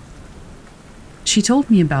vanished. She told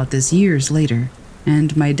me about this years later,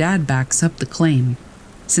 and my dad backs up the claim,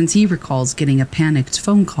 since he recalls getting a panicked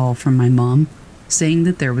phone call from my mom saying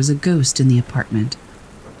that there was a ghost in the apartment.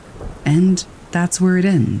 And that's where it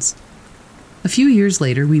ends. A few years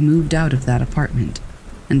later, we moved out of that apartment,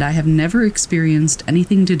 and I have never experienced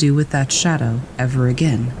anything to do with that shadow ever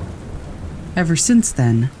again. Ever since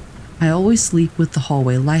then, I always sleep with the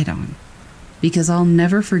hallway light on, because I'll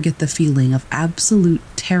never forget the feeling of absolute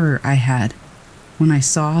terror I had when I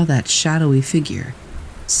saw that shadowy figure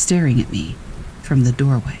staring at me from the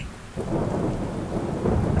doorway.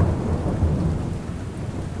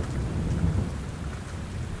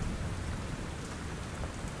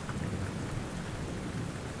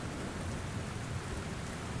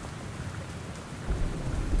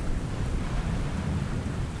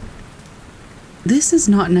 This is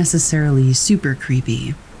not necessarily super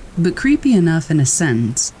creepy, but creepy enough in a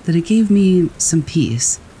sense that it gave me some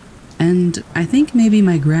peace, and I think maybe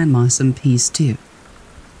my grandma some peace too.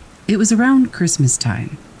 It was around Christmas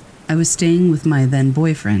time. I was staying with my then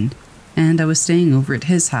boyfriend, and I was staying over at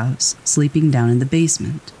his house, sleeping down in the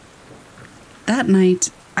basement. That night,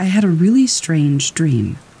 I had a really strange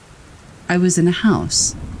dream. I was in a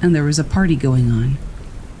house, and there was a party going on.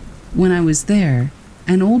 When I was there,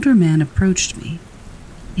 an older man approached me.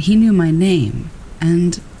 He knew my name,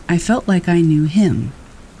 and I felt like I knew him.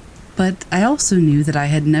 But I also knew that I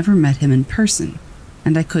had never met him in person,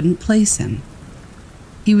 and I couldn't place him.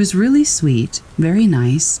 He was really sweet, very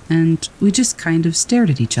nice, and we just kind of stared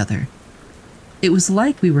at each other. It was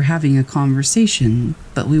like we were having a conversation,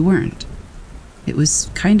 but we weren't. It was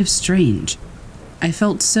kind of strange. I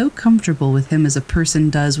felt so comfortable with him as a person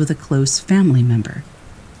does with a close family member.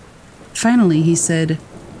 Finally, he said,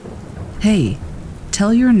 "Hey,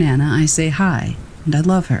 tell your Nana I say hi, and I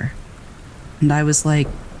love her." And I was like,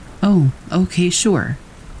 "Oh, okay, sure."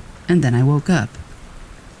 And then I woke up.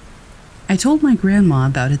 I told my grandma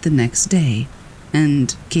about it the next day,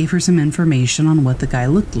 and gave her some information on what the guy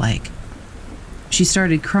looked like. She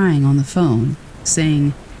started crying on the phone,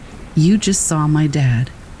 saying, "You just saw my dad."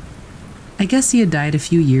 I guess he had died a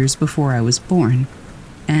few years before I was born,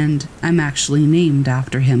 and I'm actually named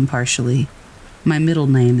after him partially. My middle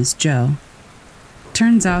name is Joe.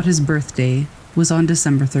 Turns out his birthday was on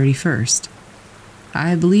December 31st.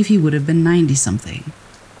 I believe he would have been 90-something,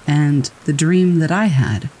 and the dream that I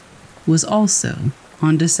had was also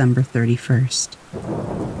on December 31st.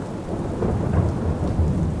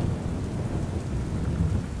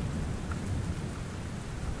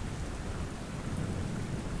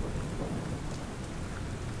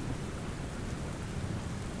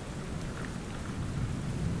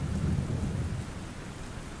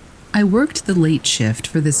 I worked the late shift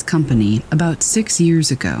for this company about 6 years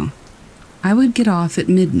ago. I would get off at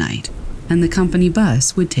midnight, and the company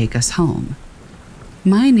bus would take us home.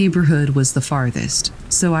 My neighborhood was the farthest,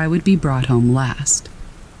 so I would be brought home last.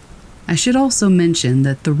 I should also mention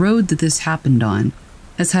that the road that this happened on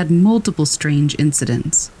has had multiple strange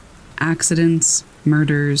incidents, accidents,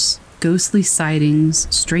 murders, ghostly sightings,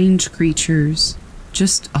 strange creatures,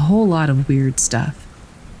 just a whole lot of weird stuff.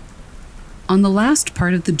 On the last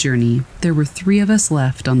part of the journey, there were 3 of us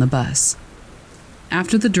left on the bus.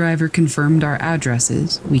 After the driver confirmed our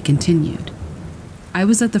addresses, we continued. I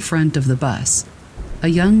was at the front of the bus. A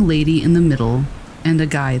young lady in the middle and a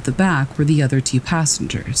guy at the back were the other 2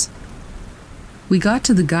 passengers. We got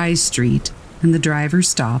to the guy's street, and the driver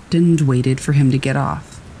stopped and waited for him to get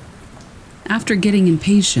off. After getting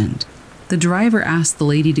impatient, the driver asked the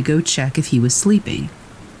lady to go check if he was sleeping.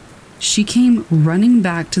 She came running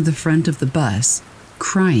back to the front of the bus,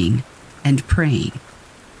 crying and praying.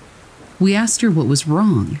 We asked her what was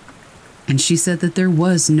wrong, and she said that there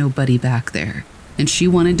was nobody back there, and she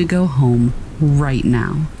wanted to go home right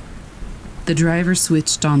now. The driver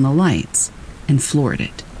switched on the lights and floored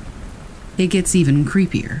it. It gets even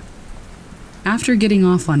creepier. After getting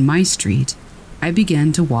off on my street, I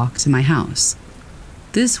began to walk to my house.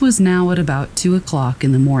 This was now at about 2 o'clock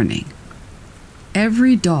in the morning.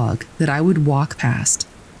 Every dog that I would walk past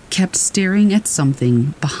kept staring at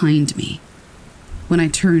something behind me. When I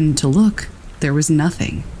turned to look, there was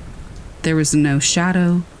nothing. There was no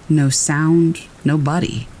shadow, no sound,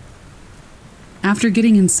 nobody. After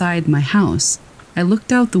getting inside my house, I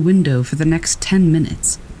looked out the window for the next 10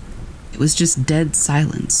 minutes. It was just dead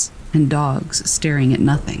silence and dogs staring at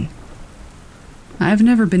nothing. I've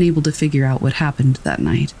never been able to figure out what happened that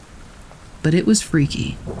night, but it was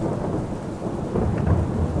freaky.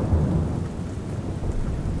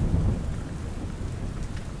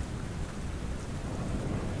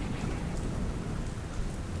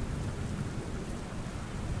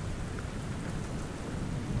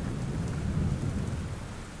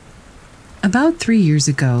 About 3 years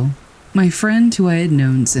ago, my friend who I had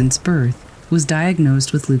known since birth was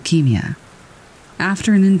diagnosed with leukemia.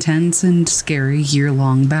 After an intense and scary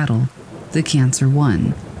year-long battle, the cancer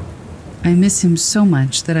won. I miss him so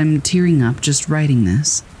much that I'm tearing up just writing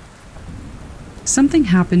this. Something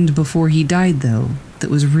happened before he died, though, that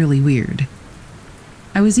was really weird.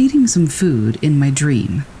 I was eating some food in my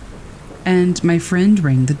dream, and my friend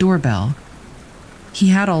rang the doorbell. He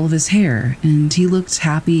had all of his hair, and he looked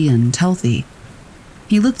happy and healthy.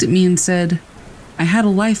 He looked at me and said, "I had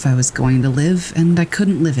a life I was going to live, and I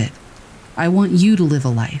couldn't live it. I want you to live a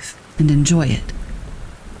life and enjoy it."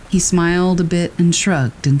 He smiled a bit and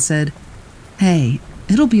shrugged and said, "Hey,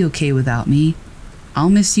 it'll be okay without me. I'll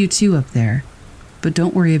miss you too up there, but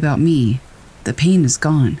don't worry about me. The pain is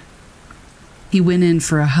gone." He went in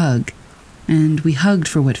for a hug, and we hugged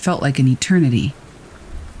for what felt like an eternity.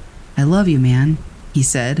 "I love you, man," he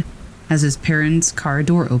said, as his parents' car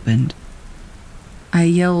door opened. I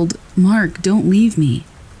yelled, "Mark, don't leave me.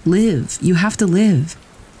 Live. You have to live."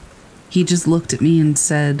 He just looked at me and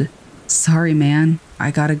said, "Sorry, man, I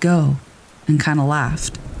gotta go," and kind of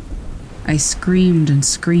laughed. I screamed and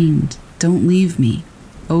screamed, "Don't leave me,"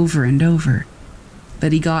 over and over.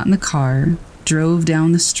 But he got in the car, drove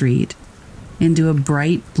down the street, into a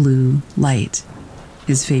bright blue light,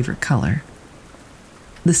 his favorite color.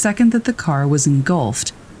 The second that the car was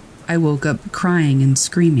engulfed, I woke up crying and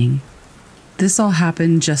screaming. This all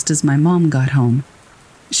happened just as my mom got home.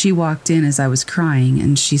 She walked in as I was crying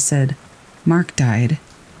and she said, "Mark died."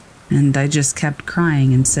 And I just kept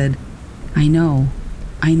crying and said, I know.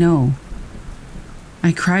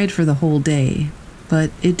 I cried for the whole day,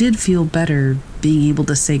 but it did feel better being able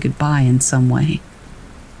to say goodbye in some way.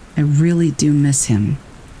 I really do miss him.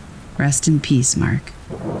 Rest in peace, Mark.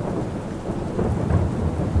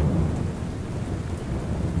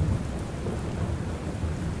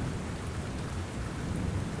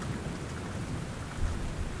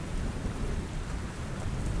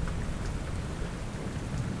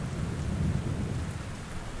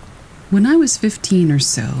 When I was 15 or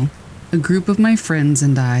so, a group of my friends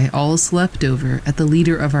and I all slept over at the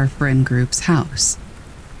leader of our friend group's house.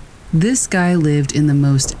 This guy lived in the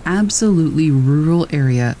most absolutely rural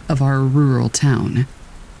area of our rural town,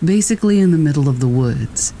 basically in the middle of the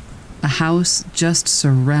woods, a house just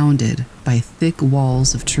surrounded by thick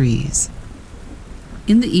walls of trees.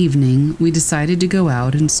 In the evening, we decided to go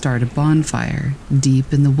out and start a bonfire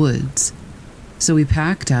deep in the woods. So we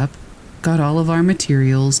packed up, got all of our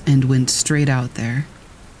materials, and went straight out there.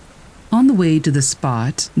 On the way to the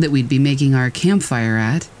spot that we'd be making our campfire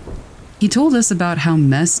at, he told us about how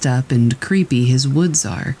messed up and creepy his woods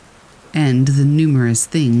are, and the numerous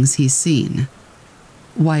things he's seen.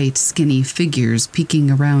 White, skinny figures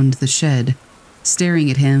peeking around the shed, staring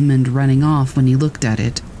at him and running off when he looked at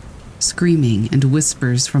it, screaming and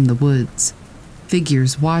whispers from the woods,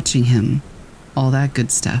 figures watching him, all that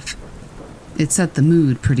good stuff. It set the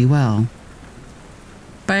mood pretty well.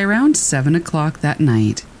 By around 7 o'clock that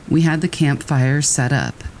night, we had the campfire set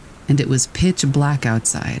up, and it was pitch black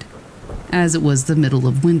outside, as it was the middle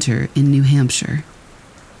of winter in New Hampshire.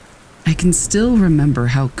 I can still remember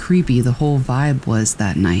how creepy the whole vibe was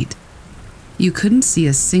that night. You couldn't see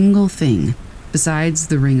a single thing besides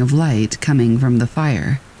the ring of light coming from the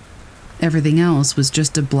fire. Everything else was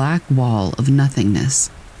just a black wall of nothingness,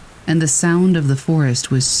 and the sound of the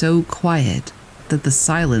forest was so quiet that the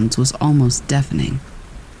silence was almost deafening.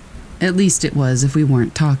 At least it was if we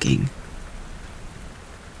weren't talking.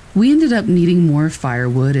 We ended up needing more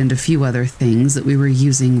firewood and a few other things that we were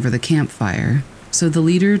using for the campfire, so the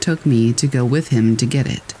leader took me to go with him to get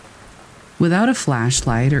it. Without a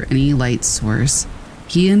flashlight or any light source,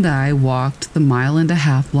 he and I walked the 1.5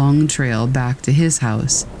 mile long trail back to his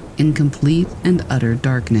house in complete and utter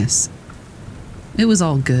darkness. It was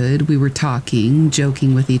all good. We were talking,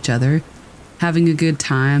 joking with each other, having a good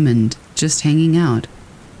time, and just hanging out,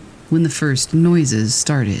 when the first noises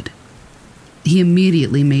started. He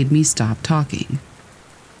immediately made me stop talking.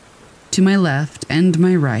 To my left and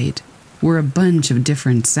my right were a bunch of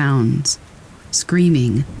different sounds.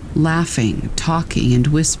 Screaming, laughing, talking and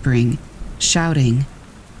whispering, shouting,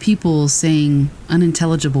 people saying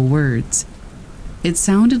unintelligible words. It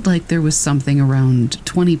sounded like there was something around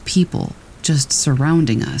 20 people just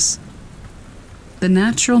surrounding us. The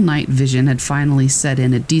natural night vision had finally set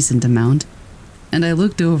in a decent amount, and I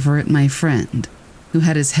looked over at my friend, who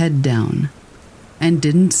had his head down, and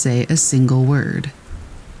didn't say a single word.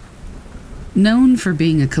 Known for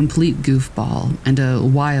being a complete goofball and a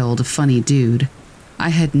wild, funny dude, I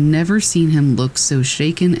had never seen him look so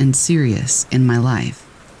shaken and serious in my life.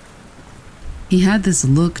 He had this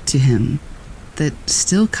look to him that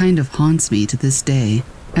still kind of haunts me to this day,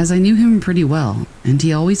 as I knew him pretty well, and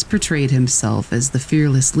he always portrayed himself as the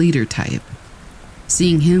fearless leader type.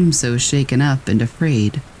 Seeing him so shaken up and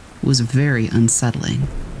afraid was very unsettling.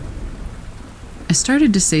 I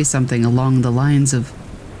started to say something along the lines of,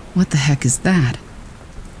 "What the heck is that?"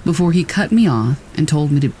 before he cut me off and told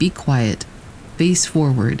me to be quiet, face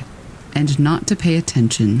forward, and not to pay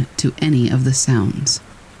attention to any of the sounds.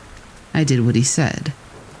 I did what he said,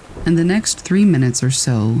 and the next 3 minutes or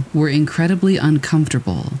so were incredibly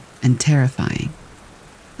uncomfortable and terrifying.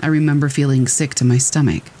 I remember feeling sick to my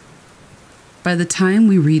stomach. By the time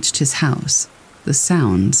we reached his house, the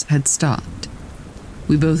sounds had stopped.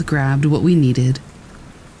 We both grabbed what we needed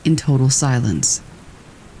in total silence.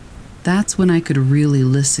 That's when I could really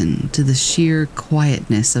listen to the sheer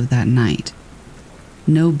quietness of that night.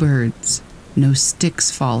 No birds, no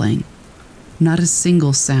sticks falling, not a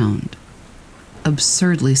single sound.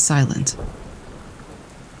 Absurdly silent.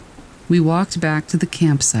 We walked back to the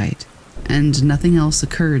campsite, and nothing else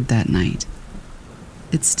occurred that night.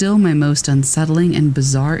 It's still my most unsettling and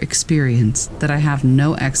bizarre experience that I have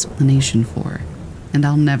no explanation for, and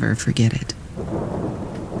I'll never forget it.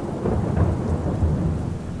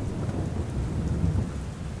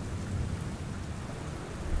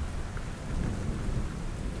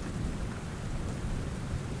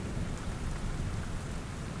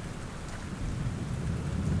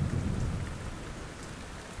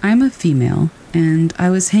 I'm a female, and I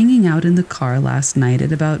was hanging out in the car last night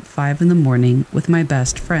at about 5 in the morning with my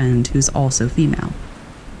best friend who's also female.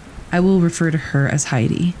 I will refer to her as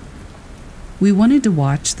Heidi. We wanted to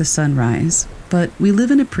watch the sunrise, but we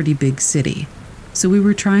live in a pretty big city, so we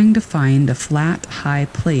were trying to find a flat, high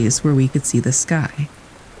place where we could see the sky.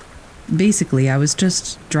 Basically, I was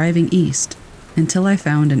just driving east until I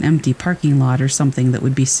found an empty parking lot or something that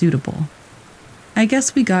would be suitable. I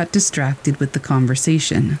guess we got distracted with the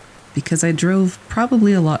conversation, because I drove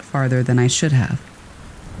probably a lot farther than I should have.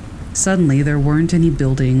 Suddenly, there weren't any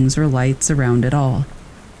buildings or lights around at all,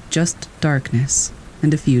 just darkness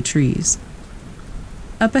and a few trees.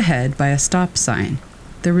 Up ahead, by a stop sign,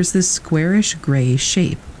 there was this squarish gray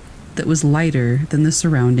shape that was lighter than the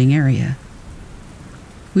surrounding area.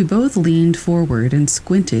 We both leaned forward and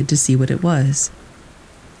squinted to see what it was.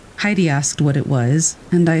 Heidi asked what it was,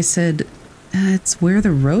 and I said, "It's where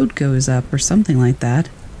the road goes up or something like that."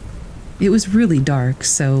 It was really dark,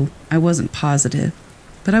 so I wasn't positive,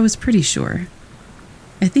 but I was pretty sure.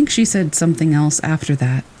 I think she said something else after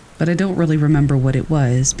that, but I don't really remember what it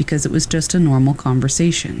was because it was just a normal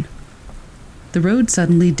conversation. The road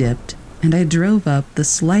suddenly dipped, and I drove up the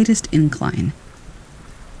slightest incline.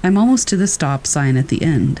 I'm almost to the stop sign at the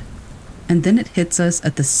end, and then it hits us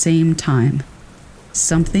at the same time.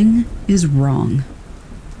 Something is wrong.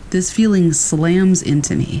 This feeling slams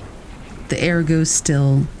into me. The air goes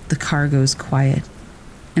still, the car goes quiet,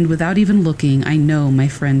 and without even looking, I know my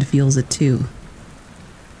friend feels it too.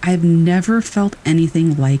 I've never felt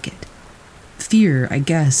anything like it. Fear, I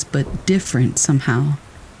guess, but different somehow.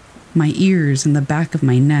 My ears and the back of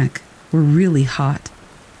my neck were really hot,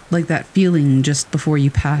 like that feeling just before you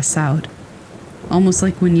pass out. Almost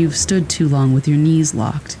like when you've stood too long with your knees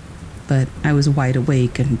locked, but I was wide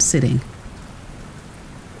awake and sitting.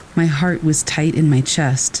 My heart was tight in my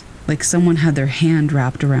chest, like someone had their hand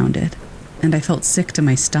wrapped around it, and I felt sick to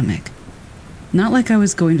my stomach. Not like I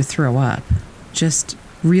was going to throw up, just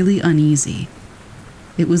really uneasy.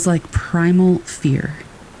 It was like primal fear.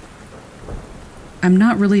 I'm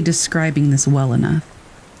not really describing this well enough.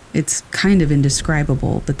 It's kind of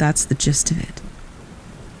indescribable, but that's the gist of it.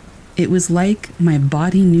 It was like my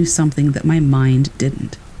body knew something that my mind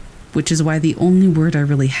didn't, which is why the only word I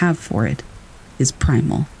really have for it is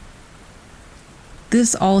primal.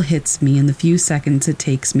 This all hits me in the few seconds it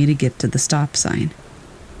takes me to get to the stop sign.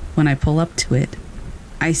 When I pull up to it,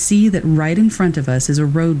 I see that right in front of us is a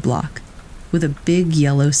roadblock with a big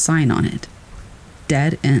yellow sign on it.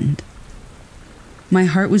 Dead end. My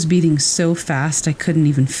heart was beating so fast I couldn't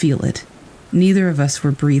even feel it. Neither of us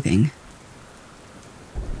were breathing.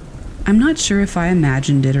 I'm not sure if I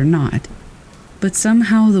imagined it or not, but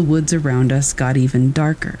somehow the woods around us got even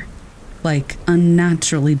darker, like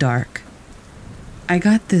unnaturally dark. I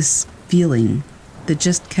got this feeling that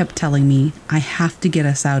just kept telling me I have to get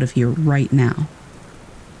us out of here right now.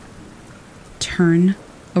 Turn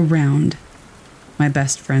around, my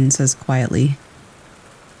best friend says quietly.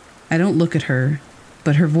 I don't look at her,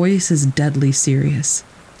 but her voice is deadly serious.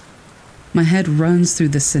 My head runs through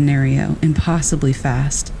this scenario impossibly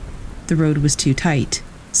fast. The road was too tight,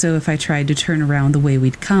 so if I tried to turn around the way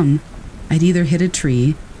we'd come, I'd either hit a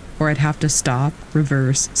tree, or I'd have to stop,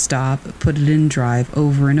 reverse, stop, put it in drive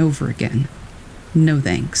over and over again. No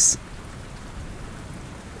thanks.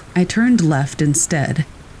 I turned left instead,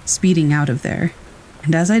 speeding out of there,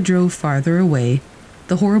 and as I drove farther away,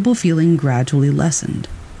 the horrible feeling gradually lessened,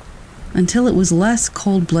 until it was less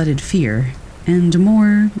cold-blooded fear and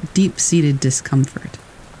more deep-seated discomfort.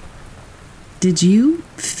 "Did you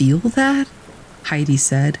feel that?" Heidi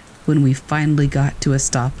said when we finally got to a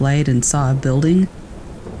stoplight and saw a building.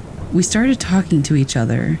 We started talking to each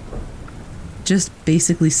other, just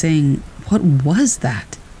basically saying, "What was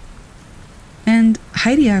that?" And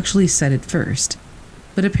Heidi actually said it first,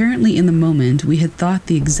 but apparently in the moment we had thought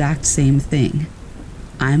the exact same thing.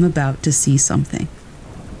 I'm about to see something.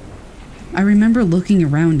 I remember looking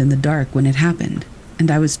around in the dark when it happened,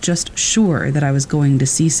 and I was just sure that I was going to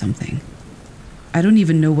see something. I don't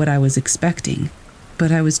even know what I was expecting,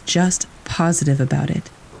 but I was just positive about it.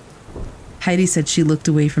 Heidi said she looked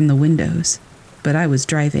away from the windows, but I was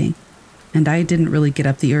driving, and I didn't really get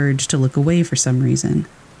up the urge to look away for some reason.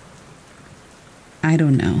 I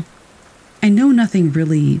don't know. I know nothing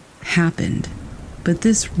really happened, but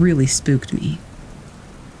this really spooked me.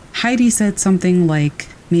 Heidi said something like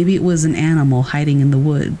maybe it was an animal hiding in the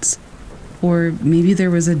woods, or maybe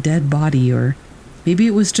there was a dead body, or maybe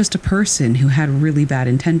it was just a person who had really bad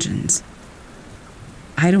intentions.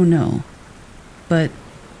 I don't know, but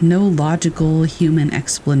no logical human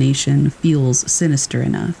explanation feels sinister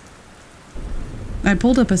enough. I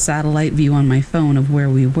pulled up a satellite view on my phone of where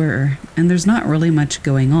we were, and there's not really much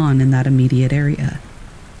going on in that immediate area.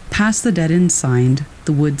 Past the dead-end sign,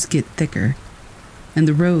 the woods get thicker, and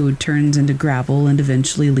the road turns into gravel and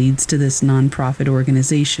eventually leads to this non-profit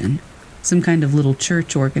organization, some kind of little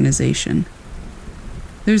church organization.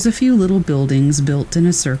 There's a few little buildings built in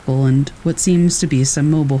a circle and what seems to be some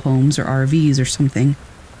mobile homes or RVs or something,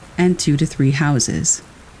 and 2 to 3 houses,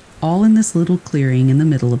 all in this little clearing in the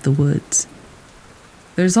middle of the woods.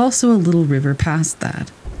 There's also a little river past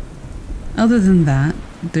that. Other than that,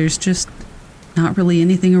 there's just not really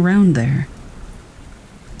anything around there.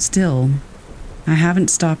 Still, I haven't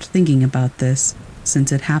stopped thinking about this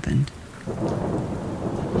since it happened.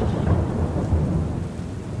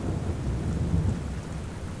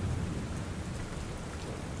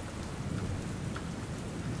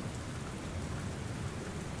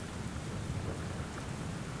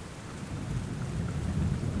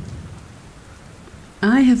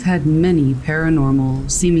 I have had many paranormal,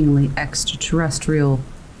 seemingly extraterrestrial,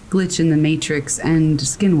 glitch in the matrix, and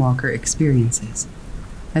skinwalker experiences.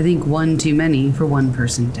 I think one too many for one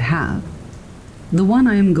person to have. The one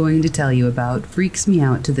I am going to tell you about freaks me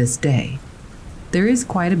out to this day. There is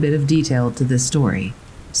quite a bit of detail to this story,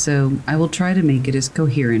 so I will try to make it as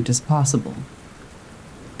coherent as possible.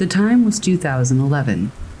 The time was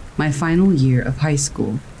 2011, my final year of high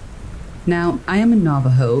school. Now, I am a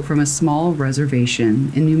Navajo from a small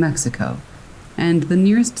reservation in New Mexico, and the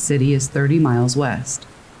nearest city is 30 miles west.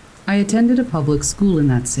 I attended a public school in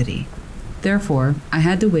that city. Therefore, I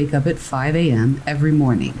had to wake up at 5 a.m. every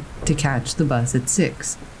morning to catch the bus at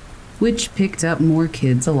 6, which picked up more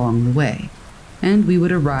kids along the way, and we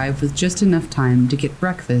would arrive with just enough time to get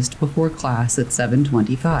breakfast before class at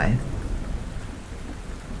 7:25.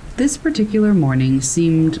 This particular morning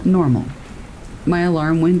seemed normal. My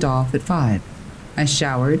alarm went off at 5. I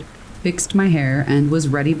showered, fixed my hair, and was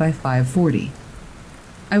ready by 5:40.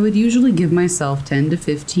 I would usually give myself 10 to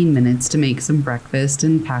 15 minutes to make some breakfast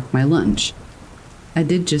and pack my lunch. I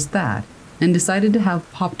did just that, and decided to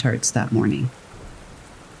have Pop-Tarts that morning.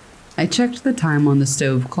 I checked the time on the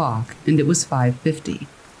stove clock, and it was 5:50.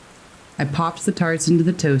 I popped the tarts into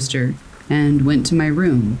the toaster and went to my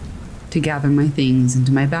room to gather my things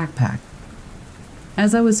into my backpack.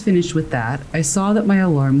 As I was finished with that, I saw that my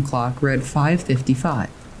alarm clock read 5:55,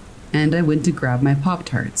 and I went to grab my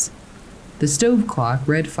Pop-Tarts. The stove clock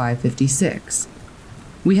read 5:56.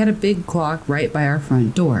 We had a big clock right by our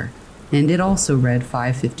front door, and it also read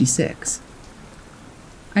 5:56.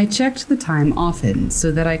 I checked the time often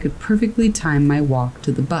so that I could perfectly time my walk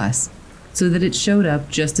to the bus so that it showed up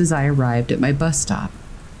just as I arrived at my bus stop.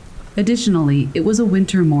 Additionally, it was a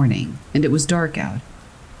winter morning, and it was dark out.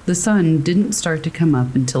 The sun didn't start to come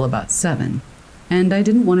up until about 7, and I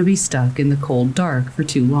didn't want to be stuck in the cold dark for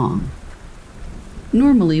too long.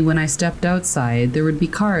 Normally, when I stepped outside, there would be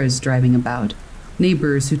cars driving about,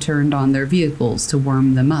 neighbors who turned on their vehicles to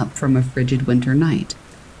warm them up from a frigid winter night.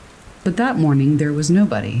 But that morning, there was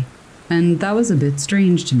nobody, and that was a bit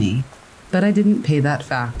strange to me, but I didn't pay that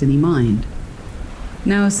fact any mind.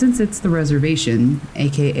 Now, since it's the reservation,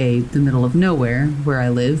 aka the middle of nowhere, where I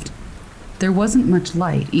lived, there wasn't much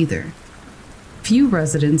light either. Few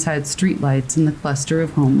residents had streetlights in the cluster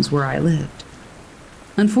of homes where I lived.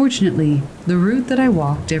 Unfortunately, the route that I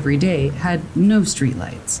walked every day had no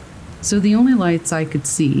streetlights, so the only lights I could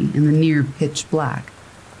see in the near pitch black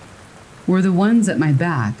were the ones at my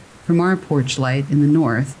back from our porch light in the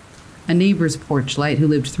north, a neighbor's porch light who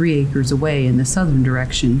lived 3 acres away in the southern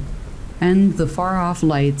direction, and the far-off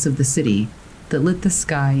lights of the city that lit the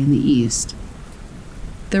sky in the east.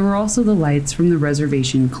 There were also the lights from the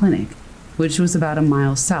reservation clinic, which was about a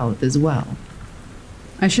mile south as well.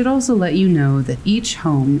 I should also let you know that each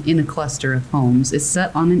home in a cluster of homes is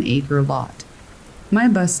set on an acre lot. My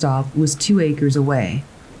bus stop was 2 acres away.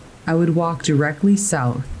 I would walk directly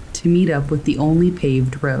south to meet up with the only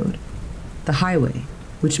paved road, the highway,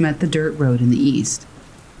 which met the dirt road in the east.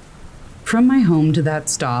 From my home to that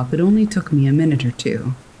stop, it only took me a minute or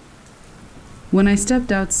two. When I stepped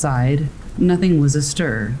outside, nothing was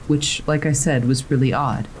astir, which, like I said, was really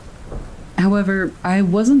odd. However, I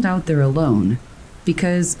wasn't out there alone,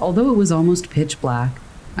 because although it was almost pitch black,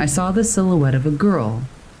 I saw the silhouette of a girl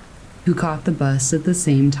who caught the bus at the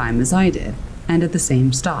same time as I did, and at the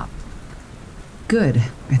same stop. Good,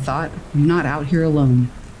 I thought, I'm not out here alone.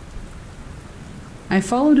 I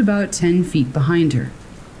followed about 10 feet behind her.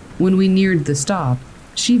 When we neared the stop,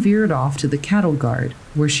 she veered off to the cattle guard,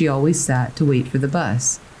 where she always sat to wait for the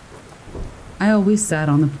bus. I always sat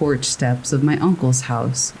on the porch steps of my uncle's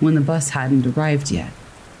house when the bus hadn't arrived yet,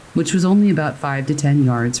 which was only about 5 to 10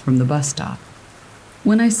 yards from the bus stop.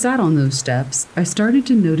 When I sat on those steps, I started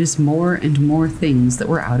to notice more and more things that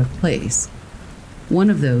were out of place.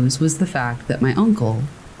 One of those was the fact that my uncle,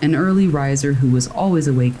 an early riser who was always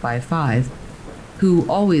awake by 5, who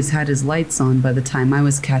always had his lights on by the time I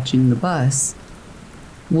was catching the bus,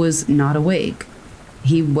 was not awake.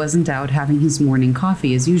 He wasn't out having his morning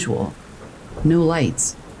coffee as usual. No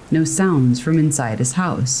lights, no sounds from inside his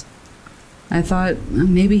house. I thought,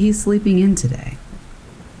 maybe he's sleeping in today.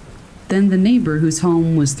 Then the neighbor whose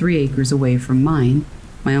home was 3 acres away from mine,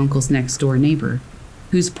 my uncle's next door neighbor,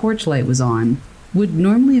 whose porch light was on, would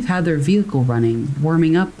normally have had their vehicle running,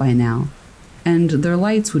 warming up by now, and their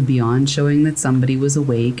lights would be on, showing that somebody was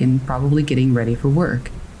awake and probably getting ready for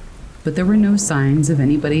work. But there were no signs of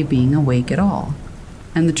anybody being awake at all,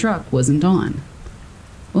 and the truck wasn't on.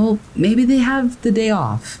 Well, maybe they have the day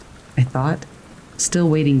off, I thought, still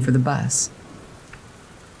waiting for the bus.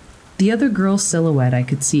 The other girl's silhouette I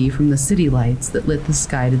could see from the city lights that lit the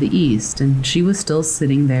sky to the east, and she was still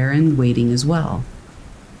sitting there and waiting as well.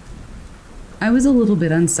 I was a little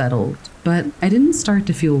bit unsettled, but I didn't start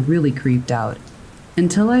to feel really creeped out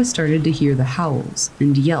until I started to hear the howls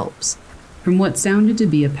and yelps from what sounded to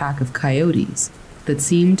be a pack of coyotes that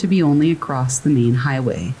seemed to be only across the main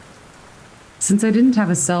highway. Since I didn't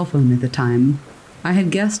have a cell phone at the time, I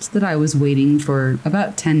had guessed that I was waiting for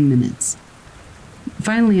about 10 minutes.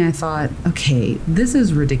 Finally, I thought, okay, this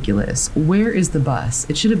is ridiculous. Where is the bus?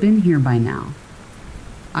 It should have been here by now.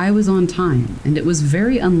 I was on time, and it was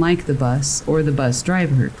very unlike the bus or the bus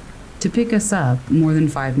driver to pick us up more than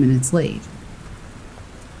 5 minutes late.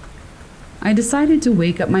 I decided to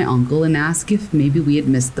wake up my uncle and ask if maybe we had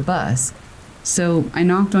missed the bus, so I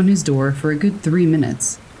knocked on his door for a good 3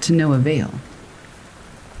 minutes, to no avail.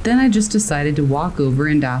 Then I just decided to walk over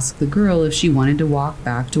and ask the girl if she wanted to walk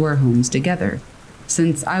back to our homes together,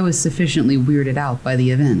 since I was sufficiently weirded out by the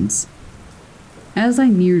events. As I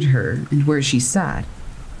neared her and where she sat,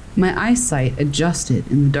 my eyesight adjusted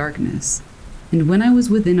in the darkness, and when I was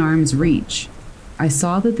within arm's reach, I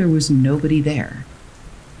saw that there was nobody there.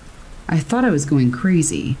 I thought I was going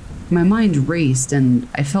crazy. My mind raced and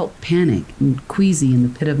I felt panic and queasy in the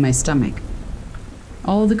pit of my stomach.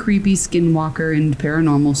 All the creepy skinwalker and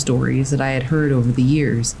paranormal stories that I had heard over the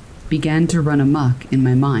years began to run amok in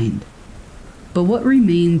my mind. But what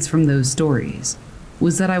remains from those stories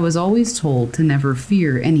was that I was always told to never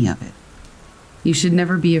fear any of it. You should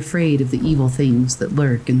never be afraid of the evil things that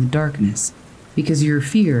lurk in the darkness, because your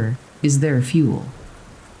fear is their fuel.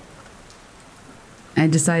 I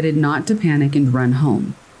decided not to panic and run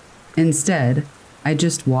home. Instead, I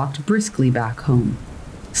just walked briskly back home,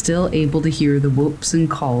 still able to hear the whoops and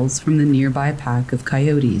calls from the nearby pack of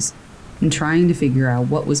coyotes, and trying to figure out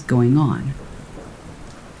what was going on.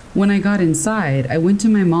 When I got inside, I went to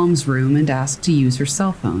my mom's room and asked to use her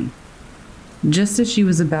cell phone. Just as she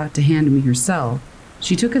was about to hand me her cell,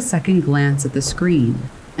 she took a second glance at the screen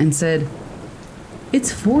and said,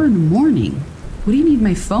 "It's 4 a.m. What do you need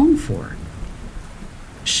my phone for?"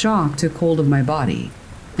 Shock took hold of my body,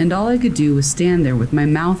 and all I could do was stand there with my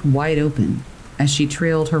mouth wide open as she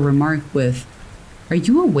trailed her remark with, "Are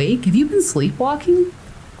you awake? Have you been sleepwalking?"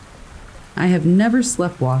 I have never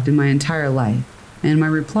sleptwalked in my entire life, and my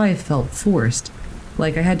reply felt forced,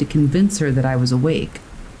 like I had to convince her that I was awake.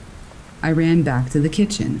 I ran back to the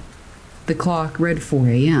kitchen. The clock read 4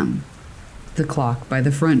 a.m. The clock by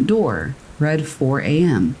the front door read 4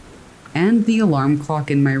 a.m., and the alarm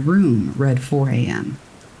clock in my room read 4 a.m.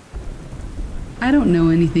 I don't know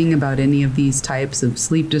anything about any of these types of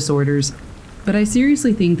sleep disorders, but I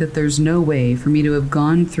seriously think that there's no way for me to have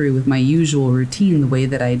gone through with my usual routine the way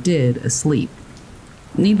that I did asleep.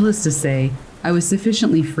 Needless to say, I was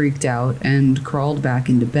sufficiently freaked out and crawled back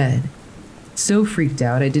into bed. So freaked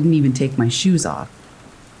out I didn't even take my shoes off.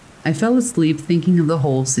 I fell asleep thinking of the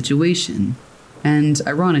whole situation, and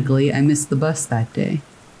ironically, I missed the bus that day.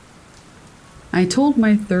 I told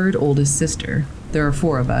my third oldest sister, there are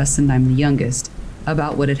 4 of us and I'm the youngest,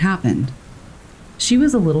 about what had happened. She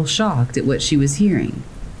was a little shocked at what she was hearing,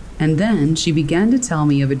 and then she began to tell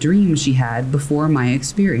me of a dream she had before my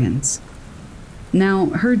experience. Now,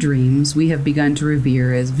 her dreams we have begun to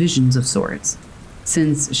revere as visions of sorts,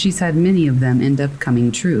 since she's had many of them end up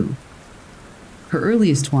coming true. Her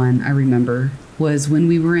earliest one, I remember, was when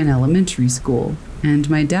we were in elementary school, and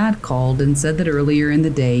my dad called and said that earlier in the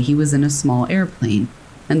day he was in a small airplane,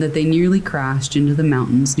 and that they nearly crashed into the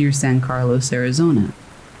mountains near San Carlos, Arizona.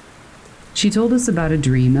 She told us about a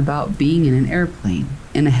dream about being in an airplane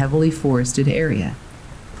in a heavily forested area,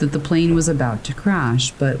 that the plane was about to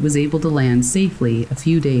crash but was able to land safely a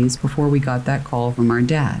few days before we got that call from our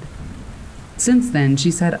dad. Since then,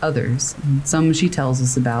 she's had others, and some she tells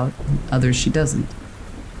us about, others she doesn't.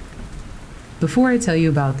 Before I tell you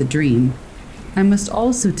about the dream, I must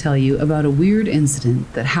also tell you about a weird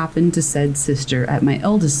incident that happened to said sister at my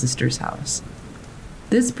eldest sister's house.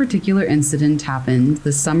 This particular incident happened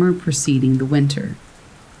the summer preceding the winter.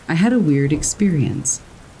 I had a weird experience.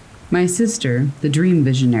 My sister, the dream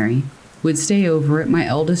visionary, would stay over at my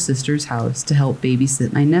eldest sister's house to help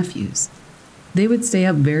babysit my nephews. They would stay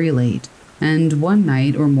up very late, and one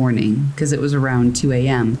night or morning, because it was around 2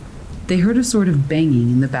 a.m., they heard a sort of banging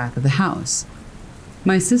in the back of the house.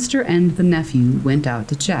 My sister and the nephew went out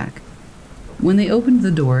to check. When they opened the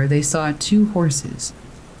door, they saw 2 horses,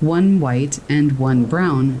 one white and one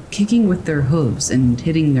brown, kicking with their hooves and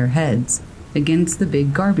hitting their heads against the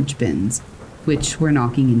big garbage bins, which were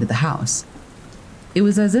knocking into the house. It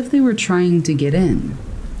was as if they were trying to get in,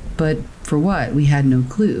 but for what, we had no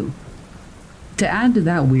clue. To add to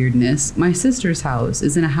that weirdness, my sister's house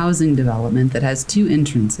is in a housing development that has 2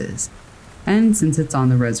 entrances, and since it's on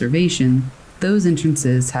the reservation, those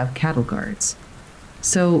entrances have cattle guards.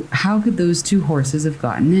 So how could those 2 horses have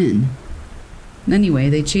gotten in? Anyway,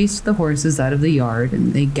 they chased the horses out of the yard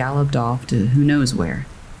and they galloped off to who knows where.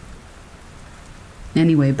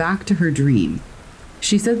 Anyway, back to her dream.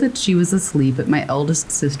 She said that she was asleep at my eldest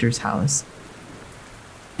sister's house.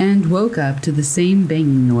 and woke up to the same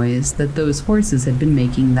banging noise that those horses had been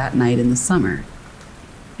making that night in the summer.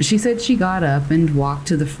 She said she got up and walked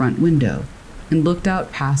to the front window and looked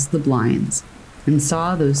out past the blinds and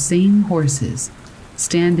saw those same horses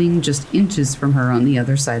standing just inches from her on the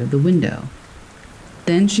other side of the window.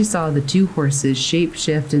 Then she saw the two horses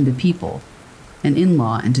shape-shift into people, an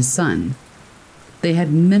in-law and his son. They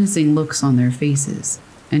had menacing looks on their faces,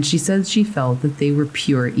 and she said she felt that they were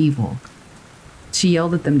pure evil. She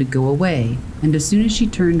yelled at them to go away, and as soon as she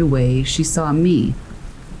turned away, she saw me,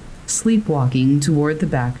 sleepwalking toward the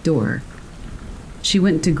back door. She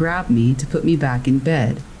went to grab me to put me back in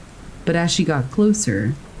bed, but as she got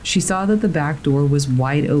closer, she saw that the back door was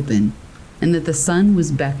wide open and that the son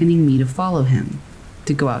was beckoning me to follow him,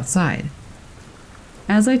 to go outside.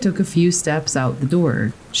 As I took a few steps out the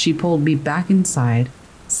door, she pulled me back inside,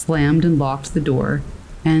 slammed and locked the door,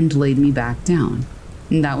 and laid me back down.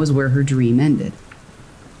 And that was where her dream ended.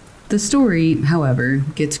 The story, however,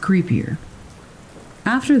 gets creepier.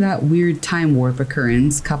 After that weird time warp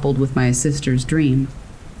occurrence coupled with my sister's dream,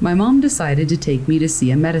 my mom decided to take me to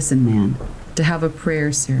see a medicine man to have a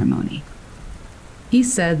prayer ceremony. He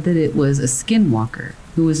said that it was a skinwalker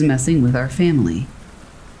who was messing with our family.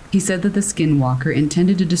 He said that the skinwalker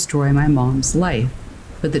intended to destroy my mom's life,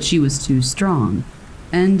 but that she was too strong,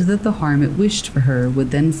 and that the harm it wished for her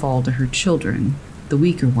would then fall to her children, the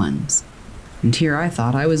weaker ones. And here I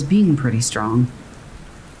thought I was being pretty strong.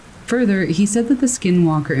 Further, he said that the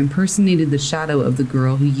skinwalker impersonated the shadow of the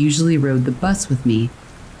girl who usually rode the bus with me,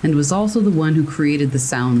 and was also the one who created the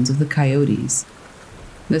sounds of the coyotes.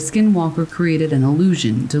 The skinwalker created an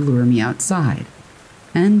illusion to lure me outside,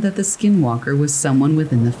 and that the skinwalker was someone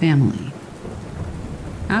within the family.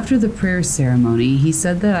 After the prayer ceremony, he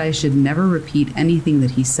said that I should never repeat anything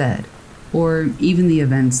that he said, or even the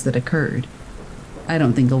events that occurred. I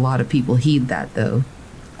don't think a lot of people heed that, though.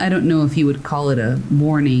 I don't know if you would call it a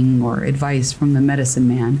warning or advice from the medicine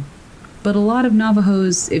man, but a lot of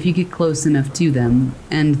Navajos, if you get close enough to them,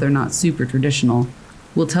 and they're not super traditional,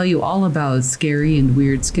 will tell you all about scary and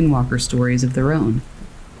weird skinwalker stories of their own.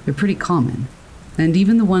 They're pretty common, and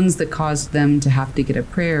even the ones that caused them to have to get a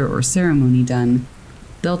prayer or ceremony done,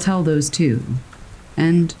 they'll tell those too.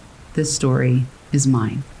 And this story is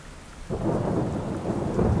mine.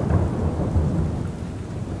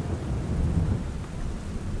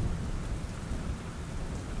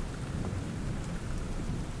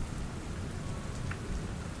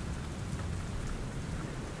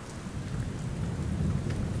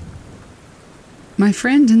 My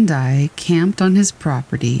friend and I camped on his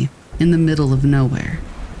property in the middle of nowhere.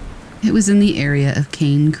 It was in the area of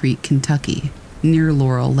Cane Creek, Kentucky, near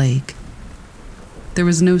Laurel Lake. There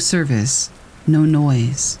was no service, no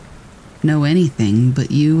noise, no anything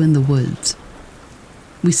but you and the woods.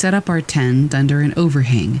 We set up our tent under an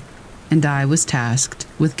overhang, and I was tasked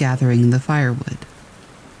with gathering the firewood.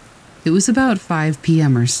 It was about 5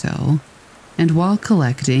 p.m. or so, and while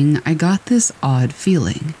collecting, I got this odd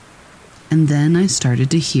feeling. And then I started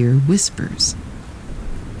to hear whispers.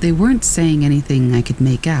 They weren't saying anything I could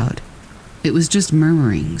make out. It was just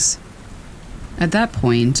murmurings. At that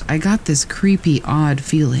point, I got this creepy, odd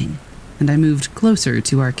feeling, and I moved closer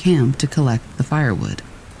to our camp to collect the firewood.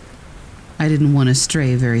 I didn't want to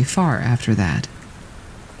stray very far after that.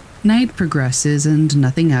 Night progresses and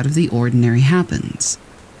nothing out of the ordinary happens,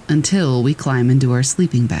 until we climb into our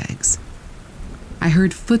sleeping bags. I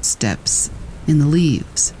heard footsteps in the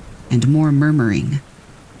leaves, and more murmuring.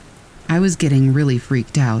 I was getting really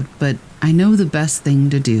freaked out, but I know the best thing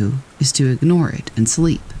to do is to ignore it and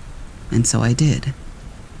sleep, and so I did.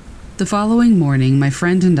 The following morning, my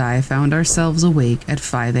friend and I found ourselves awake at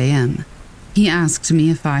 5 a.m. He asked me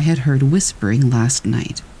if I had heard whispering last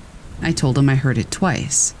night. I told him I heard it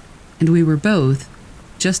twice, and we were both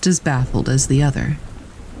just as baffled as the other.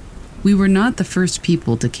 We were not the first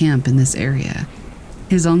people to camp in this area.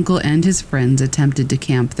 His uncle and his friends attempted to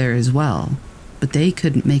camp there as well, but they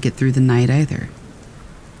couldn't make it through the night either.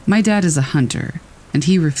 My dad is a hunter, and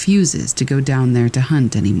he refuses to go down there to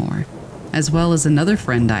hunt anymore, as well as another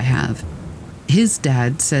friend I have. His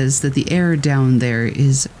dad says that the air down there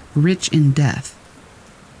is rich in death.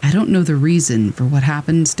 I don't know the reason for what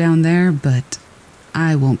happens down there, but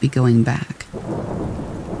I won't be going back.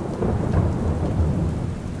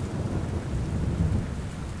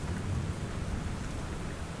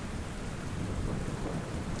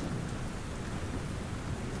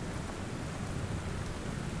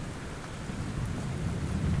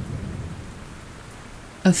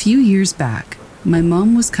 A few years back, my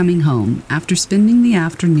mom was coming home after spending the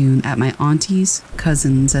afternoon at my aunties,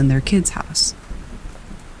 cousins, and their kids' house.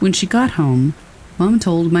 When she got home, Mom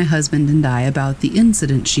told my husband and I about the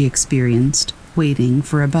incident she experienced waiting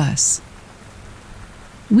for a bus.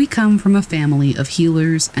 We come from a family of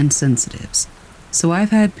healers and sensitives, so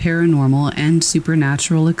I've had paranormal and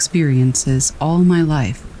supernatural experiences all my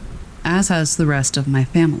life, as has the rest of my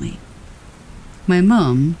family. My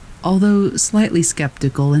mom, although slightly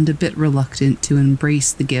skeptical and a bit reluctant to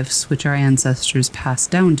embrace the gifts which our ancestors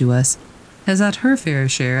passed down to us, has had her fair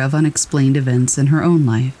share of unexplained events in her own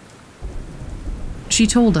life. She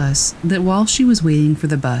told us that while she was waiting for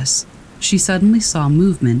the bus, she suddenly saw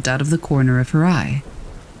movement out of the corner of her eye.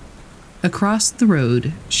 Across the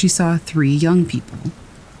road, she saw 3 young people.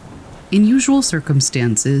 In usual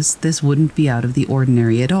circumstances, this wouldn't be out of the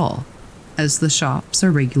ordinary at all, as the shops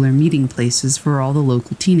are regular meeting places for all the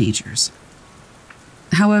local teenagers.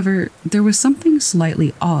 However, there was something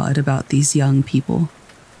slightly odd about these young people.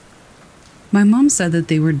 My mom said that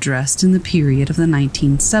they were dressed in the period of the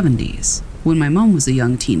 1970s, when my mom was a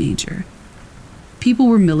young teenager. People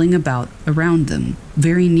were milling about around them,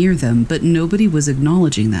 very near them, but nobody was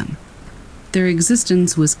acknowledging them. Their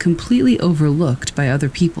existence was completely overlooked by other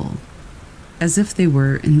people, as if they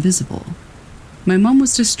were invisible. My mom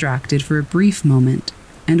was distracted for a brief moment,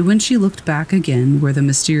 and when she looked back again where the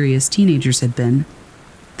mysterious teenagers had been,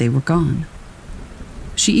 they were gone.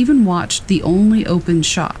 She even watched the only open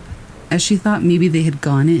shop, as she thought maybe they had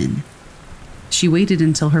gone in. She waited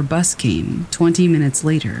until her bus came 20 minutes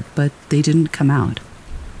later, but they didn't come out.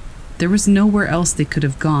 There was nowhere else they could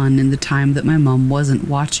have gone in the time that my mom wasn't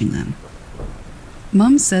watching them.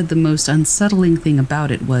 Mom said the most unsettling thing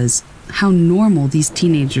about it was how normal these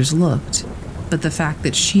teenagers looked, but the fact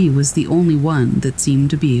that she was the only one that seemed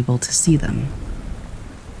to be able to see them.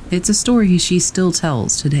 It's a story she still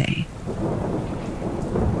tells today.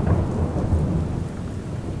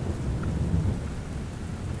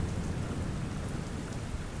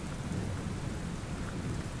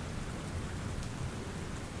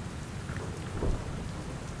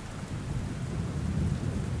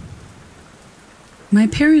 My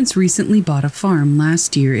parents recently bought a farm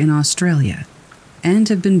last year in Australia and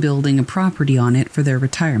have been building a property on it for their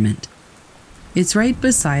retirement. It's right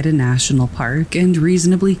beside a national park and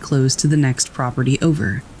reasonably close to the next property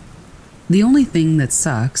over. The only thing that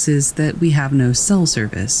sucks is that we have no cell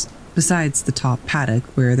service, besides the top paddock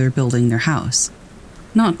where they're building their house.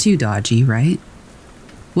 Not too dodgy, right?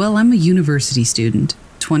 Well, I'm a university student,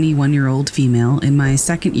 21-year-old female in my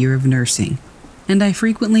second year of nursing, and I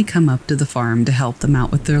frequently come up to the farm to help them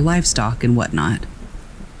out with their livestock and whatnot.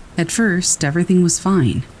 At first, everything was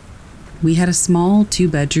fine. We had a small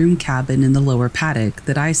 2-bedroom cabin in the lower paddock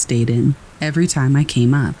that I stayed in every time I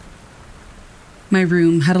came up. My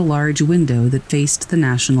room had a large window that faced the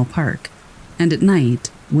national park, and at night,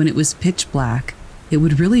 when it was pitch black, it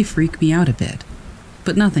would really freak me out a bit,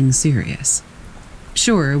 but nothing serious.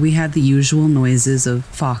 Sure, we had the usual noises of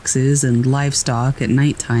foxes and livestock at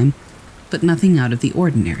nighttime, but nothing out of the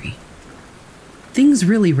ordinary. Things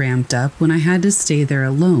really ramped up when I had to stay there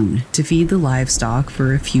alone to feed the livestock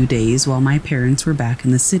for a few days while my parents were back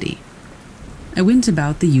in the city. I went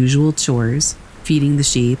about the usual chores, feeding the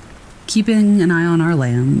sheep, keeping an eye on our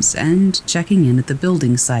lambs, and checking in at the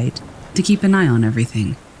building site to keep an eye on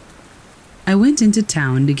everything. I went into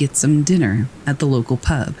town to get some dinner at the local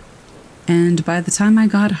pub, and by the time I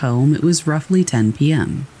got home, it was roughly 10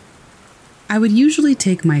 p.m. I would usually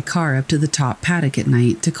take my car up to the top paddock at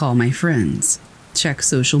night to call my friends, check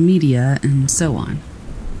social media, and so on.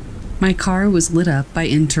 My car was lit up by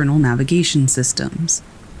internal navigation systems,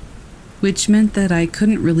 which meant that I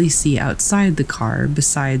couldn't really see outside the car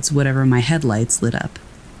besides whatever my headlights lit up.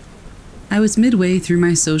 I was midway through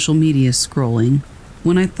my social media scrolling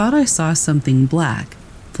when I thought I saw something black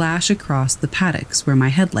flash across the paddocks where my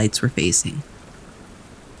headlights were facing.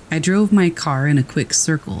 I drove my car in a quick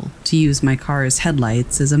circle to use my car's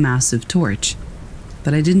headlights as a massive torch,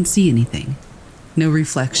 but I didn't see anything. No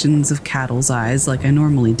reflections of cattle's eyes like I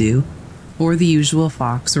normally do, or the usual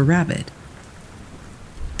fox or rabbit.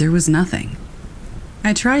 There was nothing.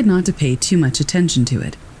 I tried not to pay too much attention to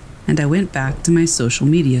it, and I went back to my social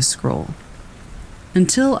media scroll,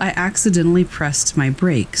 until I accidentally pressed my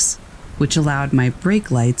brakes, which allowed my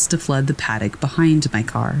brake lights to flood the paddock behind my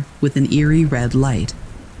car with an eerie red light.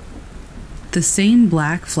 The same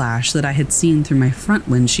black flash that I had seen through my front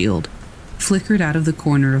windshield flickered out of the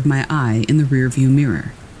corner of my eye in the rearview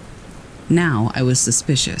mirror. Now I was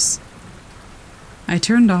suspicious. I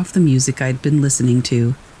turned off the music I'd been listening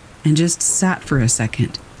to and just sat for a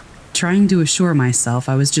second, trying to assure myself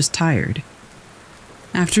I was just tired.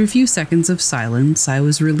 After a few seconds of silence, I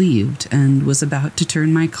was relieved and was about to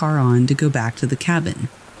turn my car on to go back to the cabin.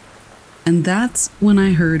 And that's when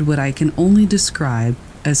I heard what I can only describe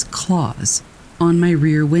as claws on my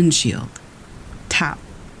rear windshield. Tap,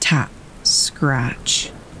 tap,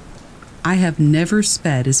 scratch. I have never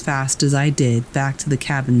sped as fast as I did back to the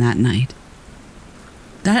cabin that night.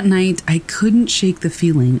 That night, I couldn't shake the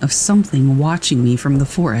feeling of something watching me from the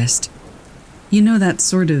forest. You know that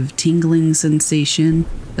sort of tingling sensation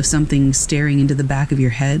of something staring into the back of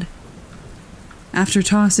your head? After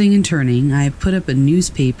tossing and turning, I put up a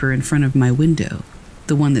newspaper in front of my window,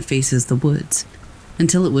 the one that faces the woods,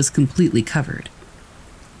 until it was completely covered.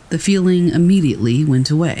 The feeling immediately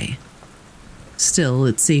went away. Still,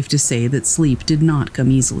 it's safe to say that sleep did not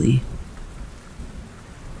come easily.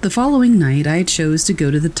 The following night, I chose to go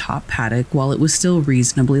to the top paddock while it was still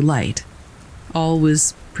reasonably light. All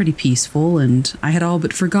was pretty peaceful, and I had all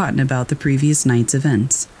but forgotten about the previous night's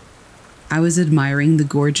events. I was admiring the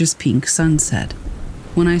gorgeous pink sunset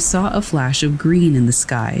when I saw a flash of green in the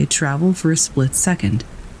sky travel for a split second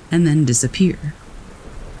and then disappear.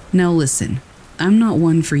 Now listen, I'm not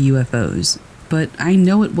one for UFOs, but I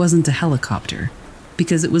know it wasn't a helicopter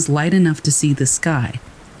because it was light enough to see the sky,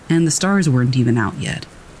 and the stars weren't even out yet.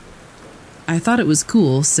 I thought it was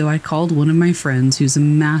cool, so I called one of my friends who's a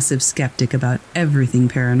massive skeptic about everything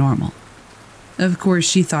paranormal. Of course,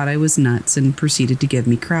 she thought I was nuts and proceeded to give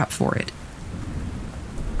me crap for it.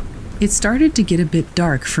 It started to get a bit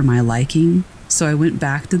dark for my liking, so I went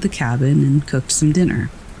back to the cabin and cooked some dinner.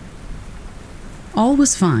 All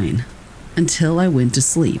was fine until I went to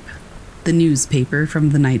sleep, the newspaper from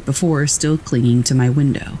the night before still clinging to my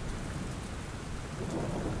window.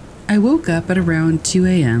 I woke up at around 2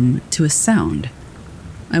 a.m. to a sound.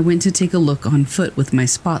 I went to take a look on foot with my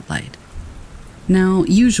spotlight. Now,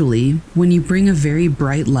 usually, when you bring a very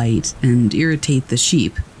bright light and irritate the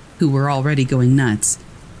sheep, who were already going nuts,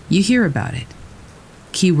 you hear about it.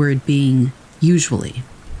 Keyword being usually.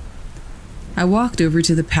 I walked over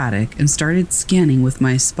to the paddock and started scanning with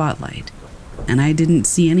my spotlight, and I didn't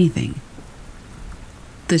see anything.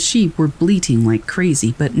 The sheep were bleating like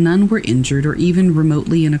crazy, but none were injured or even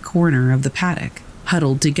remotely in a corner of the paddock,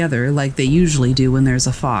 huddled together like they usually do when there's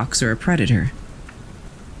a fox or a predator.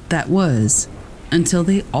 That was until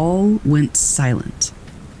they all went silent.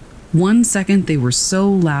 1 second they were so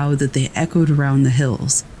loud that they echoed around the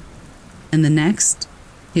hills, and the next,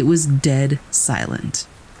 it was dead silent.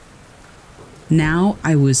 Now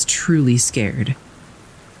I was truly scared.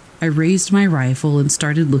 I raised my rifle and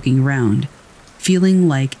started looking around, feeling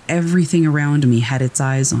like everything around me had its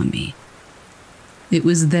eyes on me. It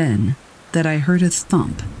was then that I heard a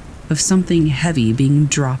thump of something heavy being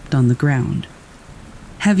dropped on the ground,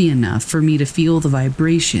 heavy enough for me to feel the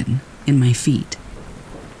vibration in my feet.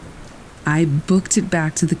 I booked it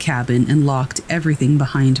back to the cabin and locked everything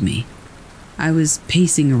behind me. I was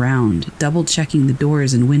pacing around, double-checking the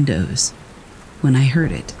doors and windows, when I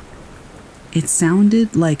heard it. It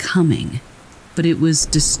sounded like humming, but it was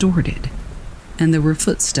distorted, and there were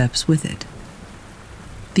footsteps with it.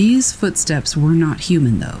 These footsteps were not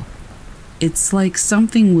human, though. It's like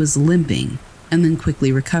something was limping and then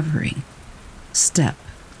quickly recovering. Step,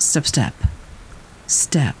 step, step,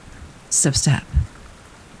 step, step, step,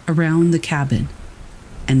 around the cabin,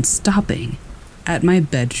 and stopping at my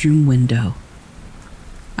bedroom window.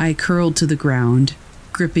 I curled to the ground,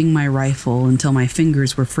 gripping my rifle until my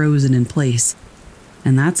fingers were frozen in place,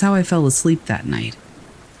 and that's how I fell asleep that night.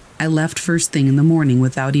 I left first thing in the morning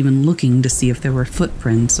without even looking to see if there were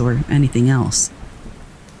footprints or anything else.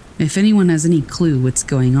 If anyone has any clue what's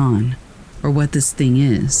going on, or what this thing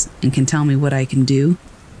is, and can tell me what I can do,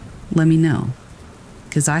 let me know,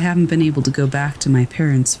 because I haven't been able to go back to my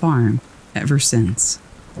parents' farm ever since.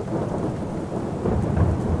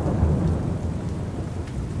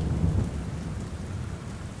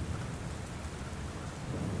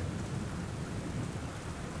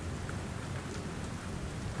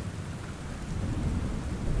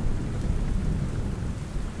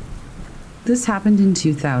 This happened in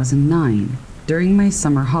 2009, during my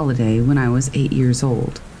summer holiday when I was 8 years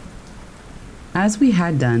old. As we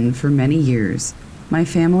had done for many years, my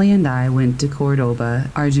family and I went to Cordoba,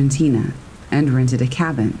 Argentina, and rented a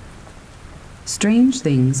cabin. Strange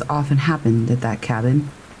things often happened at that cabin,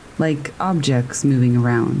 like objects moving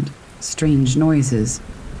around, strange noises,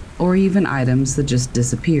 or even items that just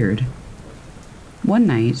disappeared. One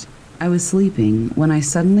night, I was sleeping when I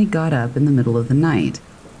suddenly got up in the middle of the night.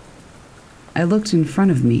 I looked in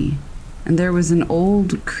front of me, and there was an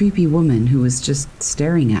old, creepy woman who was just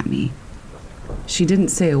staring at me. She didn't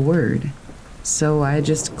say a word, so I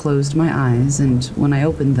just closed my eyes, and when I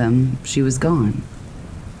opened them, she was gone.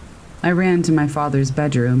 I ran to my father's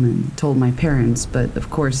bedroom and told my parents, but of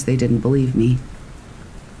course they didn't believe me.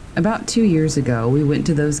 About 2 years ago, we went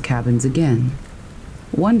to those cabins again.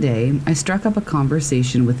 One day, I struck up a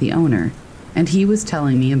conversation with the owner, and he was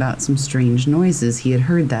telling me about some strange noises he had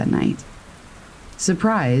heard that night.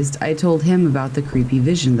 Surprised, I told him about the creepy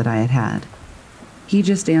vision that I had had. He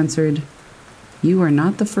just answered, "You are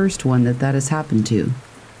not the first one that has happened to.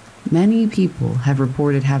 Many people have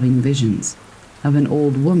reported having visions of an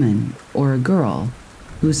old woman or a girl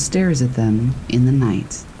who stares at them in the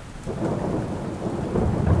night."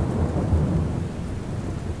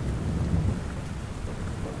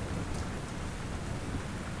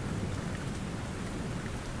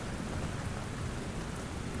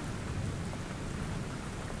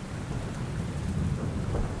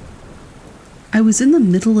 I was in the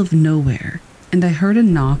middle of nowhere, and I heard a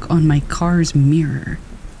knock on my car's mirror.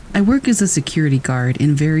 I work as a security guard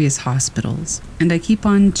in various hospitals, and I keep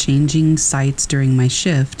on changing sites during my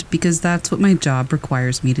shift because that's what my job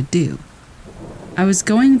requires me to do. I was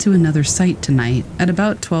going to another site tonight at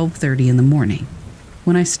about 12:30 in the morning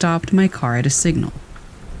when I stopped my car at a signal.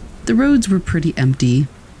 The roads were pretty empty,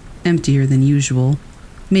 emptier than usual,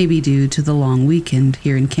 maybe due to the long weekend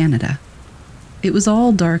here in Canada. It was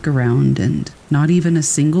all dark around and not even a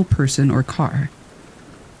single person or car.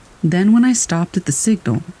 Then when I stopped at the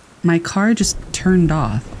signal, my car just turned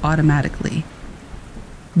off automatically.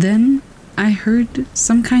 Then I heard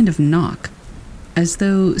some kind of knock, as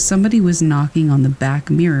though somebody was knocking on the back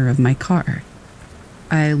mirror of my car.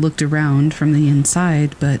 I looked around from the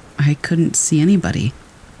inside, but I couldn't see anybody.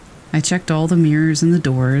 I checked all the mirrors and the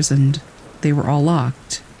doors, and they were all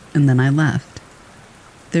locked, and then I left.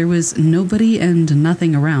 There was nobody and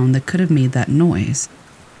nothing around that could have made that noise.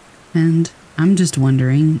 And I'm just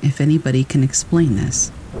wondering if anybody can explain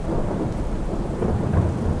this.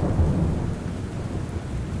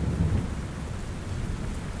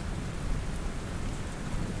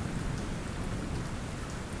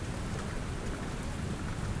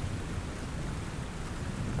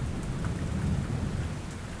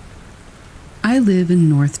 I live in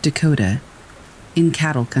North Dakota, in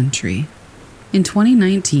cattle country. In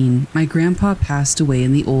 2019, my grandpa passed away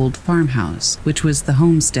in the old farmhouse, which was the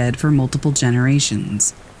homestead for multiple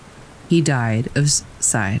generations. He died of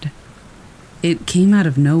suicide. It came out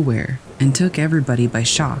of nowhere and took everybody by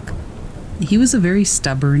shock. He was a very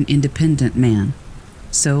stubborn, independent man,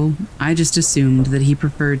 so I just assumed that he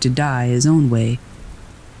preferred to die his own way,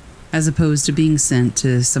 as opposed to being sent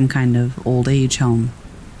to some kind of old age home.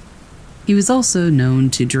 He was also known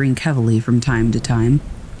to drink heavily from time to time.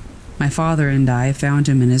 My father and I found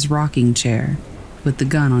him in his rocking chair, with the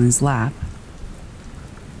gun on his lap.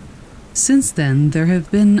 Since then, there have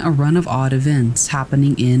been a run of odd events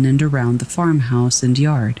happening in and around the farmhouse and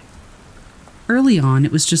yard. Early on,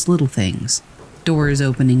 it was just little things, doors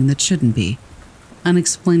opening that shouldn't be,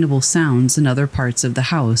 unexplainable sounds in other parts of the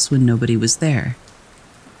house when nobody was there.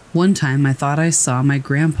 One time, I thought I saw my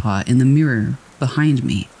grandpa in the mirror behind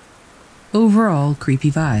me. Overall, creepy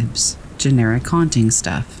vibes, generic haunting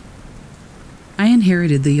stuff. I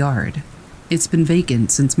inherited the yard. It's been vacant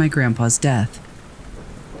since my grandpa's death.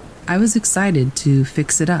 I was excited to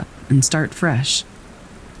fix it up and start fresh.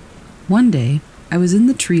 One day, I was in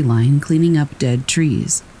the tree line cleaning up dead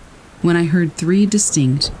trees when I heard 3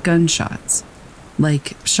 distinct gunshots,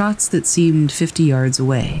 like shots that seemed 50 yards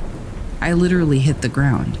away. I literally hit the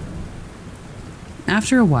ground.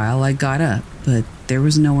 After a while, I got up, but there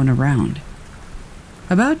was no one around.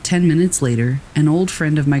 About 10 minutes later, an old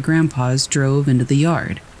friend of my grandpa's drove into the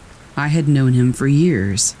yard. I had known him for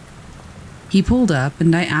years. He pulled up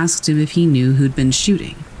and I asked him if he knew who'd been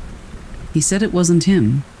shooting. He said it wasn't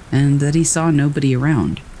him and that he saw nobody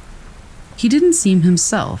around. He didn't seem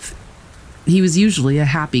himself. He was usually a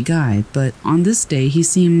happy guy, but on this day he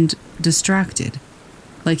seemed distracted,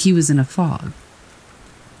 like he was in a fog.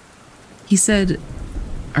 He said,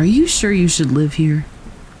 "Are you sure you should live here?"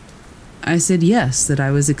 I said yes, that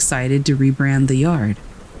I was excited to rebrand the yard.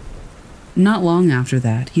 Not long after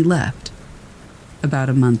that, he left. About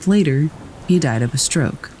a month later, he died of a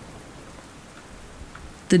stroke.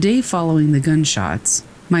 The day following the gunshots,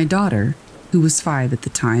 my daughter, who was 5 at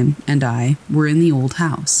the time, and I were in the old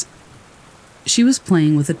house. She was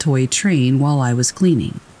playing with a toy train while I was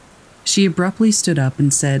cleaning. She abruptly stood up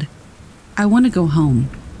and said, "I want to go home."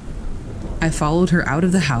 I followed her out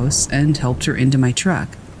of the house and helped her into my truck.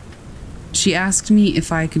 She asked me if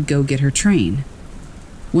I could go get her train.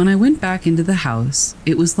 When I went back into the house,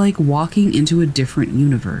 it was like walking into a different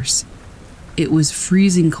universe. It was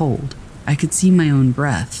freezing cold. I could see my own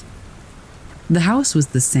breath. The house was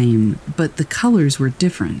the same, but the colors were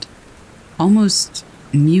different, almost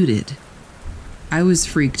muted. I was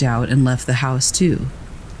freaked out and left the house too.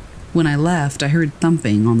 When I left, I heard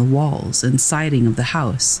thumping on the walls and siding of the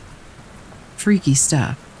house. Freaky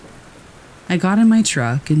stuff. I got in my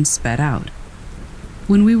truck and sped out.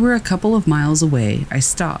 When we were a couple of miles away, I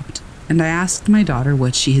stopped and I asked my daughter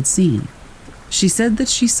what she had seen. She said that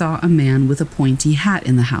she saw a man with a pointy hat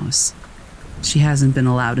in the house. She hasn't been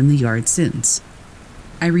allowed in the yard since.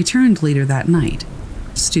 I returned later that night.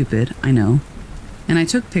 Stupid, I know. And I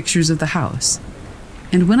took pictures of the house.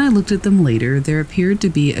 And when I looked at them later, there appeared to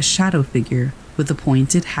be a shadow figure with a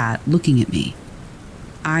pointed hat looking at me.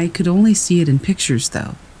 I could only see it in pictures,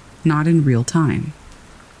 though, not in real time.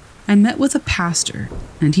 I met with a pastor,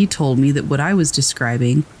 and he told me that what I was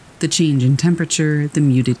describing, the change in temperature, the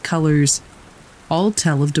muted colors, all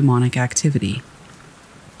tell of demonic activity.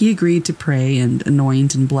 He agreed to pray and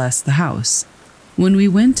anoint and bless the house. When we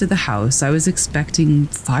went to the house, I was expecting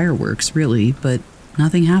fireworks, really, but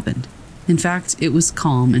nothing happened. In fact, it was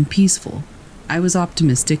calm and peaceful. I was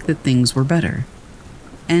optimistic that things were better.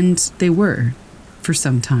 And they were, for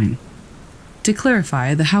some time. To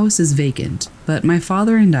clarify, the house is vacant, but my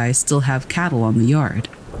father and I still have cattle on the yard.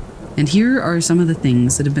 And here are some of the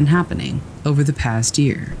things that have been happening over the past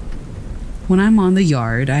year. When I'm on the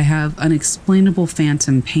yard, I have unexplainable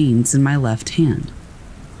phantom pains in my left hand.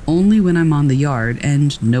 Only when I'm on the yard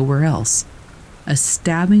and nowhere else. A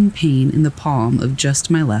stabbing pain in the palm of just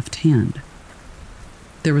my left hand.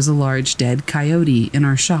 There was a large dead coyote in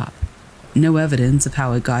our shop. No evidence of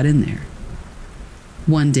how it got in there.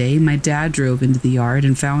 One day, my dad drove into the yard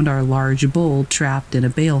and found our large bull trapped in a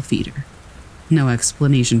bale feeder. No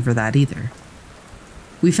explanation for that either.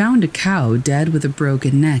 We found a cow dead with a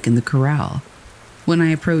broken neck in the corral. When I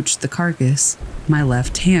approached the carcass, my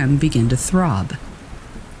left hand began to throb.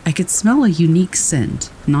 I could smell a unique scent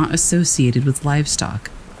not associated with livestock.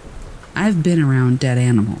 I've been around dead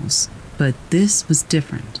animals, but this was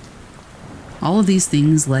different. All of these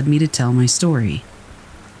things led me to tell my story.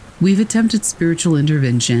 We've attempted spiritual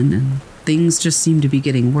intervention, and things just seem to be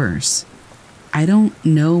getting worse. I don't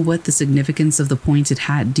know what the significance of the pointed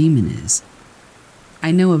hat demon is. I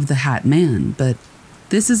know of the Hat Man, but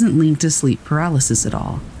this isn't linked to sleep paralysis at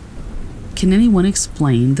all. Can anyone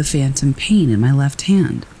explain the phantom pain in my left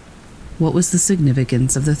hand? What was the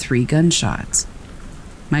significance of the 3 gunshots?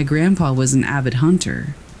 My grandpa was an avid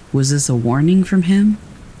hunter. Was this a warning from him?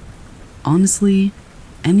 Honestly,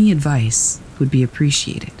 any advice would be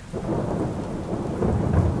appreciated.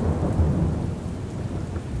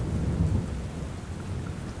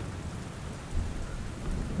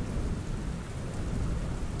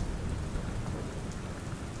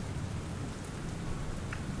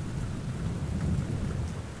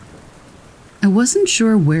 I wasn't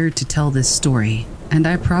sure where to tell this story, and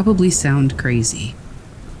I probably sound crazy.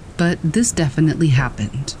 But this definitely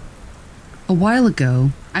happened. A while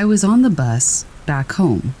ago, I was on the bus back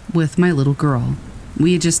home with my little girl.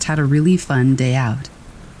 We had just had a really fun day out.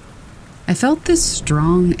 I felt this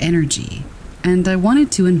strong energy, and I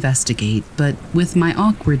wanted to investigate, but with my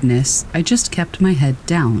awkwardness, I just kept my head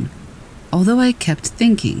down. Although I kept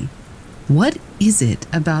thinking, what is it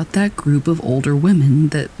about that group of older women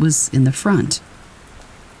that was in the front?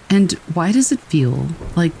 And why does it feel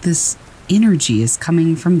like this energy is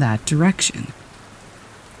coming from that direction?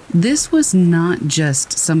 This was not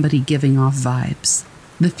just somebody giving off vibes.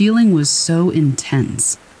 The feeling was so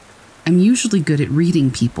intense. I'm usually good at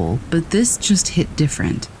reading people, but this just hit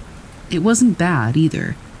different. It wasn't bad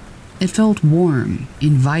either. It felt warm,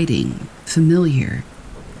 inviting, familiar,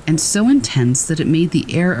 and so intense that it made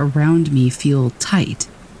the air around me feel tight,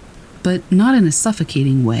 but not in a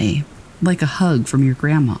suffocating way, like a hug from your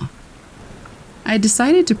grandma. I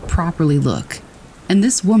decided to properly look, and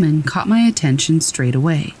this woman caught my attention straight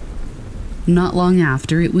away. Not long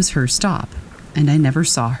after, it was her stop, and I never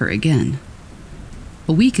saw her again.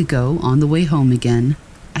 A week ago, on the way home again,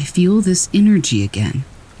 I feel this energy again.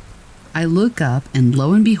 I look up, and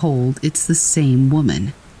lo and behold, it's the same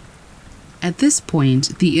woman. At this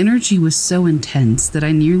point, the energy was so intense that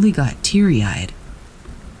I nearly got teary-eyed.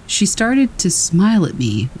 She started to smile at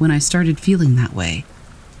me when I started feeling that way,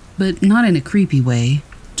 but not in a creepy way,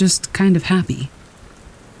 just kind of happy.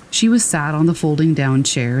 She was sat on the folding-down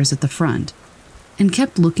chairs at the front and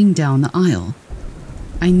kept looking down the aisle.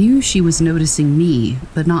 I knew she was noticing me,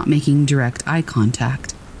 but not making direct eye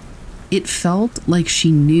contact. It felt like she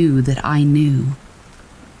knew that I knew.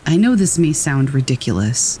 I know this may sound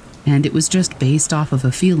ridiculous, and it was just based off of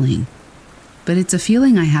a feeling, but it's a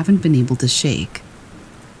feeling I haven't been able to shake.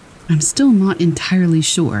 I'm still not entirely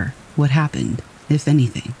sure what happened, if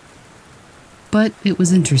anything. But it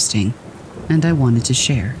was interesting, and I wanted to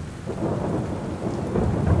share.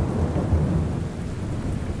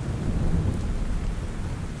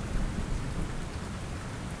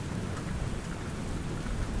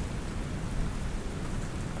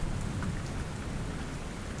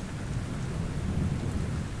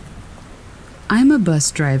 I'm a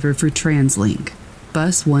bus driver for TransLink,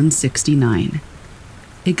 Bus 169.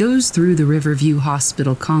 It goes through the Riverview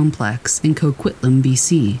Hospital complex in Coquitlam,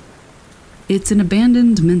 BC. It's an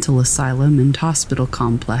abandoned mental asylum and hospital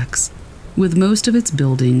complex, with most of its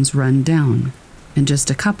buildings run down, and just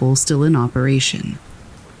a couple still in operation.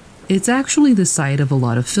 It's actually the site of a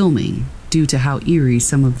lot of filming, due to how eerie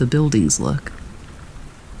some of the buildings look.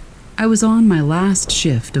 I was on my last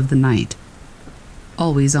shift of the night.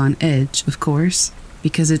 Always on edge, of course,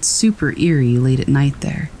 because it's super eerie late at night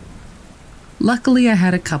there. Luckily, I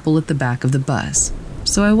had a couple at the back of the bus,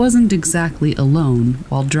 so I wasn't exactly alone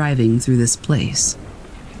while driving through this place.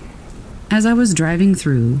 As I was driving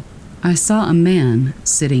through, I saw a man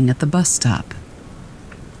sitting at the bus stop.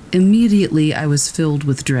 Immediately, I was filled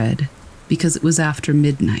with dread, because it was after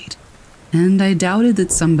midnight, and I doubted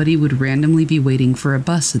that somebody would randomly be waiting for a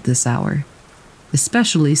bus at this hour,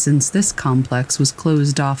 especially since this complex was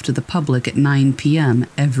closed off to the public at 9 p.m.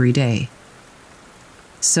 every day.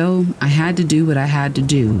 So I had to do what I had to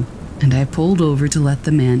do, and I pulled over to let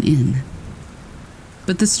the man in.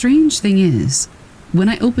 But the strange thing is, when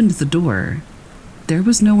I opened the door, there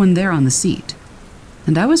was no one there on the seat,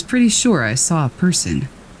 and I was pretty sure I saw a person.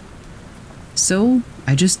 So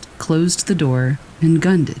I just closed the door and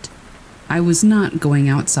gunned it. I was not going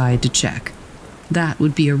outside to check. That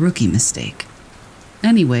would be a rookie mistake.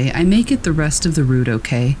 Anyway, I make it the rest of the route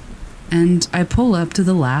okay, and I pull up to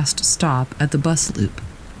the last stop at the bus loop.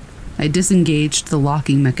 I disengaged the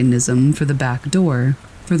locking mechanism for the back door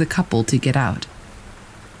for the couple to get out.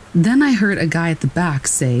 Then I heard a guy at the back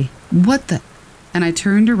say, "What the?" And I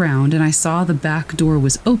turned around and I saw the back door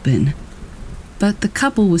was open, but the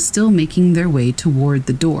couple was still making their way toward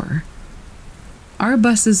the door. Our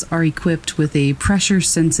buses are equipped with a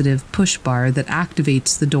pressure-sensitive push bar that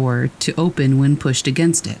activates the door to open when pushed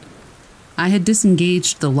against it. I had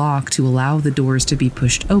disengaged the lock to allow the doors to be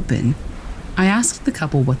pushed open. I asked the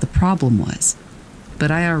couple what the problem was,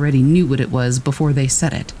 but I already knew what it was before they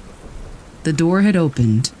said it. The door had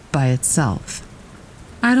opened by itself.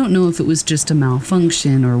 I don't know if it was just a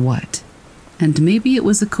malfunction or what, and maybe it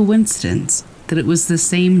was a coincidence that it was the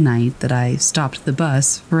same night that I stopped the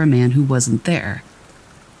bus for a man who wasn't there.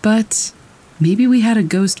 But maybe we had a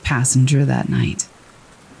ghost passenger that night.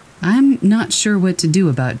 I'm not sure what to do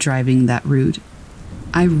about driving that route.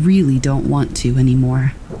 I really don't want to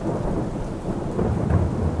anymore.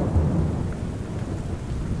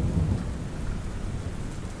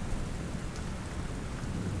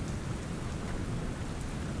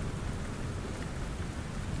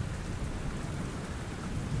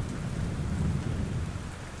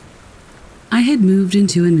 I had moved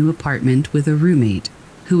into a new apartment with a roommate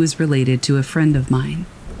who was related to a friend of mine.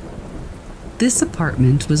 This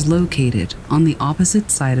apartment was located on the opposite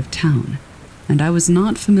side of town, and I was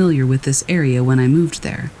not familiar with this area when I moved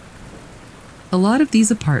there. A lot of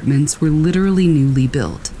these apartments were literally newly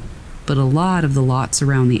built, but a lot of the lots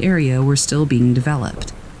around the area were still being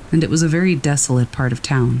developed, and it was a very desolate part of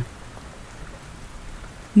town.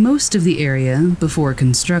 Most of the area, before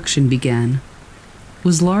construction began,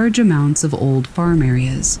 was large amounts of old farm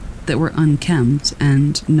areas that were unkempt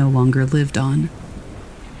and no longer lived on.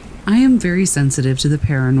 I am very sensitive to the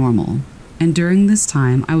paranormal, and during this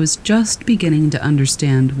time I was just beginning to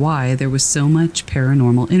understand why there was so much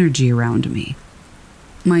paranormal energy around me.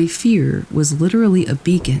 My fear was literally a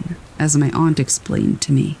beacon, as my aunt explained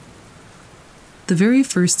to me. The very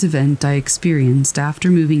first event I experienced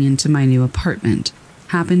after moving into my new apartment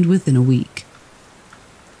happened within a week.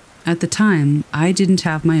 At the time, I didn't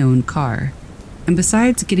have my own car, and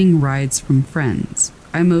besides getting rides from friends,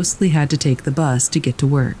 I mostly had to take the bus to get to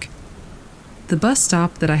work. The bus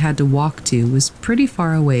stop that I had to walk to was pretty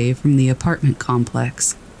far away from the apartment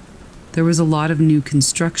complex. There was a lot of new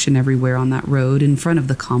construction everywhere on that road in front of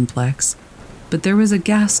the complex, but there was a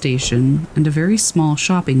gas station and a very small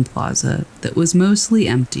shopping plaza that was mostly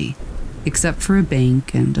empty, except for a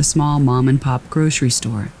bank and a small mom-and-pop grocery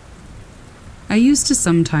store. I used to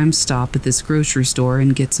sometimes stop at this grocery store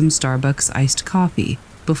and get some Starbucks iced coffee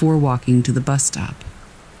before walking to the bus stop.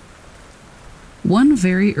 One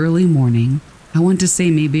very early morning, I want to say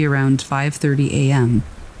maybe around 5:30 a.m.,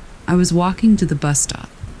 I was walking to the bus stop.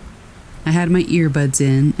 I had my earbuds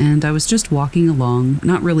in and I was just walking along,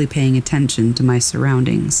 not really paying attention to my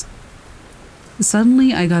surroundings.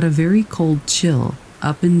 Suddenly, I got a very cold chill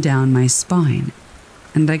up and down my spine,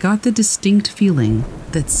 and I got the distinct feeling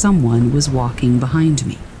that someone was walking behind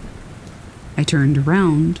me. I turned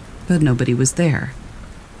around, but nobody was there.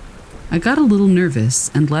 I got a little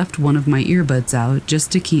nervous and left one of my earbuds out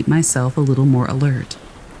just to keep myself a little more alert.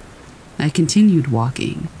 I continued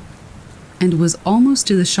walking, and was almost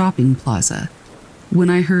to the shopping plaza when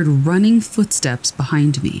I heard running footsteps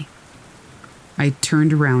behind me. I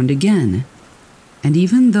turned around again, and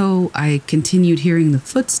even though I continued hearing the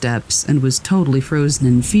footsteps and was totally frozen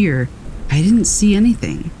in fear, I didn't see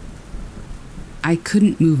anything. I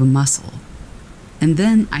couldn't move a muscle. And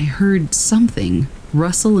then I heard something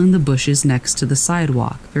rustle in the bushes next to the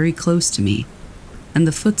sidewalk, very close to me, and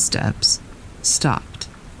the footsteps stopped.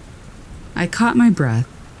 I caught my breath,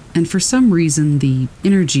 and for some reason the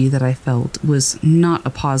energy that I felt was not a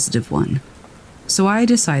positive one, so I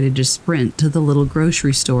decided to sprint to the little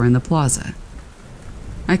grocery store in the plaza.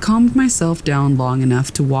 I calmed myself down long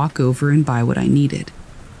enough to walk over and buy what I needed.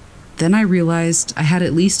 Then I realized I had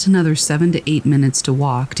at least another 7 to 8 minutes to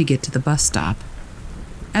walk to get to the bus stop.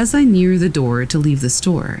 As I near the door to leave the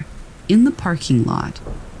store, in the parking lot,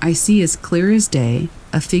 I see as clear as day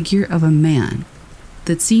a figure of a man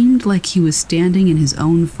that seemed like he was standing in his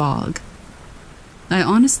own fog. I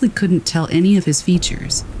honestly couldn't tell any of his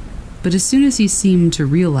features, but as soon as he seemed to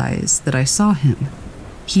realize that I saw him,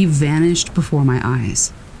 he vanished before my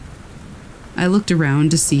eyes. I looked around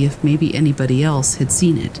to see if maybe anybody else had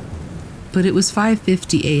seen it, but it was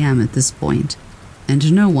 5:50 a.m. at this point,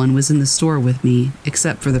 and no one was in the store with me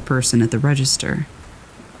except for the person at the register.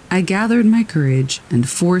 I gathered my courage and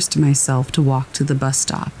forced myself to walk to the bus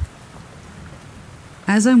stop.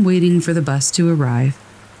 As I'm waiting for the bus to arrive,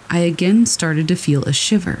 I again started to feel a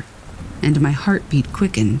shiver, and my heartbeat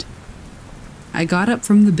quickened. I got up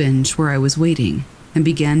from the bench where I was waiting and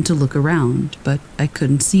began to look around, but I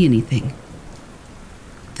couldn't see anything.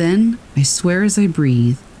 Then, I swear as I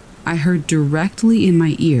breathe, I heard directly in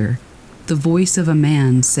my ear the voice of a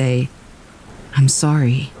man say, "I'm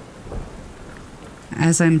sorry."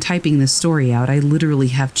 As I'm typing this story out, I literally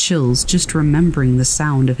have chills just remembering the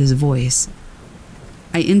sound of his voice.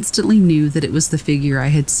 I instantly knew that it was the figure I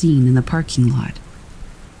had seen in the parking lot.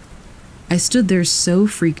 I stood there so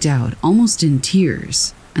freaked out, almost in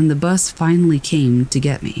tears, and the bus finally came to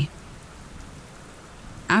get me.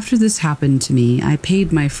 After this happened to me, I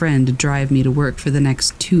paid my friend to drive me to work for the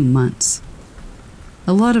next 2 months.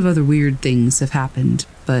 A lot of other weird things have happened,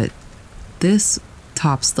 but this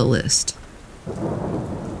tops the list.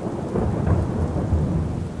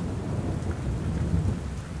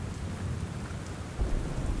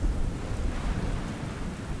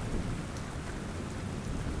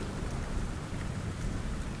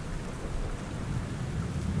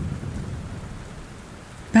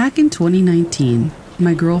 Back in 2019,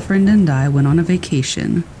 my girlfriend and I went on a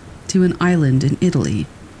vacation to an island in Italy.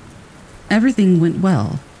 Everything went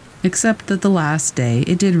well, except that the last day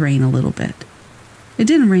it did rain a little bit. It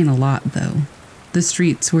didn't rain a lot, though. The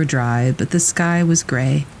streets were dry, but the sky was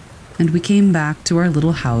gray, and we came back to our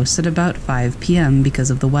little house at about 5 p.m. because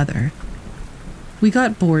of the weather. We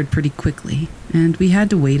got bored pretty quickly, and we had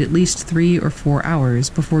to wait at least 3 or 4 hours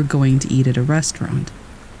before going to eat at a restaurant.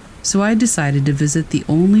 So I decided to visit the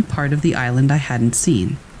only part of the island I hadn't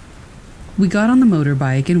seen. We got on the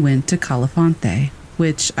motorbike and went to Calafante,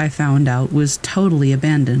 which I found out was totally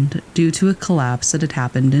abandoned due to a collapse that had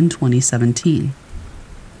happened in 2017.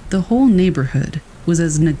 The whole neighborhood was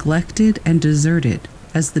as neglected and deserted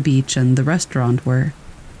as the beach and the restaurant were.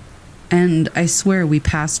 And I swear we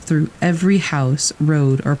passed through every house,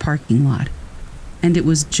 road, or parking lot, and it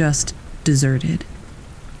was just deserted.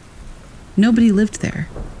 Nobody lived there.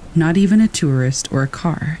 Not even a tourist or a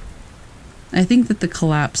car. I think that the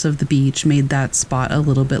collapse of the beach made that spot a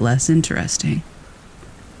little bit less interesting.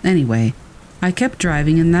 Anyway, I kept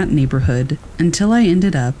driving in that neighborhood until I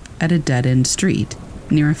ended up at a dead-end street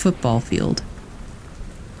near a football field.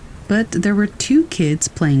 But there were 2 kids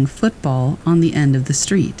playing football on the end of the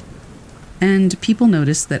street, and people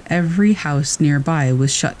noticed that every house nearby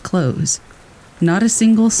was shut closed. Not a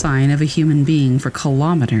single sign of a human being for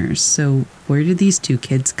kilometers, so where did these 2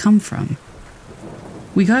 kids come from?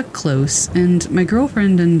 We got close, and my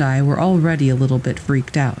girlfriend and I were already a little bit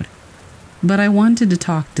freaked out. But I wanted to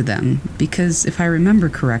talk to them, because if I remember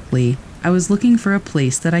correctly, I was looking for a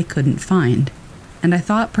place that I couldn't find, and I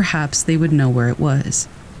thought perhaps they would know where it was.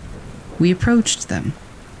 We approached them.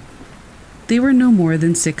 They were no more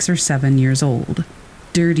than 6 or 7 years old,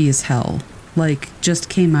 dirty as hell. Like, just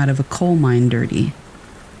came out of a coal mine dirty.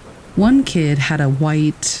 One kid had a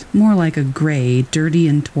white, more like a gray, dirty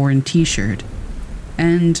and torn t-shirt,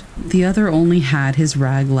 and the other only had his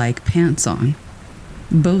rag-like pants on.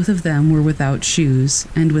 Both of them were without shoes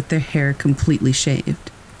and with their hair completely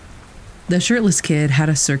shaved. The shirtless kid had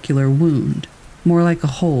a circular wound, more like a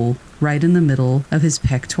hole, right in the middle of his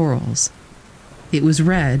pectorals. It was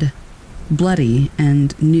red, bloody,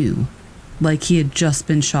 and new. Like he had just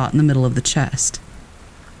been shot in the middle of the chest.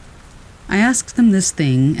 I asked them this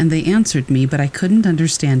thing and they answered me, but I couldn't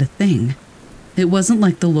understand a thing. It wasn't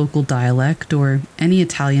like the local dialect or any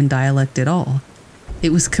Italian dialect at all.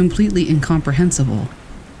 It was completely incomprehensible.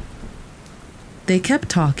 They kept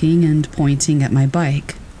talking and pointing at my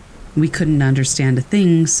bike. We couldn't understand a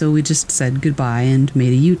thing, so we just said goodbye and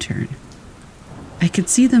made a U-turn. I could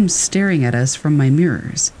see them staring at us from my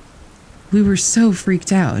mirrors. We were so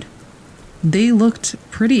freaked out. They looked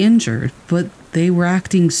pretty injured, but they were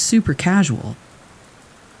acting super casual.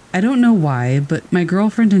 I don't know why, but my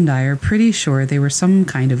girlfriend and I are pretty sure they were some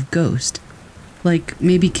kind of ghost. Like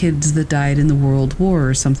maybe kids that died in the World War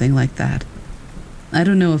or something like that. I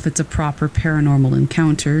don't know if it's a proper paranormal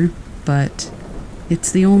encounter, but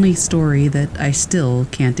it's the only story that I still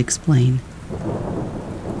can't explain.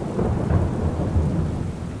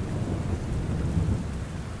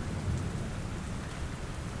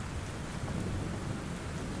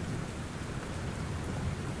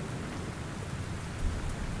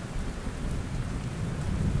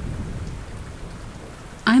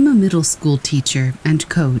 I'm a middle school teacher and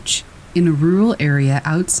coach in a rural area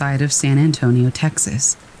outside of San Antonio,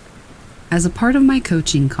 Texas. As a part of my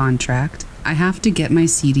coaching contract, I have to get my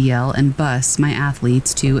CDL and bus my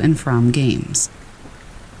athletes to and from games.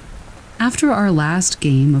 After our last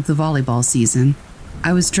game of the volleyball season,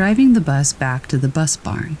 I was driving the bus back to the bus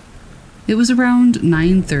barn. It was around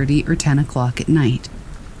 9:30 or 10 o'clock at night,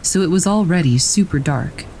 so it was already super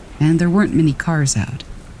dark, and there weren't many cars out.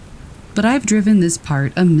 But I've driven this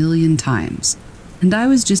part a million times, and I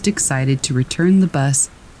was just excited to return the bus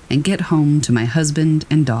and get home to my husband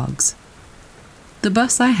and dogs. The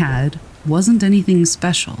bus I had wasn't anything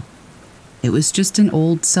special. It was just an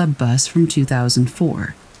old sub bus from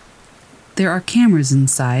 2004. There are cameras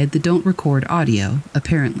inside that don't record audio,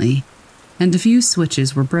 apparently, and a few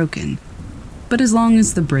switches were broken. But as long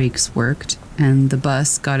as the brakes worked and the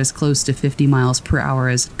bus got as close to 50 miles per hour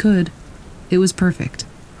as it could, it was perfect.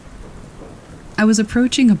 I was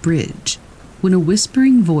approaching a bridge when a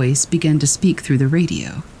whispering voice began to speak through the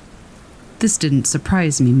radio. This didn't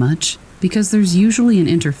surprise me much, because there's usually an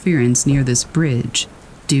interference near this bridge,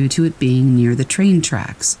 due to it being near the train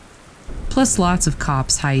tracks. Plus lots of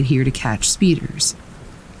cops hide here to catch speeders.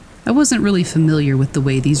 I wasn't really familiar with the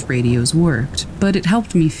way these radios worked, but it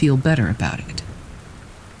helped me feel better about it.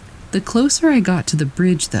 The closer I got to the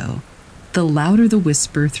bridge, though, the louder the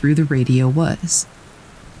whisper through the radio was.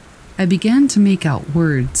 I began to make out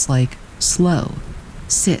words like slow,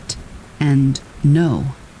 sit, and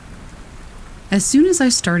no. As soon as I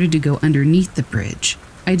started to go underneath the bridge,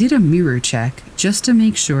 I did a mirror check just to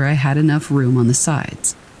make sure I had enough room on the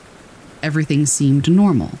sides. Everything seemed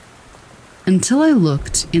normal, until I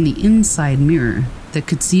looked in the inside mirror that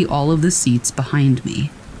could see all of the seats behind me.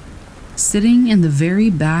 Sitting in the very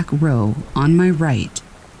back row on my right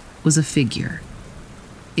was a figure.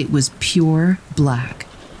 It was pure black.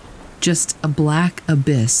 Just a black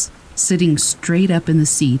abyss sitting straight up in the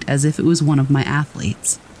seat as if it was one of my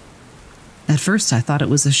athletes. At first I thought it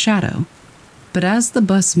was a shadow, but as the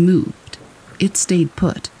bus moved, it stayed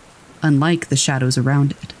put, unlike the shadows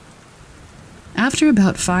around it. After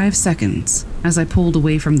about 5 seconds, as I pulled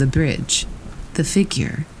away from the bridge, the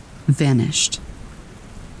figure vanished.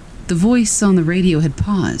 The voice on the radio had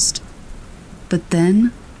paused, but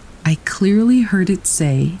then I clearly heard it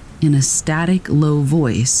say in a static, low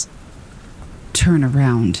voice, "Turn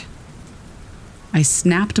around." I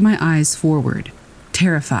snapped my eyes forward,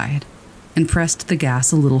 terrified, and pressed the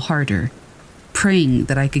gas a little harder, praying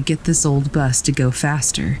that I could get this old bus to go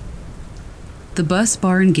faster. The bus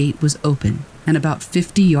barn gate was open and about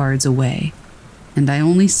 50 yards away, and I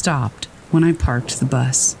only stopped when I parked the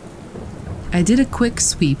bus. I did a quick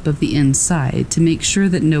sweep of the inside to make sure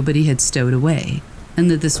that nobody had stowed away and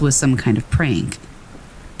that this was some kind of prank,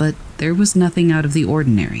 but there was nothing out of the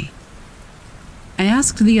ordinary. I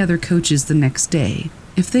asked the other coaches the next day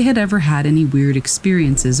if they had ever had any weird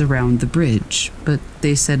experiences around the bridge, but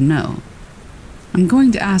they said no. I'm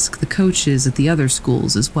going to ask the coaches at the other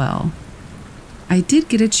schools as well. I did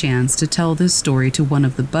get a chance to tell this story to one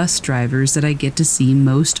of the bus drivers that I get to see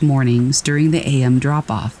most mornings during the AM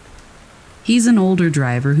drop-off. He's an older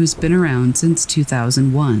driver who's been around since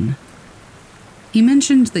 2001. He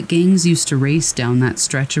mentioned that gangs used to race down that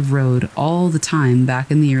stretch of road all the time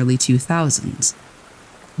back in the early 2000s.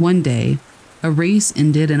 One day, a race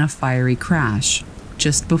ended in a fiery crash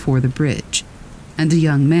just before the bridge, and a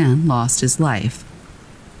young man lost his life.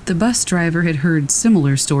 The bus driver had heard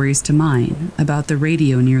similar stories to mine about the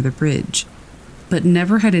radio near the bridge, but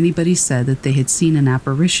never had anybody said that they had seen an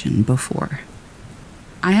apparition before.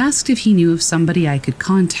 I asked if he knew of somebody I could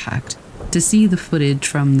contact to see the footage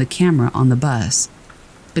from the camera on the bus,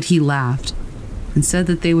 but he laughed and said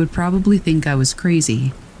that they would probably think I was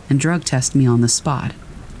crazy and drug test me on the spot.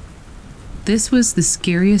 This was the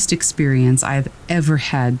scariest experience I've ever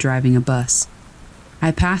had driving a bus.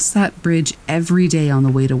 I pass that bridge every day on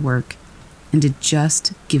the way to work, and it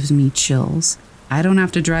just gives me chills. I don't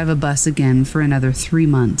have to drive a bus again for another 3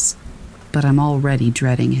 months, but I'm already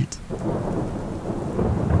dreading it.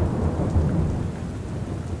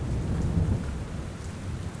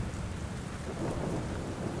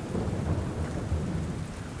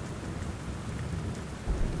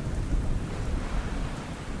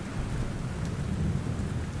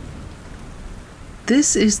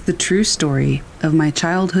 This is the true story of my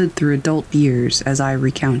childhood through adult years as I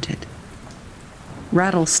recount it.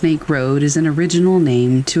 Rattlesnake Road is an original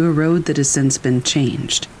name to a road that has since been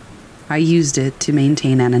changed. I used it to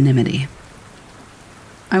maintain anonymity.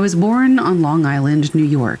 I was born on Long Island, New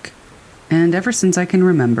York, and ever since I can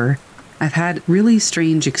remember, I've had really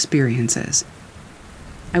strange experiences.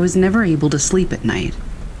 I was never able to sleep at night,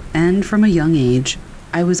 and from a young age,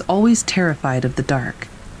 I was always terrified of the dark.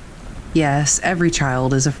 Yes, every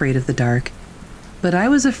child is afraid of the dark, but I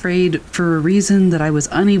was afraid for a reason that I was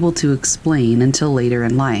unable to explain until later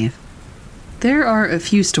in life. There are a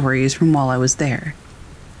few stories from while I was there,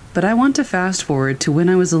 but I want to fast forward to when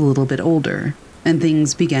I was a little bit older, and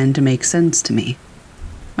things began to make sense to me.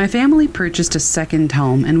 My family purchased a second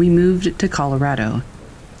home and we moved to Colorado.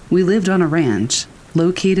 We lived on a ranch,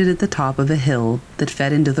 located at the top of a hill that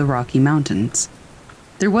fed into the Rocky Mountains.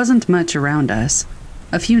 There wasn't much around us.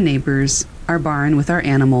 A few neighbors, our barn with our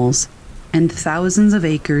animals, and thousands of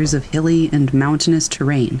acres of hilly and mountainous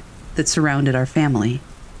terrain that surrounded our family.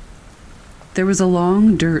 There was a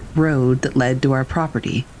long dirt road that led to our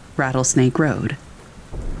property, Rattlesnake Road.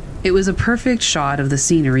 It was a perfect shot of the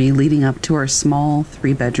scenery leading up to our small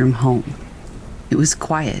 3-bedroom home. It was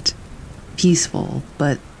quiet, peaceful,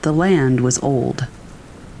 but the land was old.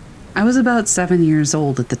 I was about 7 years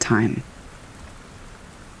old at the time.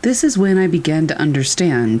 This is when I began to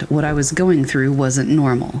understand what I was going through wasn't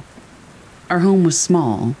normal. Our home was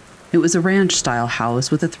small. It was a ranch-style house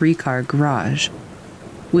with a 3-car garage,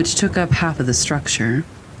 which took up half of the structure.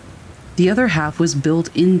 The other half was built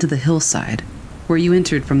into the hillside, where you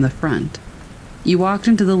entered from the front. You walked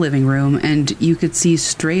into the living room and you could see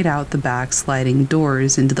straight out the back sliding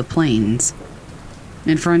doors into the plains.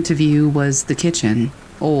 In front of you was the kitchen,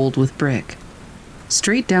 old with brick.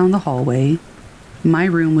 Straight down the hallway, my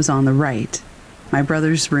room was on the right, my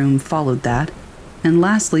brother's room followed that, and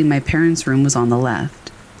lastly my parents' room was on the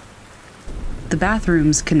left. The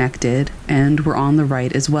bathrooms connected and were on the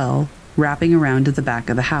right as well, wrapping around to the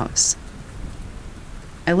back of the house.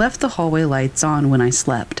 I left the hallway lights on when I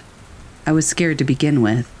slept. I was scared to begin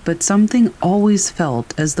with, but something always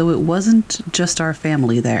felt as though it wasn't just our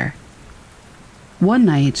family there. One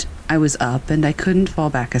night, I was up and I couldn't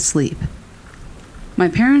fall back asleep. My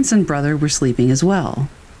parents and brother were sleeping as well.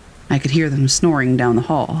 I could hear them snoring down the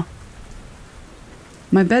hall.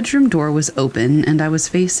 My bedroom door was open and I was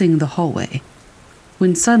facing the hallway,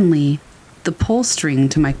 when suddenly, the pull string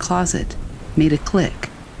to my closet made a click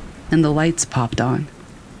and the lights popped on.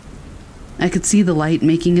 I could see the light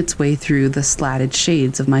making its way through the slatted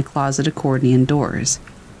shades of my closet accordion doors,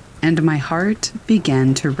 and my heart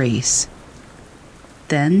began to race.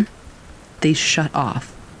 Then, they shut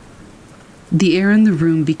off. The air in the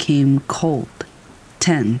room became cold,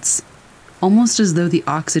 tense, almost as though the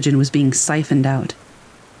oxygen was being siphoned out.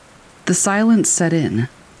 The silence set in.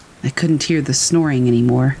 I couldn't hear the snoring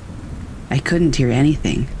anymore. I couldn't hear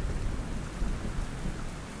anything.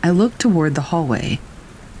 I looked toward the hallway,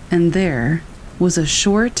 and there was a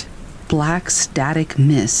short, black static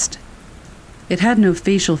mist. It had no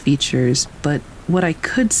facial features, but what I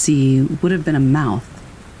could see would have been a mouth.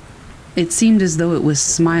 It seemed as though it was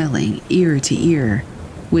smiling ear to ear,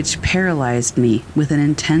 which paralyzed me with an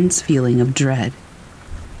intense feeling of dread.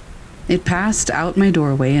 It passed out my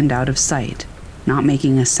doorway and out of sight, not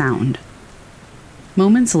making a sound.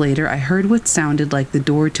 Moments later, I heard what sounded like the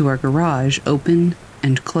door to our garage open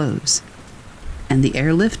and close, and the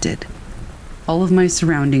air lifted. All of my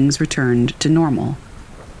surroundings returned to normal.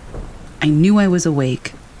 I knew I was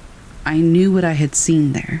awake. I knew what I had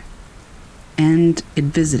seen there. And it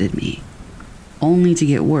visited me, only to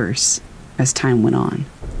get worse as time went on.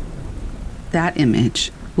 That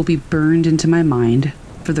image will be burned into my mind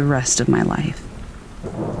for the rest of my life.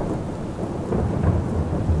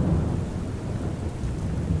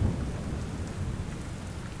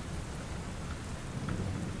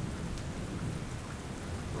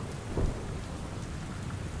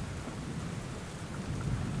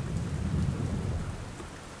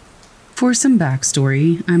 For some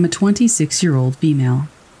backstory, I'm a 26-year-old female.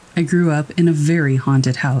 I grew up in a very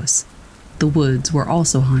haunted house. The woods were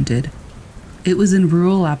also haunted. It was in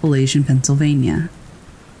rural Appalachian, Pennsylvania.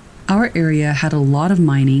 Our area had a lot of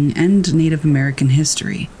mining and Native American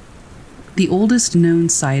history. The oldest known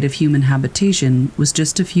site of human habitation was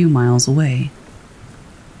just a few miles away.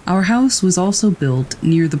 Our house was also built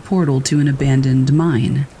near the portal to an abandoned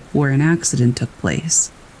mine, where an accident took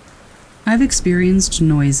place. I've experienced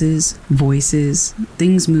noises, voices,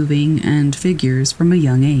 things moving, and figures from a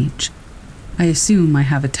young age. I assume I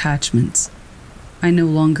have attachments. I no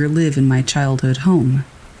longer live in my childhood home.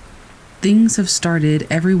 Things have started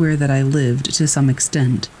everywhere that I lived to some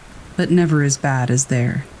extent, but never as bad as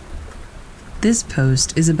there. This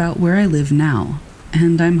post is about where I live now,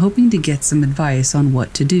 and I'm hoping to get some advice on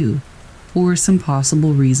what to do, or some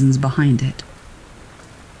possible reasons behind it.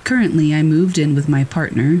 Currently, I moved in with my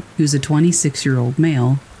partner, who's a 26-year-old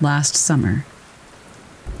male, last summer.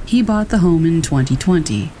 He bought the home in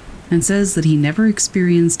 2020 and says that he never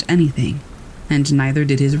experienced anything, and neither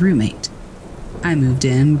did his roommate. I moved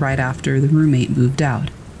in right after the roommate moved out.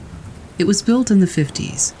 It was built in the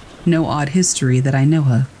 50s, no odd history that I know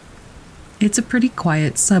of. It's a pretty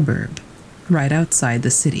quiet suburb, right outside the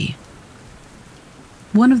city.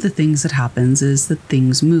 One of the things that happens is that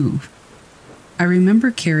things move. I remember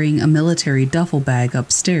carrying a military duffel bag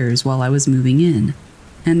upstairs while I was moving in,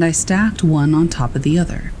 and I stacked one on top of the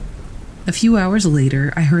other. A few hours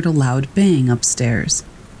later, I heard a loud bang upstairs.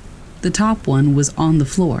 The top one was on the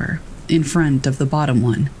floor, in front of the bottom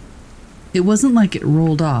one. It wasn't like it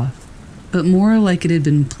rolled off, but more like it had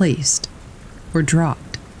been placed, or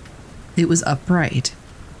dropped. It was upright.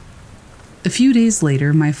 A few days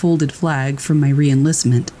later, my folded flag from my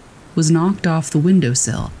re-enlistment was knocked off the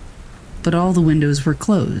windowsill, but all the windows were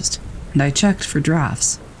closed, and I checked for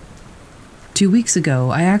drafts. 2 weeks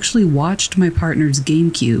ago, I actually watched my partner's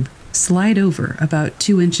GameCube slide over about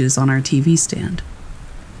 2 inches on our TV stand.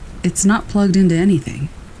 It's not plugged into anything.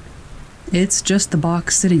 It's just the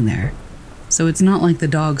box sitting there, so it's not like the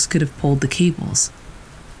dogs could have pulled the cables.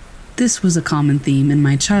 This was a common theme in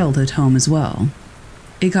my childhood home as well.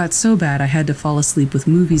 It got so bad I had to fall asleep with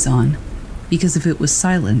movies on, because if it was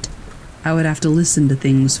silent, I would have to listen to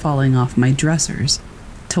things falling off my dressers,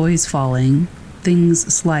 toys falling,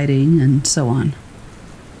 things sliding, and so on.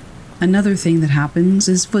 Another thing that happens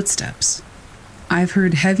is footsteps. I've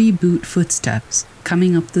heard heavy boot footsteps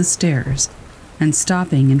coming up the stairs and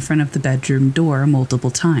stopping in front of the bedroom door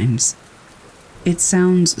multiple times. It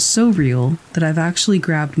sounds so real that I've actually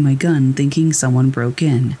grabbed my gun thinking someone broke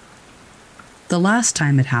in. The last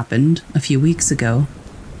time it happened, a few weeks ago,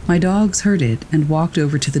 my dogs heard it and walked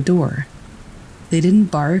over to the door. They didn't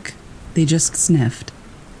bark, they just sniffed.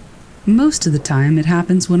 Most of the time it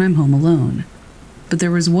happens when I'm home alone, but there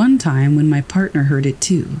was one time when my partner heard it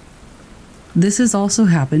too. This has also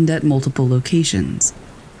happened at multiple locations.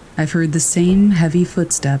 I've heard the same heavy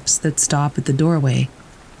footsteps that stop at the doorway,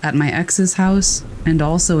 at my ex's house, and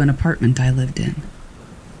also an apartment I lived in.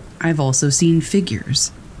 I've also seen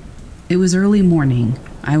figures. It was early morning,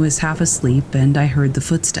 I was half asleep, and I heard the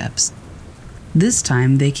footsteps. This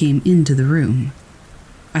time they came into the room.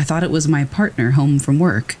 I thought it was my partner home from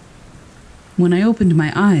work. When I opened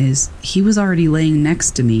my eyes, he was already laying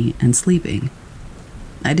next to me and sleeping.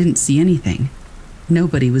 I didn't see anything.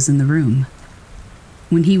 Nobody was in the room.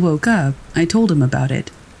 When he woke up, I told him about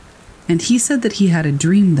it, and he said that he had a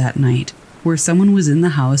dream that night where someone was in the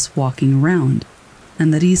house walking around,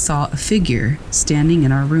 and that he saw a figure standing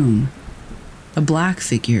in our room. A black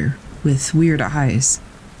figure with weird eyes.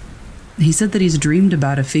 He said that he's dreamed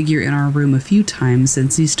about a figure in our room a few times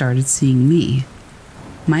since he started seeing me.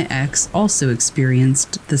 My ex also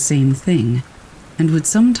experienced the same thing, and would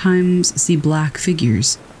sometimes see black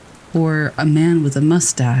figures, or a man with a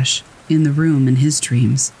mustache, in the room in his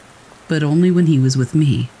dreams, but only when he was with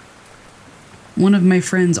me. One of my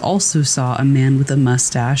friends also saw a man with a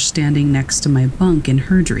mustache standing next to my bunk in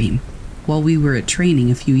her dream, while we were at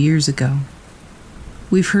training a few years ago.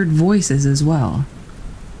 We've heard voices as well.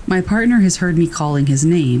 My partner has heard me calling his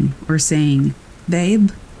name, or saying,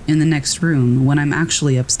 "Babe," in the next room when I'm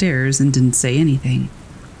actually upstairs and didn't say anything.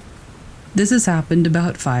 This has happened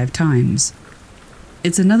about 5 times.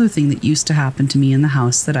 It's another thing that used to happen to me in the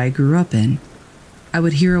house that I grew up in. I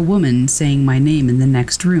would hear a woman saying my name in the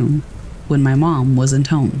next room when my mom wasn't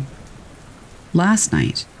home. Last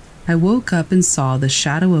night, I woke up and saw the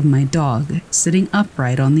shadow of my dog sitting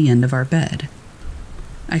upright on the end of our bed.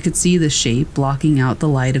 I could see the shape blocking out the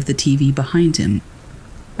light of the TV behind him.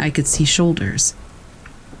 I could see shoulders.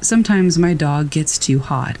 Sometimes my dog gets too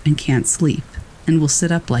hot and can't sleep, and will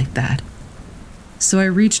sit up like that. So I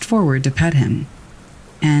reached forward to pet him,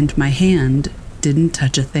 and my hand didn't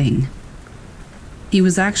touch a thing. He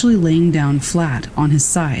was actually laying down flat on his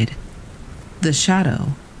side. The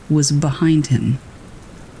shadow was behind him.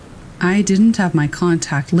 I didn't have my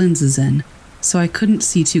contact lenses in, so I couldn't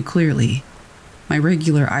see too clearly. My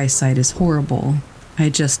regular eyesight is horrible. I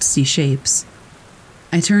just see shapes.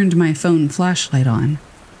 I turned my phone flashlight on,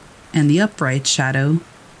 and the upright shadow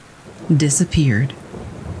disappeared.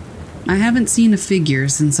 I haven't seen a figure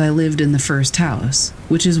since I lived in the first house,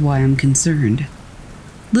 which is why I'm concerned.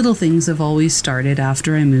 Little things have always started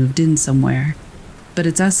after I moved in somewhere, but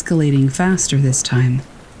it's escalating faster this time.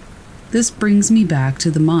 This brings me back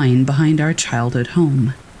to the mine behind our childhood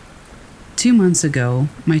home. 2 months ago,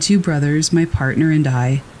 my 2 brothers, my partner, and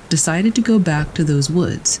I decided to go back to those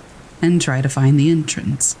woods and try to find the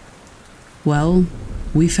entrance. Well,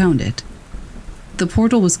 we found it. The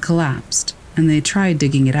portal was collapsed, and they tried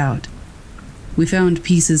digging it out. We found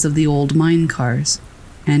pieces of the old mine cars,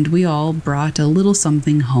 and we all brought a little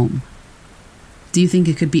something home. Do you think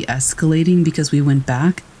it could be escalating because we went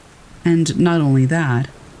back? And not only that,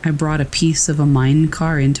 I brought a piece of a mine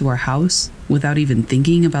car into our house without even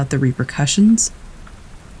thinking about the repercussions?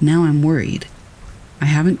 Now I'm worried. I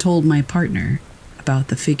haven't told my partner about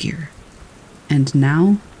the figure. And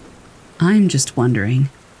now, I'm just wondering,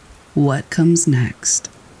 what comes next?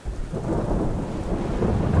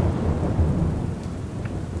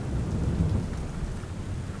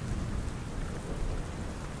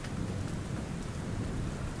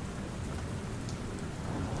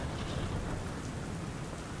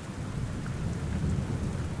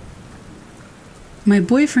 My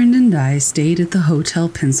boyfriend and I stayed at the Hotel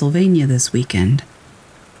Pennsylvania this weekend.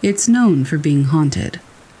 It's known for being haunted,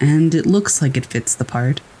 and it looks like it fits the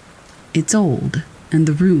part. It's old, and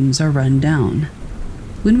the rooms are run down.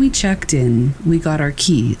 When we checked in, we got our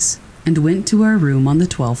keys and went to our room on the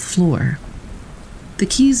 12th floor. The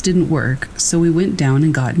keys didn't work, so we went down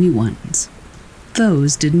and got new ones.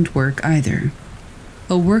 Those didn't work either.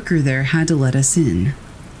 A worker there had to let us in,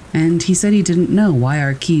 and he said he didn't know why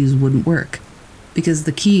our keys wouldn't work, because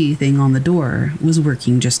the key thing on the door was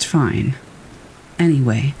working just fine.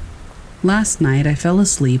 Anyway, last night I fell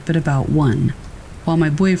asleep at about 1, while my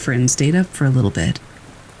boyfriend stayed up for a little bit.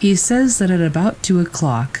 He says that at about 2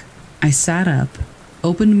 o'clock, I sat up,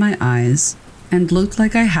 opened my eyes, and looked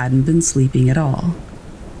like I hadn't been sleeping at all.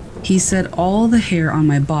 He said all the hair on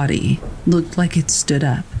my body looked like it stood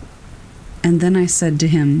up. And then I said to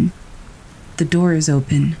him, "The door is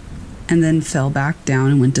open," and then fell back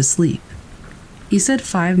down and went to sleep. He said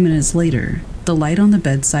 5 minutes later, the light on the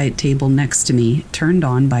bedside table next to me turned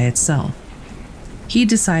on by itself. He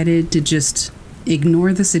decided to just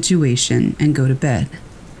ignore the situation and go to bed.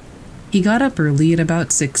 He got up early at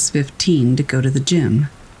about 6:15 to go to the gym.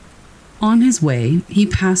 On his way, he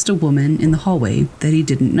passed a woman in the hallway that he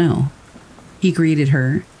didn't know. He greeted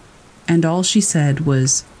her, and all she said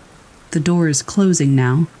was, "The door is closing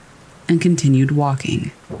now," and continued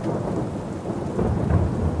walking.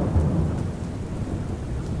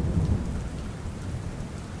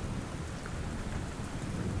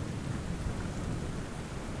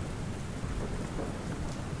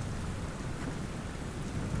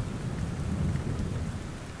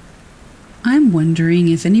 I'm wondering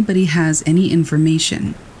if anybody has any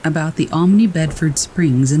information about the Omni Bedford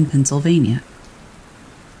Springs in Pennsylvania.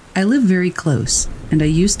 I live very close, and I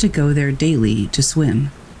used to go there daily to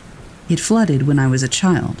swim. It flooded when I was a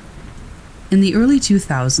child. In the early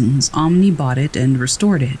 2000s, Omni bought it and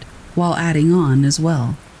restored it, while adding on as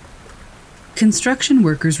well. Construction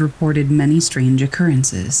workers reported many strange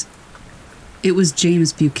occurrences. It was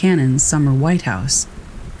James Buchanan's summer White House.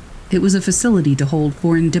 It was a facility to hold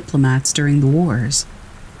foreign diplomats during the wars.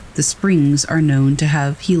 The springs are known to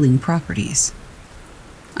have healing properties.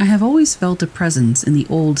 I have always felt a presence in the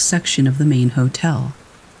old section of the main hotel.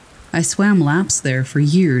 I swam laps there for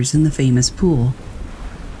years in the famous pool.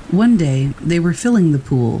 One day, they were filling the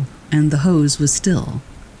pool, and the hose was still.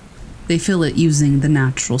 They fill it using the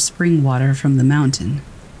natural spring water from the mountain.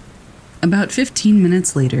 About 15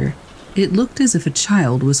 minutes later, it looked as if a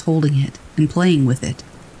child was holding it and playing with it,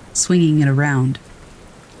 swinging it around.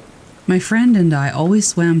 My friend and I always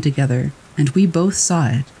swam together, and we both saw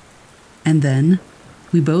it. And then,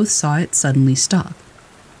 we both saw it suddenly stop.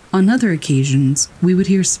 On other occasions, we would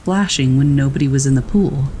hear splashing when nobody was in the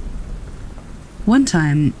pool. One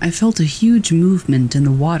time, I felt a huge movement in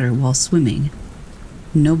the water while swimming.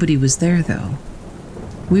 Nobody was there, though.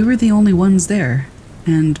 We were the only ones there,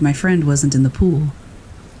 and my friend wasn't in the pool.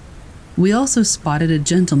 We also spotted a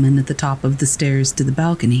gentleman at the top of the stairs to the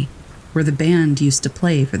balcony, where the band used to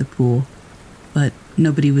play for the pool, but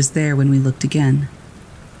nobody was there when we looked again.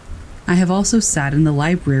 I have also sat in the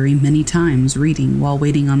library many times reading while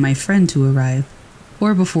waiting on my friend to arrive,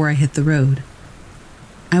 or before I hit the road.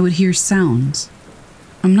 I would hear sounds.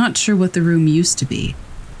 I'm not sure what the room used to be,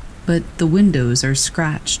 but the windows are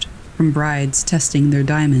scratched from brides testing their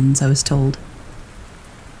diamonds, I was told.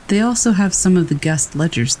 They also have some of the guest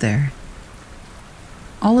ledgers there.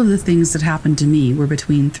 All of the things that happened to me were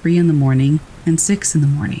between 3 in the morning and 6 in the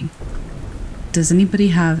morning. Does anybody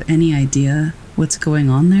have any idea what's going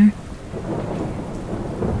on there?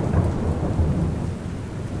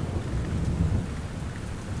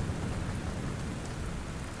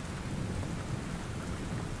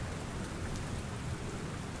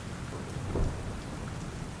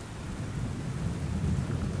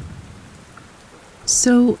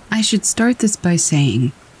 So, I should start this by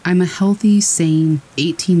saying, I'm a healthy, sane,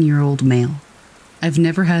 18-year-old male. I've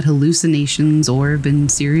never had hallucinations or been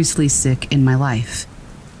seriously sick in my life.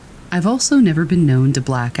 I've also never been known to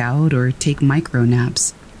black out or take micro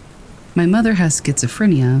naps. My mother has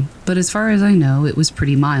schizophrenia, but as far as I know, it was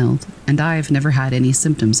pretty mild, and I've never had any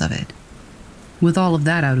symptoms of it. With all of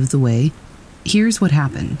that out of the way, here's what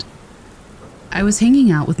happened. I was hanging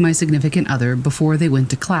out with my significant other before they went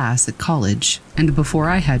to class at college and before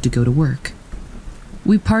I had to go to work.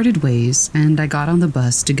 We parted ways and I got on the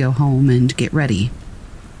bus to go home and get ready.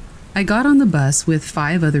 I got on the bus with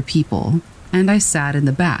 5 other people and I sat in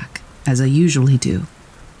the back, as I usually do,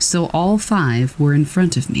 so all 5 were in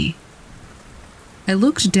front of me. I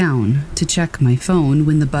looked down to check my phone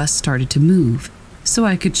when the bus started to move so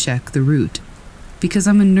I could check the route, because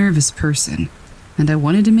I'm a nervous person and I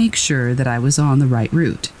wanted to make sure that I was on the right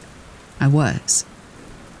route. I was.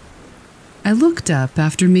 I looked up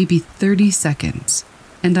after maybe 30 seconds,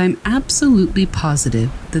 and I'm absolutely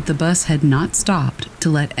positive that the bus had not stopped to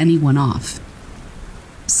let anyone off.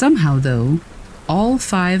 Somehow, though, all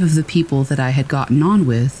 5 of the people that I had gotten on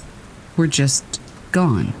with were just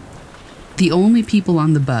gone. The only people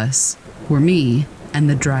on the bus were me and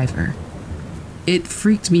the driver. It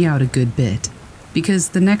freaked me out a good bit, because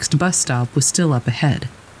the next bus stop was still up ahead,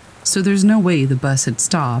 so there's no way the bus had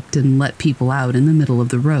stopped and let people out in the middle of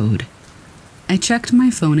the road. I checked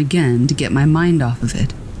my phone again to get my mind off of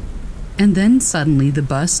it, and then suddenly the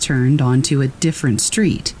bus turned onto a different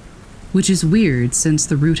street, which is weird since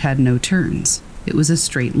the route had no turns. It was a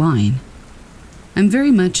straight line. I'm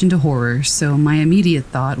very much into horror, so my immediate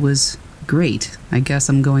thought was, great, I guess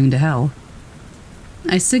I'm going to hell.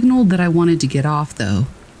 I signaled that I wanted to get off, though,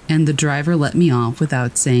 and the driver let me off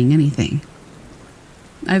without saying anything.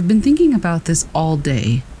 I've been thinking about this all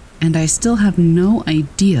day, and I still have no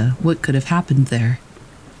idea what could have happened there.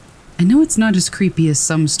 I know it's not as creepy as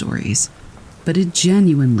some stories, but it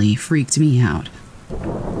genuinely freaked me out.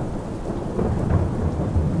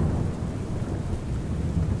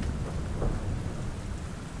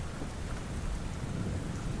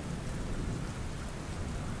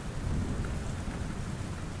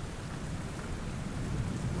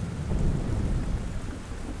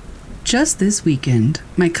 Just this weekend,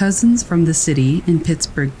 my cousins from the city in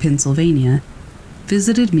Pittsburgh, Pennsylvania,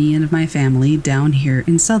 visited me and my family down here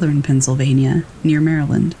in southern Pennsylvania, near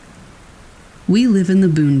Maryland. We live in the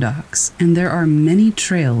boondocks, and there are many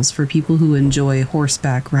trails for people who enjoy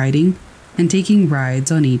horseback riding and taking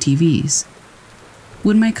rides on ATVs.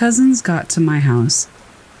 When my cousins got to my house,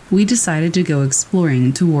 we decided to go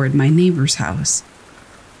exploring toward my neighbor's house,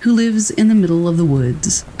 who lives in the middle of the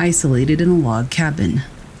woods, isolated in a log cabin.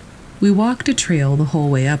 We walked a trail the whole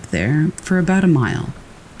way up there for about a mile,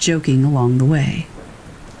 joking along the way.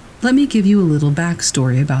 Let me give you a little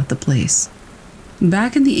backstory about the place.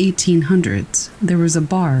 Back in the 1800s, there was a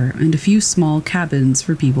bar and a few small cabins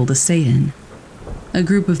for people to stay in. A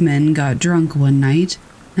group of men got drunk one night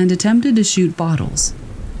and attempted to shoot bottles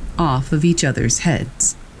off of each other's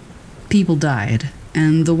heads. People died,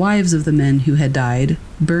 and the wives of the men who had died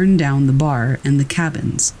burned down the bar and the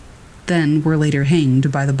cabins, then were later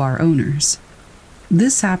hanged by the bar owners.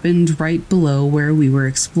 This happened right below where we were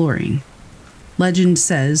exploring. Legend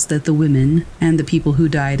says that the women and the people who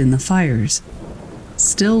died in the fires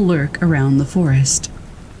still lurk around the forest.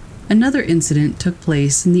 Another incident took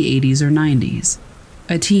place in the 80s or 90s.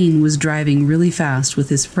 A teen was driving really fast with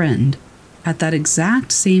his friend at that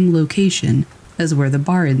exact same location as where the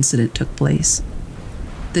bar incident took place.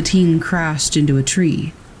 The teen crashed into a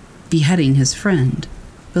tree, beheading his friend,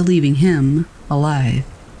 but leaving him alive.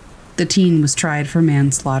 The teen was tried for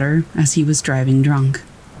manslaughter as he was driving drunk.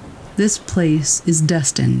 This place is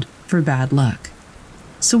destined for bad luck.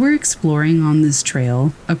 So we're exploring on this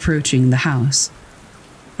trail, approaching the house.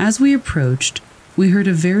 As we approached, we heard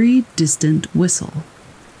a very distant whistle,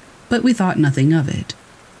 but we thought nothing of it,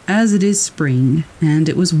 as it is spring and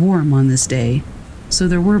it was warm on this day, so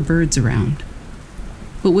there were birds around.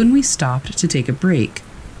 But when we stopped to take a break,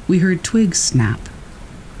 we heard twigs snap.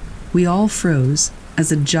 We all froze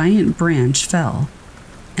as a giant branch fell,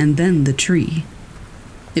 and then the tree.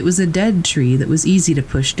 It was a dead tree that was easy to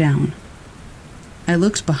push down. I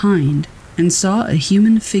looked behind and saw a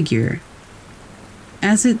human figure.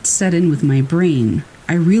 As it set in with my brain,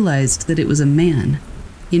 I realized that it was a man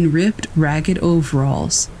in ripped, ragged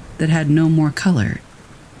overalls that had no more color,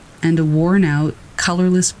 and a worn-out,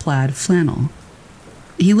 colorless plaid flannel.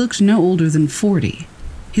 He looked no older than 40.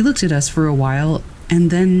 He looked at us for a while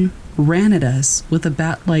and then ran at us with a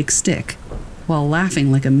bat-like stick while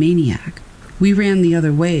laughing like a maniac. We ran the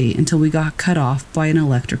other way until we got cut off by an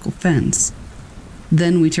electrical fence.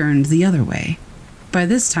 Then we turned the other way. By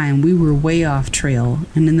this time, we were way off trail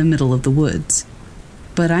and in the middle of the woods.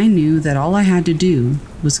 But I knew that all I had to do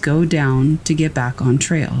was go down to get back on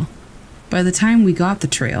trail. By the time we got the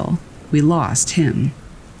trail, we lost him.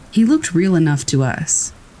 He looked real enough to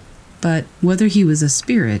us. But whether he was a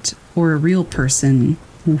spirit or a real person,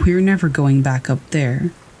 we're never going back up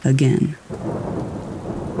there again.